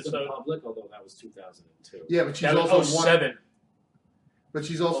did practice. an False to the episode. public, although that was 2002. Yeah, but she's That was also one. 07. But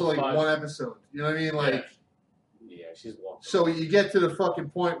she's also like 05. one episode. You know what I mean? Like, Yeah, she's walking. so you get to the fucking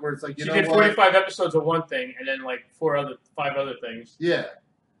point where it's like, you She know did what? 45 episodes of one thing, and then like 5 other things. Yeah,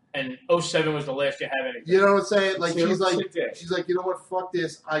 And 07 was the last you have anything. you know what I'm saying? Like, She she's like, sit there. she's like, you know what? Fuck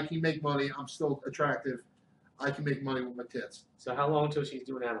this. I can make money. I'm still attractive. I can make money with my tits. So how long until she's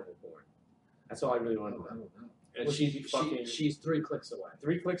doing animal porn? That's all I really I want to don't know. know. And Was she fucking- she's 3 clicks away.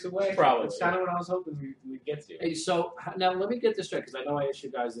 3 clicks away? Probably. That's kind of what I was hoping we'd get to. Hey, so now let me get this straight because I know I asked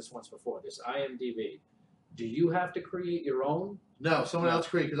you guys this once before. This IMDb, do you have to create your own? No, someone No. else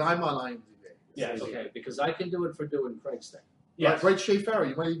created because I'm on IMDb. Yes. Okay, because I can do it for doing Craig's thing. Yes. Right, Shay Farrow.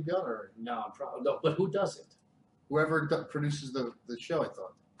 You might even be on it already. No, I'm probably no, but who does it? Whoever produces the show, I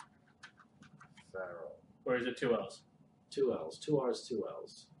thought. Farrell. Or is it 2 L's? 2 L's, 2 R's, 2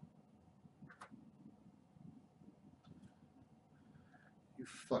 L's. You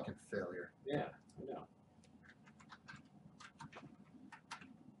fucking failure. Yeah, I know.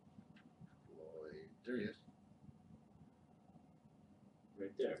 Lloyd. There he is.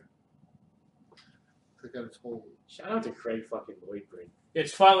 Right there. Click on his whole. Shout out to Craig fucking Lloydgren.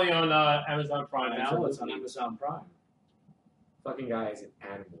 It's finally on Amazon Prime Now now. it's on Amazon Prime. Fucking guy is an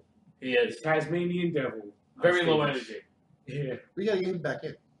animal. He is. Tasmanian devil. Very low On energy. stage. Yeah. We gotta get him back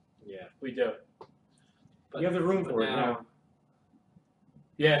in. Yeah, We do. You have the room but for it now now.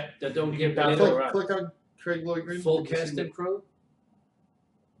 Yeah. that don't You give can any download Click, right. click on Craig Lloyd Green. full You can see cast and crew.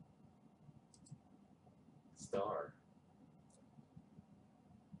 Star.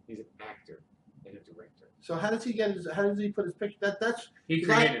 He's an actor and a director. So how does he get his? How does he put his picture? That's He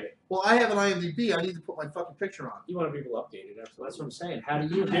Right. created it. well. I have an IMDb. I need to put my fucking picture on. You want people updated, absolutely. That's what I'm saying. How do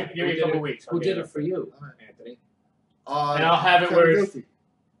you? Give, Have, give me a couple weeks. I'll Who get did it for you, Alright. Anthony? And I'll have it Kevin where it's- Goethe.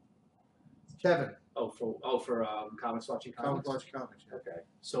 Kevin, For Comics Watching Comic Comics. Watch Comics. Yeah. Okay,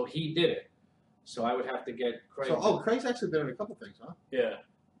 so he did it. So I would have to get Craig. So Craig's actually been in a couple things, huh? Yeah.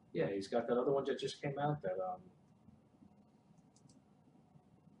 Yeah, he's got that other one that just came out. That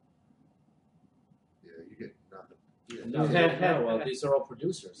Yeah, you get nothing. no, well, these are all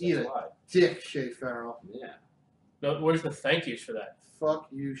producers. That's Yeah. why. Dick Shay Farrell. Yeah. No, where's the thank yous for that? Fuck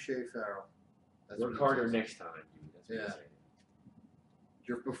you, Shay Farrell. That's Work what he harder says. next time, dude. That's what Yeah. I'm saying.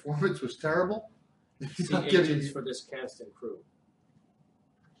 Your performance was terrible. He's See not giving agents you. for this cast and crew.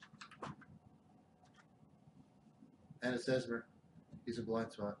 And it says where he's a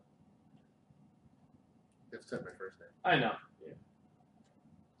blind spot. You have to type my first name. I know.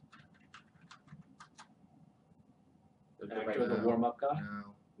 The Actor, right- the now. warm-up guy.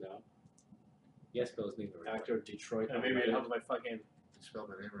 No, No. Yes, Bill's name. Right. Actor, Detroit. Maybe it helps my fucking. you spelled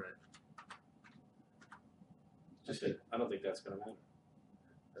my name right. Just I don't think that's gonna matter.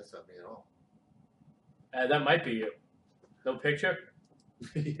 That's not me at all. That might be you. No picture?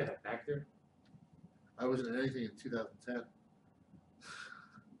 Yeah, actor. I wasn't in anything in 2010.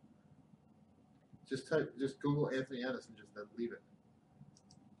 Just Google Anthony Ennis and just leave it.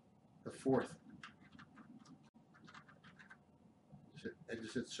 The fourth.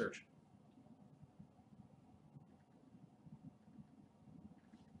 Just hit search.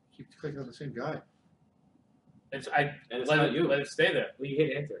 Keep clicking on the same guy. And it's not you. Let it stay there. Well, you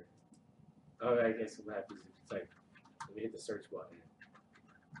hit enter. Oh, I guess what happens is it's like when you hit the search button,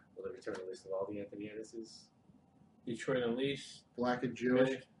 will it return a list of all the Anthony Ennis's? Detroit Elise. Black and Jewish.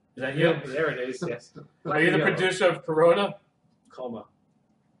 Is that you? There it is. Yes. Are you the producer of Corona? Coma.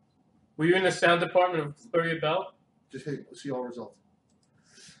 Were you in the sound department of Gloria Bell? Just see all results.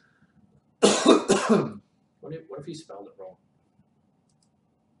 What if he spelled it wrong?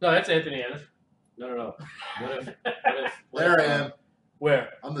 No, that's Anthony Ennis. No. What if There I am. Where?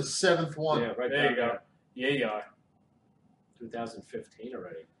 I'm the 7th one. Yeah, right There you go. Yeah, you are. 2015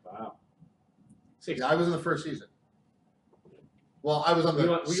 already. Wow. Yeah, I was in the first season. Well, I was on Were the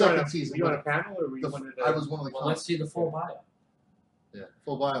you on second season. Were you on a but panel or were you one of the? I was one of the. Well, let's see the full bio. Yeah,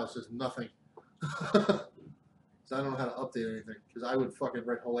 full bio says nothing. So I don't know how to update anything because I would fucking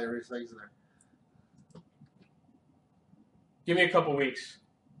write hilarious things in there. Give me a couple weeks.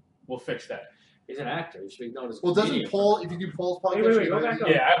 We'll fix that. He's an actor. He should be known as. Well, doesn't comedian. Paul? If you do Paul's podcast, Wait, go back up.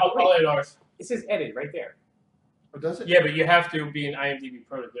 Yeah, I'll edit ours. It says edit right there. Oh, does it? Yeah, but you have to be an IMDb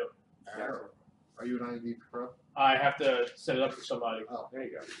Pro to do it. Are you an IMDb Pro? I have to set it up for somebody Oh, There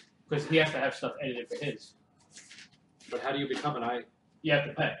you go. because he has to have stuff edited for his. But how do you become an I? You have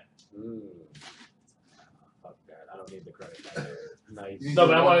to pay. Fuck that. I don't need the credit. Nice. No,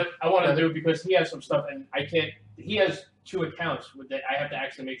 but I want to do it because he has some stuff and I can't. He has 2 accounts with that. I have to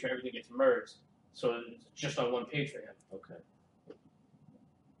actually make sure everything gets merged, so it's just on one page for him. Okay.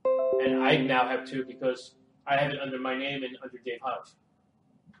 And I now have 2 because I have it under my name and under Dave Hodge.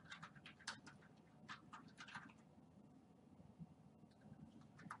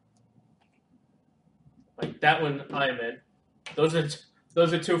 Like that one, I'm in. Those are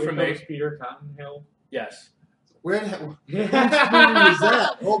 2 for me. Peter Cottonhill. Yes. Where the hell? Which movie is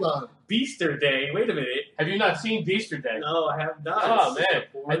that? Hold on. Beaster Day. Wait a minute. Have you not seen Beaster Day? No, I have not. Oh man.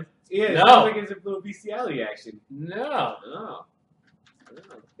 Yeah, it No. sounds like it's a little bestiality action. No. Oh.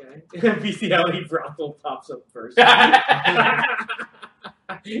 Okay. Bestiality brothel pops up first. You're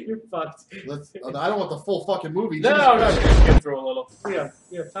fucked. I don't want the full fucking movie. No, Jesus no, Christ. just get through a little.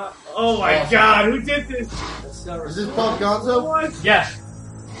 Yeah, top. Oh my god, who did this? Is this Bob Gonzo? What? Yes.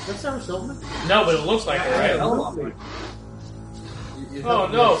 Is that Sarah Silverman? No, but it looks like it, right? You Oh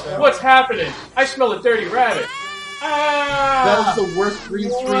have- no, Sarah. what's happening? I smell a dirty rabbit. That Ah! is the worst green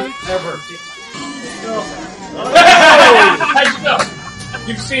screen ever. I know.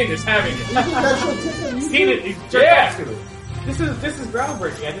 You've seen this, haven't you? Seen it. You jerked Yeah. off to it. This is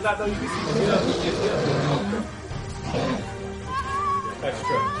groundbreaking. I did not know you could see this. That's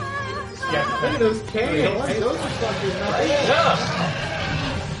true. Yeah. Look at those cans. Those are fucking nice. Yeah.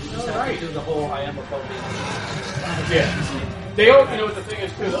 All right. Do the whole I am a puppy. Yeah. They all, you know what the thing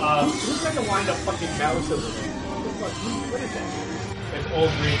is too, Looks like a wind up fucking mouse over there. What is that? it's all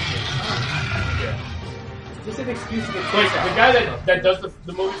green. Yeah. Just an excuse to get Like, kicked out. the guy that does the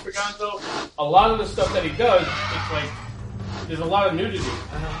movies for Gonzo, a lot of the stuff that he does, it's like, there's a lot of nudity. But he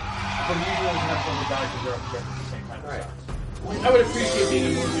usually doesn't have some of the guys and girls dressed at the same time. Right. I would appreciate being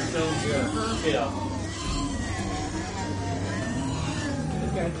in movie or films, you know.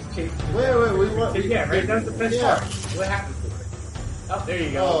 This guy just chased. Wait, what? Yeah, right. That's the best Yeah. part. What happened to her? Oh, there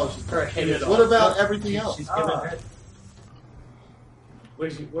you go. Oh, her head is what off. about everything else? She's giving her. Where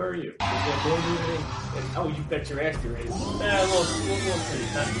are you? Is there more nudity? Oh, you bet your ass there is. Yeah, we'll see.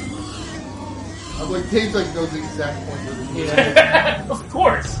 I'm like, Dave's like knows the exact point of the Yeah. Of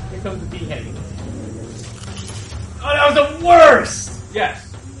course. Here comes the beheading. Oh, that was the worst!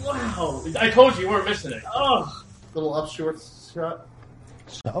 Yes. Wow. I told you weren't missing it. Oh. little up short shot.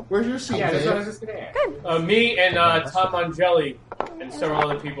 So? Where's your seat, Yeah, that's what I Dave? was just gonna ask. Me and Tom Angeli and several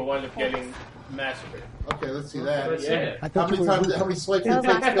other people wound up getting massacred. Okay, let's see that. Yeah. I How thought you many were. how many swipes I did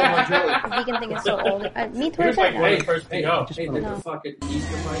was it take to kill my jelly? The vegan thing is so old. Me too. He was like one of Hey, the first to go. Just Hey, put did it- the fucking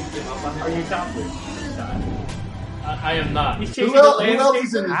Easter Mike give up on Are you topless? I am not. He's chasing Who the else is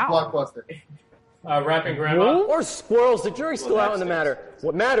landscaper? in this blockbuster? Rapping Grandma. Or squirrels. The jury's still out on the matter.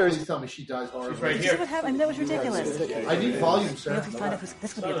 What matters Please tell me she dies horribly. She's right See here. what happened? I mean, that was ridiculous. I need volume, You know, sir. if we find out who's,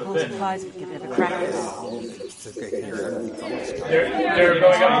 this could be a Son of a Pulitzer bitch. Prize. We could give it a crack. They're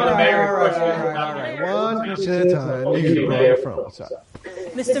going up to the mayor. All right. One person at a time. You can go in front. What's up?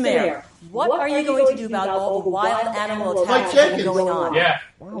 Mr. Mayor, what are you going to do about all the wild animal Mike attacks that have been Jenkins. going on? Yeah.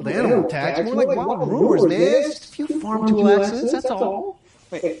 Wild animal attacks. More like wild rumors, man. Just a few farm tool accidents. That's all.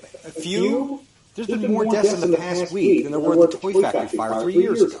 Wait, a few? There's been more deaths in the past week than there were at the Toy Factory fire 3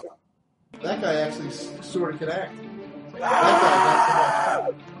 years ago. That guy actually sort of can act. That guy, not so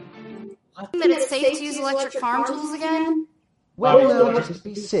much. That it's safe to use electric farm tools again? Well, now, just to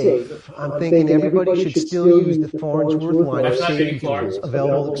be safe, I'm thinking everybody should still use the Farnsworth line of safety tools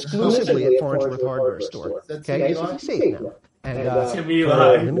available exclusively at Farnsworth Hardware Store. Okay, just be safe now.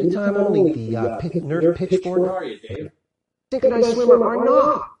 And limited time only, the Nerf pitchfork. Synchronized swimmer are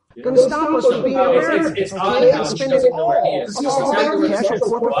not going to stop us from being American. It's okay? Spending all their cash on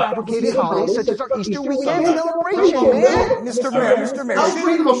corporate fabricated holidays such as our Easter weekend celebration, man. Mr. Mayor, How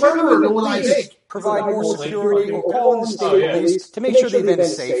big of a murderer do I make? provide more security or call in the state police to make sure the event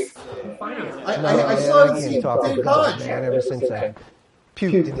is safe. I saw it see Dave Hodge. Man, ever since I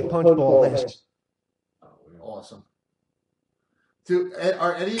puked in the punch bowl last. Awesome.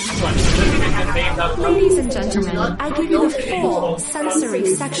 Are any of you Ladies and gentlemen, I give you the full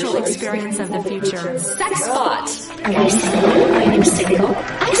sensory sexual experience of the future. Sex Bot. Are you single? Are you single?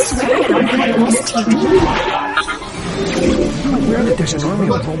 I swear I don't have an STD. I'm aware that there's an army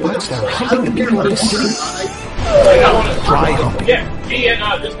of robots that are hunting the people of this city. Dry humping.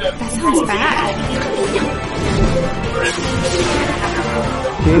 That sounds bad.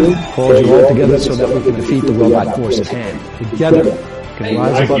 King calls you all together so that we can defeat the robot force at hand. Together, we can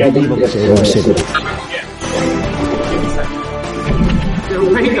rise above the evil to save our city. They're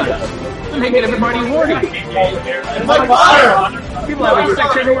ray guns. They're making everybody horny. And my fire! People having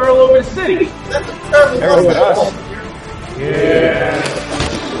sex everywhere all over the city. That's a terrible one. Yeah.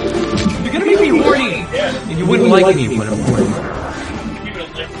 You're gonna make me horny, and you wouldn't like me when I'm horny.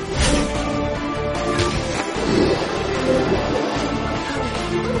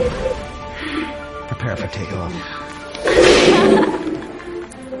 Prepare for takeoff.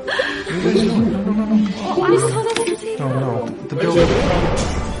 No. The building.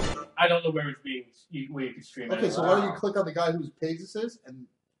 I don't know where it's being. Where you can stream it. Okay, so why don't you click on the guy whose page this is and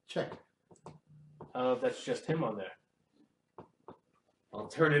check? I don't know if that's just him on there.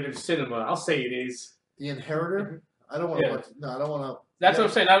 Alternative cinema. I'll say it is. The Inheritor? I don't want to Yeah. watch. No, I don't want to. That's what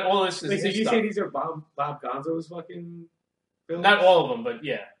I'm saying. Not all this is. Wait, so his you stuff. say these are Bob Gonzo's fucking films? Not all of them, but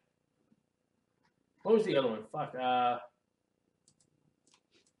yeah. What was the other one? Fuck.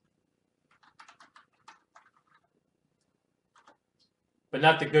 But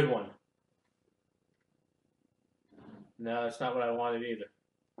not the good one. No, that's not what I wanted either.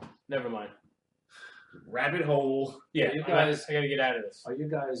 Never mind. Rabbit hole. Yeah, You guys- I gotta get out of this. Are you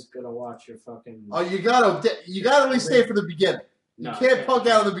guys gonna watch your fucking? Oh, you gotta at least stay for the beginning. You No, I can't punk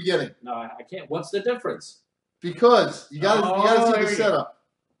out of the beginning No, I can't. What's the difference? because you gotta see there the we go. setup.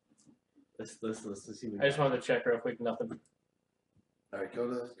 Let's see. I just wanted to check real quick. Nothing. All right, go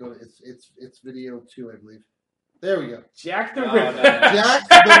to it's video 2, I believe. There we go. Jack the No, Ripper. no. Jack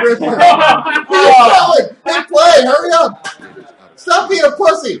the Ripper. Keep going. Hit play. Hurry up. Stop being a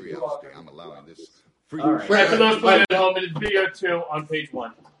pussy. I'm allowing this. All right. Right, for those playing at home, it is video 2 on page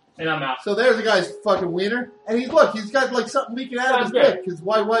 1, and I'm out. So there's the guy's fucking wiener, and he's got like something leaking out of his Sounds dick. Because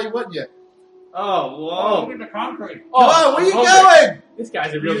why wouldn't you? Oh, whoa. the concrete. Come on, where you okay. going? This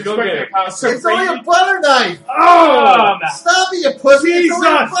guy's a You real just go-getter. expect It's only a butter knife. Oh, Stop it, you pussy. It's only a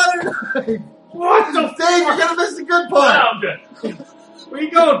Jesus. butter knife. what the Dave, you're gonna miss the good fuck? part. I'm good. Where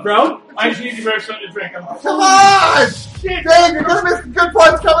you going, bro? I just need to grab something to drink. Come on! Dave, you're gonna miss the good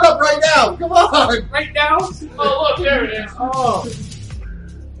parts coming up right now. Come on! Right now? Oh, look, there it is. Oh,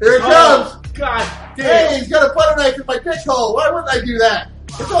 Here it comes! God damn. Hey, he's got a butter knife in my dick hole. Why wouldn't I do that?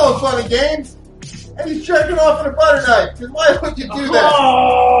 It's all fun and games. And he's jerking off with a butter knife. Because why would you do that?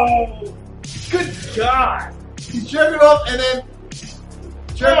 Oh, Good God. He's jerking off and then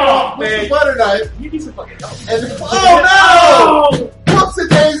jerking off with man. the butter knife. You need some fucking help. And then, oh no! Whoops a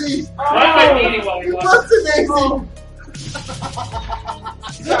daisy! I'm eating while we watch. Whoops a daisy!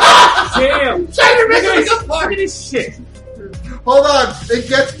 Damn. China, make it a good Look part! at this shit. Hold on, it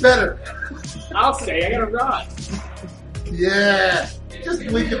gets better. I'll say, I gotta run. Yeah. Just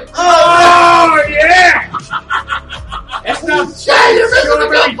leak it. Oh, yeah! That's not Shay, you're missing the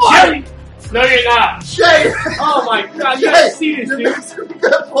good part! No, you're not. Shay! Oh my God, you Shay, gotta see this, you're dude. missing the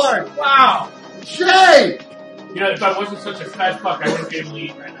good part! Wow. Shay! You know, if I wasn't such a fat fuck, I wouldn't be able to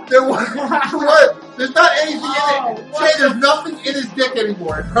eat right now. There was, there's not anything in it. Shay, there's nothing in his dick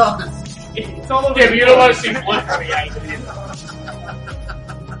anymore, I promise. It's all over Yeah, the but you don't want to see blood coming out of it.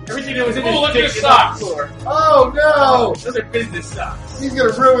 Everything that was in Oh, look his at dick his is on the socks. floor. Oh no! Those are business socks. He's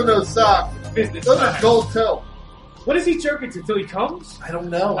gonna ruin those socks. Business Those socks. are gold toe. What is he jerking to till he comes? I don't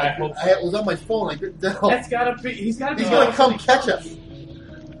know. I hope so. It was on my phone. I couldn't tell. That's gotta be. He's gotta be. He's gonna come catch us.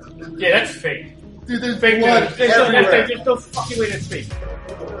 Yeah, that's fake. Dude, there's Fake blood news. everywhere. There's no fucking way that's fake.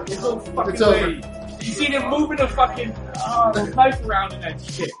 There's no fucking It's way. over. You see them moving the fucking the knife around in that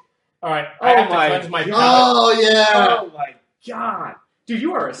shit. All right, Oh I have to my cleanse my God. palate. Oh yeah. Oh my God. Dude,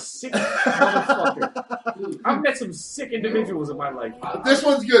 you are a sick motherfucker. I've met some sick individuals in my life. This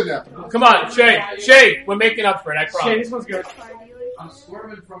one's good now. Come on, Shay, we're making up for it. I promise. Shay, this one's good. I'm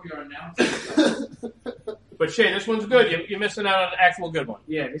swerving from your announcement. But Shay, this one's good. You're missing out on an actual good one.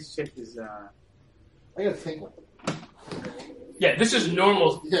 Yeah, this shit is. I gotta think one. Yeah, this is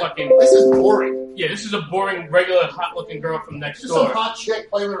normal fucking. This is boring. Yeah, this is a boring, regular, hot-looking girl from next Just door. some hot chick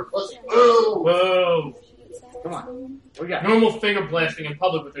playing with her pussy. Boo! Whoa. Come on. What we got? Normal finger blasting in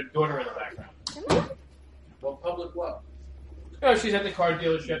public with her daughter in the background. Well, public what? Oh, she's at the car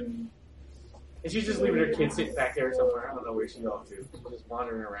dealership. And she's just leaving her kid sitting back there somewhere. I don't know where she's off to. She's just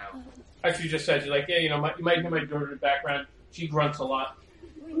wandering around. Actually, just said, she's like, yeah, you know, you might hear my daughter in the background. She grunts a lot.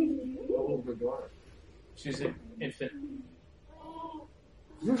 What was her daughter? She's an infant.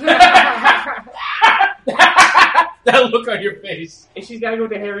 That look on your face. And she's got to go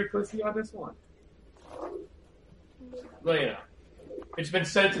with the hairy pussy on this one. Well, you know, it's been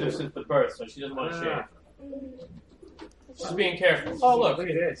sensitive since the birth, so she doesn't want to shave. She's being careful. Oh, look at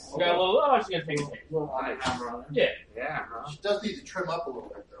this. We got a little. Oh, she's gonna take a little eye camera on her. Yeah. Yeah. Huh? She does need to trim up a little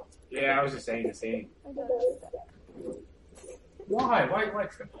bit, though. Yeah, I was just saying the same. Why? Why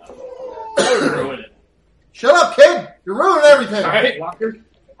trim it up? That would ruin it. Shut up, kid! You're ruining everything. All right.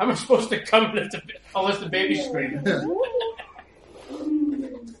 How am I supposed to come unless the baby's screaming?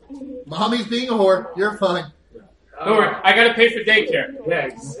 Mommy's being a whore. You're fine. Don't worry, I gotta pay for daycare. Yeah,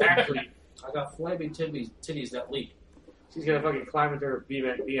 exactly. I got flaming titties that leak. She's gonna fucking climb into her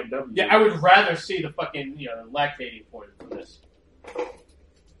BMW. Yeah, I would rather see the fucking lactating porn than this.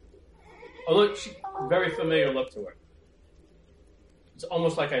 Oh look, very familiar look to her. It's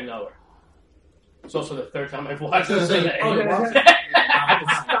almost like I know her. It's also the third time I've watched this. I had to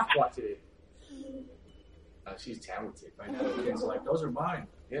stop watching it. She's talented. I know. The kid's like, those are mine.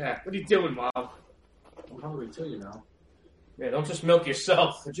 Yeah. What are you doing, Mom? I'm hungry too, you know. Yeah, don't just milk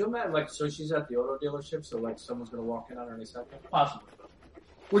yourself. Could you imagine, like, so she's at the auto dealership, so, like, someone's going to walk in on her any second? Possibly.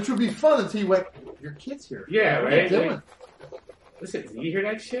 Which would be fun until you went, your kid's here. Yeah, What right? are you doing? Listen, did you hear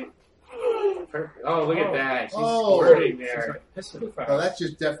that shit? Perfect. Oh, look at that. She's Oh. squirting there. Oh, that's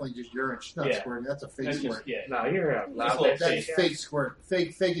just definitely just urine. She's not Yeah. squirting. That's a fake That's squirt. just, yeah. No, you're loud. That's fake squirt.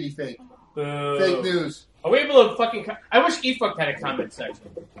 Fakey fake. Boo. Fake news. Are we able to fucking... I wish eFuck had a comment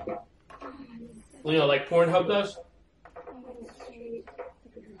section. You know, like Pornhub does?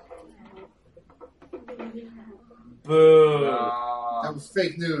 Boo. That was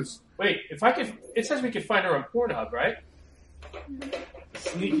fake news. Wait, if I could... It says we could find her on Pornhub, right?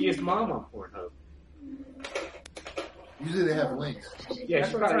 Sneakiest mom on Pornhub. Usually they have links. Yeah,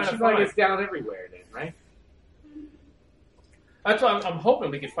 That's she what I'm trying to probably find. gets down everywhere then, right? That's why I'm hoping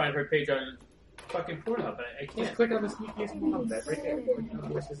we could find her page on fucking Pornhub, but I Just can't. click on the sneakiest mom. That right there.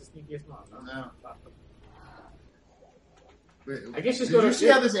 This is the sneakiest mom. No. Wait, I guess just did go you to see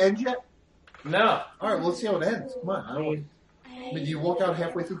how this ends yet? No. All right, well, let's see how it ends. Come on. I mean, do you walk out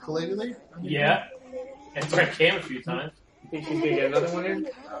halfway through Caligula? Yeah. And I came a few times. You think she's gonna get another one in? I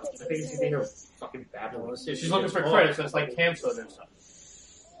think she's gonna her fucking babbling. Let's see if She's she looking gets for caught. credits, so it's like cam soda and stuff.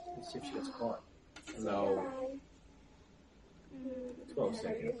 Let's see if she gets caught. No. 12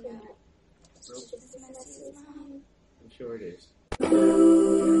 seconds. I'm sure it is. I think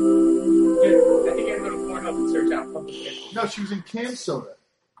I'm going to Pornhub and search out public. No, she was in Cam Soda.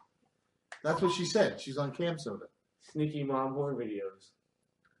 That's what she said. She's on Cam Soda. Sneaky mom porn videos.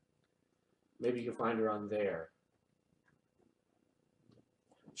 Maybe you can find her on there.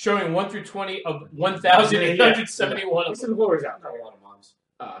 Showing 1 through 20 of 1,871 There's of some them. horrors out Not there. a lot of moms.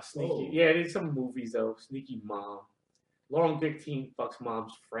 Sneaky. Oh. Yeah, there's some movies though. Sneaky mom. Long dick teen fucks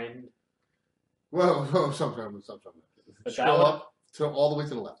mom's friend. Whoa, sometimes. But Scroll that up to all the way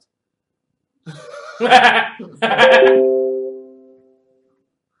to the left.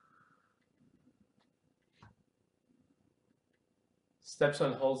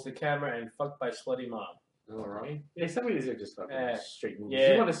 Stepson holds the camera and fucked by slutty mom. All right. Yeah, some of these are just fucking straight movies.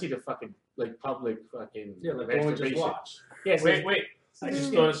 Yeah. You want to see the fucking like public fucking Yeah, like the one we just masturbation. watched. Yes. Wait. I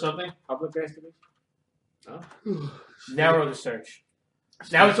just thought of something. Public masturbation. Oh. Narrow the search.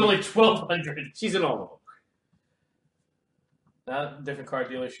 Now it's only 1,200. She's in all Different car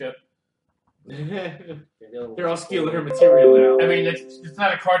dealership. of them. They're all stealing her material now. I mean, it's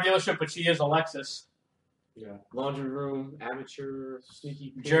not a car dealership, but she is a Lexus. Yeah. Laundry room, amateur,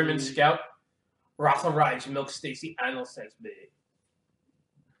 sneaky German pig. Scout. Rafa Reich milk Stacy Anal says big.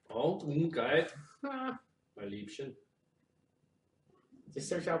 Oh, okay. Mein Liebchen. Just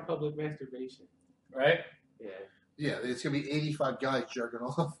search out public masturbation. Right? Yeah. Yeah, it's going to be 85 guys jerking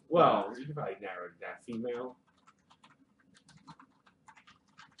off. Well, you can probably narrow it down. Female.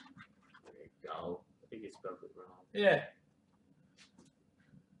 There you go. I think it's spelled it wrong. Yeah.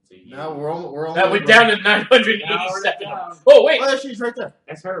 Now we're only Now we're down to 987. Oh wait, oh, she's right there.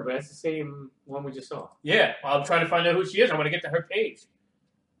 That's her, but that's the same one we just saw. Yeah, well, I'm trying to find out who she is. I want to get to her page.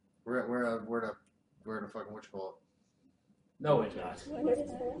 We're the fucking what you call No, we're not.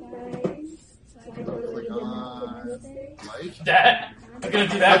 it? Click on like That I'm gonna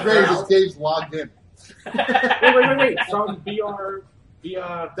do that. That's great. This Dave's logged in. Wait. From BR.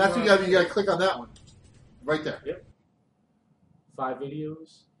 That's what you got to click on that one, right there. Yep. 5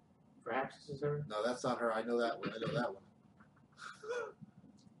 videos. Perhaps this is her. No, that's not her. I know that one.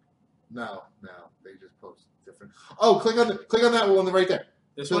 No, they just post different. Oh, click on that one right there.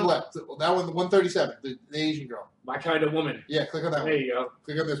 This to one? the left. That one, the 137, the Asian girl. My kind of woman. Yeah, click on that There one. you go.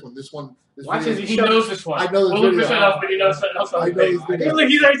 Click on this one. This one. Watch video. as He knows this one. I know this Well, look video. this else, but he knows something else. I know this video. Look,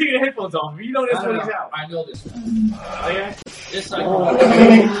 he's already taking the headphones off. You know this one he's out. I know this one. Oh, yeah? This I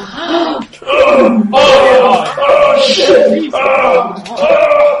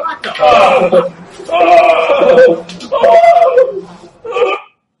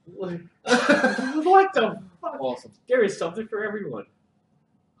What the fuck? Awesome. There is something for everyone.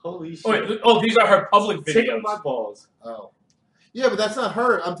 Holy shit. Oh, wait, these are her public Tickle videos. my balls. Oh. Yeah, but that's not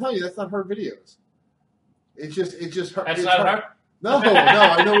her. I'm telling you, that's not her videos. It's just her. That's it's not her? No,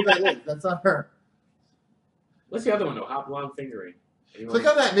 I know what that is. That's not her. What's the other one though? Hop Blonde Fingering. Anyone? Click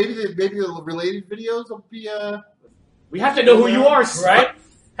on that. Maybe the related videos will be. We have to know who you are, Right?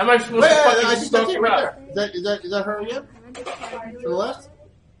 How am I supposed Wait, to I fucking think that's stalk it you right out? there. Is that her again? To the left.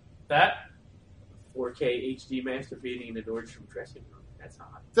 That? 4K HD masturbating in the Nordstrom dressing room. That's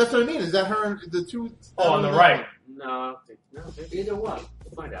hot. That's what I mean. Is that her? The two. Oh, on the right. No, either one.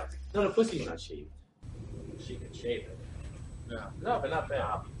 We'll find out. No, the pussy's not shaved. She can shave it. Yeah. No, but not bad.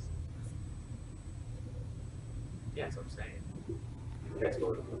 Obvious. Yeah, that's what I'm saying. Let's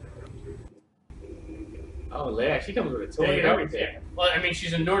go. Oh, yeah, she comes with a toy There you and go. everything. Well, I mean,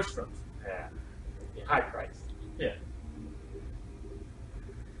 she's in Nordstrom's. Yeah. High price. Yeah.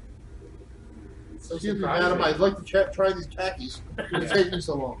 So Excuse me, surprising. madam. I'd like to try these khakis. It's taking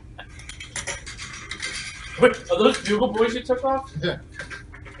so long. Wait, are those Bugle Boys you took off? Yeah.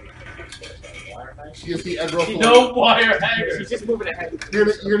 You see Ed Ruffalo. No wire hangers. She's just moving ahead. You're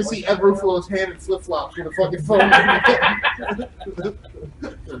gonna see Ed Ruffalo's hand in flip flops with a fucking phone.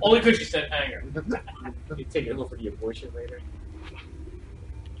 Only because you said hanger. You take it for the abortion later.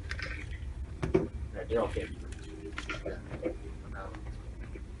 Right, they're all candy.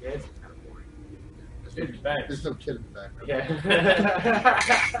 Yeah, it's kind of boring. Dude, he's back. There's no kid in the background.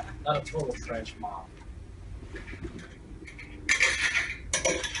 Yeah. Not a total French mom.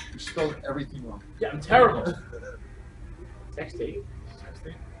 You spelled everything wrong. Yeah, I'm terrible. Sex tape.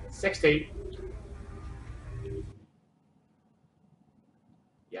 Sex tape.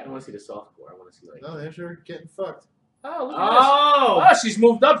 Yeah, I don't want to see the softcore. I want to see like. No, they're sure getting fucked. Oh, look at Oh! this. Oh, she's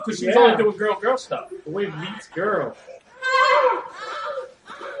moved up because she's Yeah. only doing girl stuff. Boy meets girl.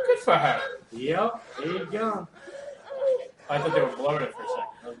 Good for her. Yep. There you go. I thought they were blurring it for a second.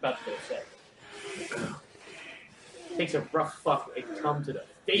 I was about to get upset. Takes a rough fuck and come to the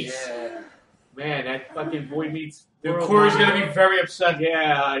face. Yeah. Man, that fucking boy meets Dude, girl. Corey's going to be very upset.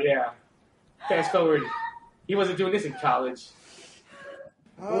 Yeah. Fast forward. He wasn't doing this in college.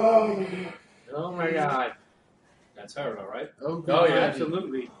 Oh my god. That's her, all right? Oh, Oh, yeah.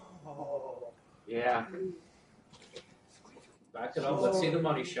 Absolutely. Yeah. Back it up. Let's see the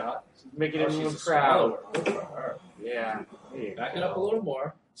money shot. Making Oh, everyone she's a proud. swallower. Yeah. There you Back go. it up a little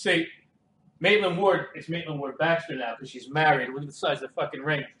more. See, Maitland Ward, it's Maitland Ward Baxter now because she's married. Look at the size of the fucking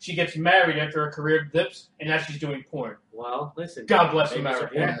ring. She gets married after her career dips, and now she's doing porn. Well, listen. God bless Maybe it's a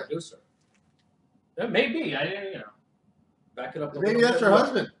America. porn Yeah. producer. That may be. I. Back it up a Maybe little that's bit her more.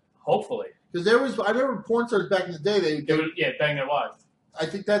 husband. Hopefully. Because I remember porn stars back in the day. They bang their wives. I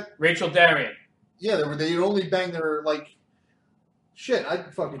think that Rachel Darrian. yeah, they only bang their like shit. I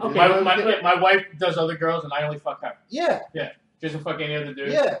fucking do. My wife does other girls, and I only fuck her. Yeah, She doesn't fuck any other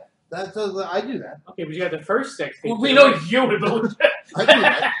dude. yeah. That's I do that. Okay, but you got the first sex tape. Well, we know you would believe I do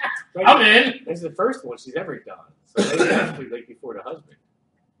that. I'm in. This is the first one she's ever done. So maybe actually like before the husband.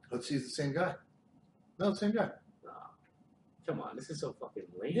 Let's see, it's the same guy. No, same guy. No. Come on, this is so fucking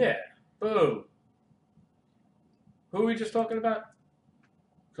lame. Yeah. Boo. Who were we just talking about?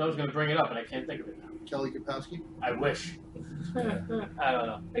 Because I was going to bring it up, and I can't think of it now. Kelly Kapowski. I wish. I don't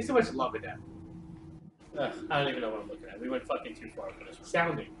know. There's so much love in that. I don't even know what I'm looking at. We went fucking too far for this one.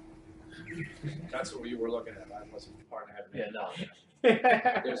 Sounding. That's what you were looking at. I wasn't part of having Yeah,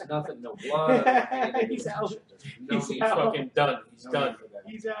 no. There's nothing, no blood. He's out. No He's need fucking done. He's no done. need for that.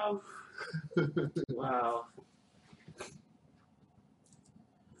 He's out. Wow.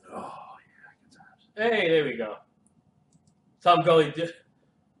 Oh, yeah, good times. Hey, there we go. Tom Gully did.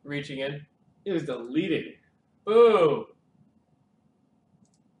 Reaching in. It was deleted. Boo.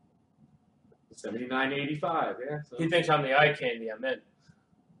 79.85. Yeah. So. He thinks I'm the eye candy. I'm in.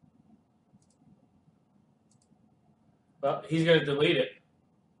 Well, he's gonna delete it.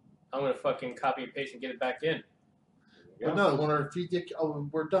 I'm gonna fucking copy and paste and get it back in. But no, when our feet get,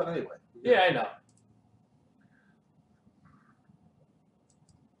 we're done anyway. Yeah, I know.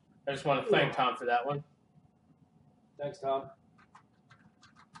 I just want to thank Tom for that one. Thanks, Tom.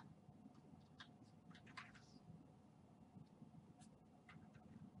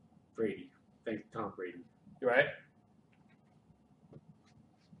 Brady. Thanks, Tom Brady. You right?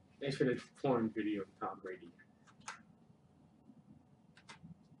 Thanks for the porn video of Tom Brady.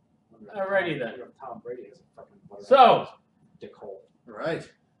 Alrighty then. Tom Brady has a fucking So, dick hole. Right.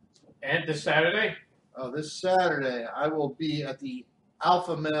 And this Saturday? Oh, this Saturday I will be at the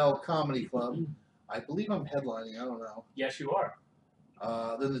Alpha Male Comedy Club. I believe I'm headlining. I don't know. Yes, you are.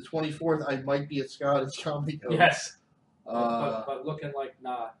 Then the 24th I might be at Scottish Comedy Club. Yes. But looking like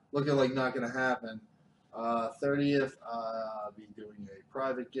not. Looking like not going to happen. 30th I'll be doing a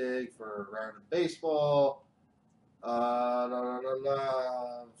private gig for Round of Baseball. 5th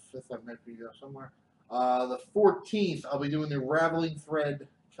I might be there somewhere. The 14th I'll be doing the Raveling Thread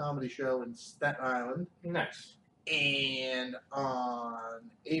comedy show in Staten Island. Nice. And on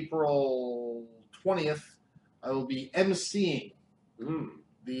April 20th I will be emceeing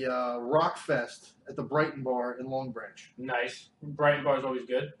the Rock Fest at the Brighton Bar in Long Branch. Nice. Brighton Bar's always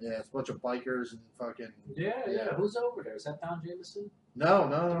good. Yeah, it's a bunch of bikers and fucking... Yeah. Who's over there? Is that Don Jameson? No.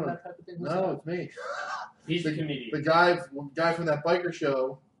 That type of thing? Who's No, that? it's me. He's a comedian. The guy from that biker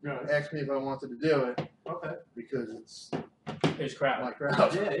show Right. asked me if I wanted to do it Okay. because it's His crowd. my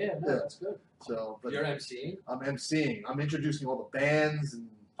crowd. Yeah, that's good. So, but You're emceeing? I'm emceeing. I'm introducing all the bands and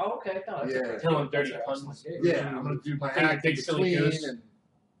Oh, okay. No, that's Yeah. great. Telling dirty That's an puns. excellent gig. yeah, I'm gonna do my Big- act big in silly between, goose. and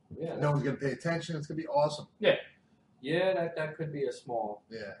Yeah, no one's gonna pay attention. It's gonna be awesome. yeah, that could be a small.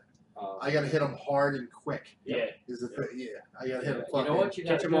 Yeah, Um, I gotta hit them hard and quick. Yeah. Is the thing? Yeah, I gotta hit them. you know what you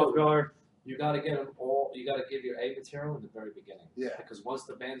got Catch to them off do? guard. You got to get them all. You got to give your A material in the very beginning. Yeah. Because once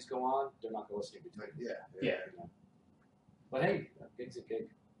the bands go on, they're not going to listen to you. Like, yeah. Yeah. You know? But hey, a gig's a gig.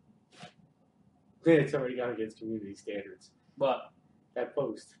 It's already gone against community standards. But That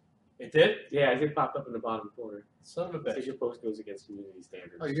post. it did? Yeah, it popped up in the bottom corner. Son of a Says bitch. your post goes against community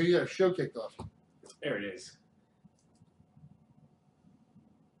standards. Oh, you got a show kicked off. There it is.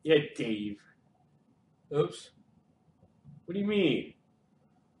 Yeah, Dave. Oops. What do you mean?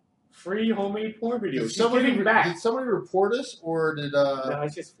 Free homemade porn videos. Did He's somebody, giving back. did somebody report us, or did No,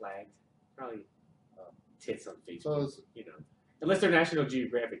 it's just flagged. Probably tits on Facebook. So it's- You know, unless they're National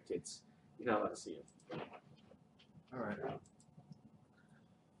Geographic tits, you're not allowed to see them. all right?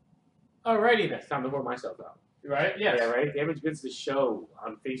 Alrighty then. It's time to wear myself out. Right? Yes. Yeah, right. Damage Goods the show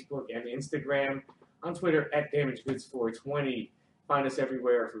on Facebook and Instagram, on Twitter at Damage Goods 420. Find us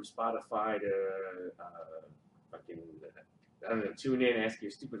everywhere from Spotify to fucking I don't know. Tune in, ask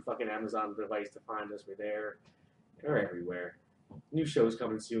your stupid fucking Amazon device to find us. We're there. We're everywhere. New shows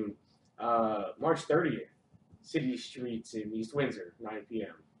coming soon. March 30th, City Streets in East Windsor, 9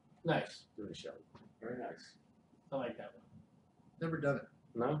 p.m. Nice. Doing a show. Very nice. I like that one. Never done it.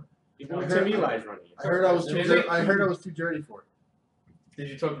 No, even I when heard- Tim Eli's running it. I heard I was too. Is Dirty, it? I heard I was too dirty for it. Did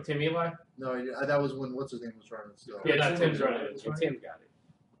you talk to Tim Eli? No, that was when what's his name was running. So. Yeah, not Tim's running it. And Tim got it.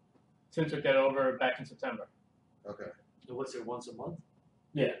 Tim took that over back in September. Okay. So what's it, once a month?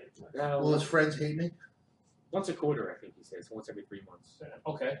 Yeah. Will his friends hate me? Once a quarter, I think he says. Once every 3 months.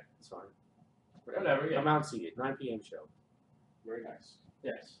 Okay. It's fine. Whatever, yeah. Come out and see it. 9 p.m. show. Very nice.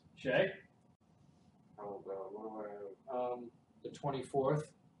 Yes. Shay? Oh, God. The 24th.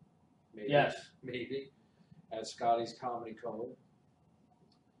 Maybe. Yes. Maybe. At Scotty's Comedy Club.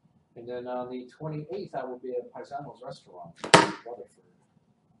 And then on the 28th, I will be at Paisano's Restaurant in Rutherford.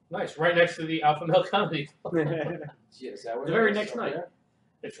 Nice. Right next to the Alpha Male Comedy Club. Yeah, is that where The it very is? next Over night. there?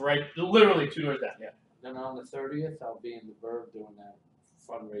 It's right, literally 2 doors down, yeah. Then on the 30th, I'll be in the Verve doing that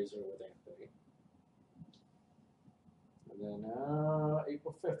fundraiser with Anthony. And then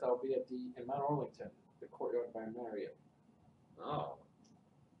April 5th, I'll be in Mount Arlington, the Courtyard by Marriott. Oh.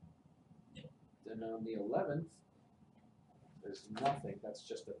 Then on the 11th, there's nothing. That's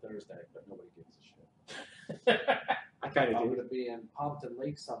just a Thursday, but nobody gives a shit. I kind I'm of going do. to be in Pompton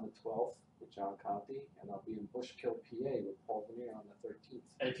Lakes on the 12th with John Conti, and I'll be in Bushkill, PA with Paul Veneer on the 13th.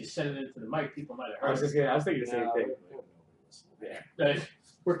 And if you said it into the mic, people might I have was heard just gonna, I was thinking the same No, thing. nobody listening. Yeah. it.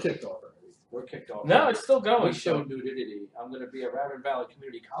 We're kicked off already. We're kicked off. No, it's still going. We show nudity. I'm going to be at Raven Valley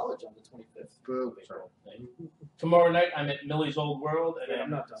Community College on the 25th. Boo. April. Tomorrow night, I'm at Millie's Old World, and Yeah, then I'm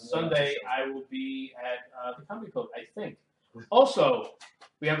not done. Sunday, I will be at the Comedy Club, I think. Also,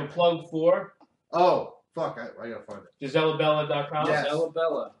 We have a plug for Oh, fuck. I gotta find it. GiselleBella.com. Yes. Gisela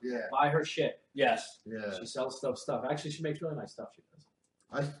Bella. Yeah. Buy her shit. Yes. Yeah. She sells stuff. Actually, she makes really nice stuff. She does.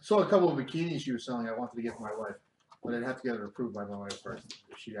 I saw a couple of bikinis she was selling. I wanted to get for my wife, but I'd have to get it approved by my wife first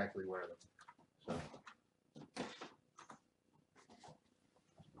if she'd actually wear them. So.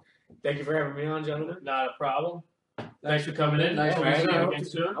 Thank you for having me on, gentlemen. Not a problem. Thanks for coming in. Nice We'll man. see you I again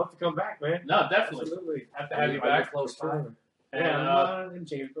soon. hope to come back, man. No, definitely. Absolutely. Have to have you back. Close by. And, I'm in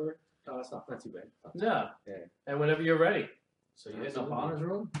Jamesburg. Oh, that's not too bad. yeah. Yeah. And whenever you're ready. So you hitting up Honors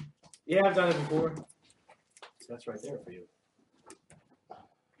Room? Yeah, I've done it before. So that's right there for you.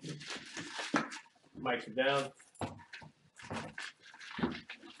 Mics are down.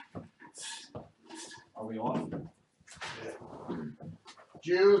 Are we on?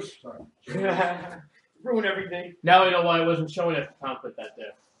 Juice. Ruin everything. Now I know why I wasn't showing it. Tom put that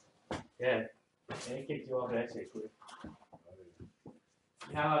there. Yeah. And it kicked you off that shit quick.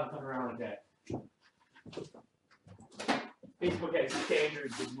 How I'll come around with that. Facebook has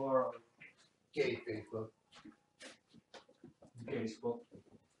standards and morals. Gay Facebook. Facebook.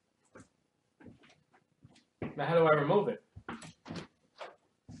 Now how do I remove it?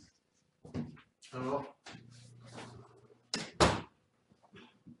 I don't know.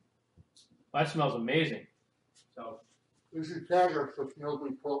 That smells amazing. So This is Tagger, so she knows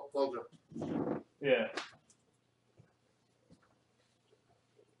we plugged her. Yeah.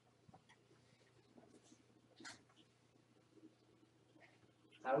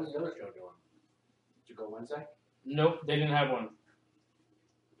 How was the other show doing? Did you go Wednesday? Nope, they didn't have one.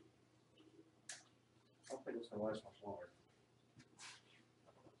 I don't think it's going to last much longer.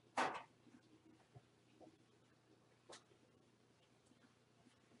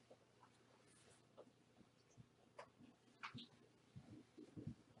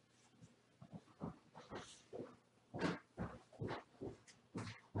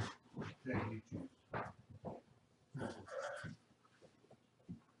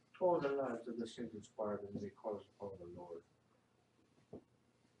 All the lives of the saints inspired and they cause upon the Lord.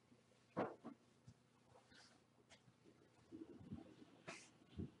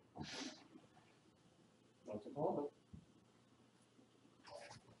 That's a moment.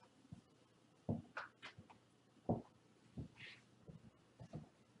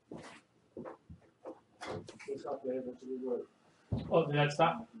 It's up there, that's a good word. Oh, did that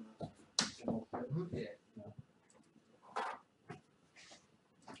stop? Yeah.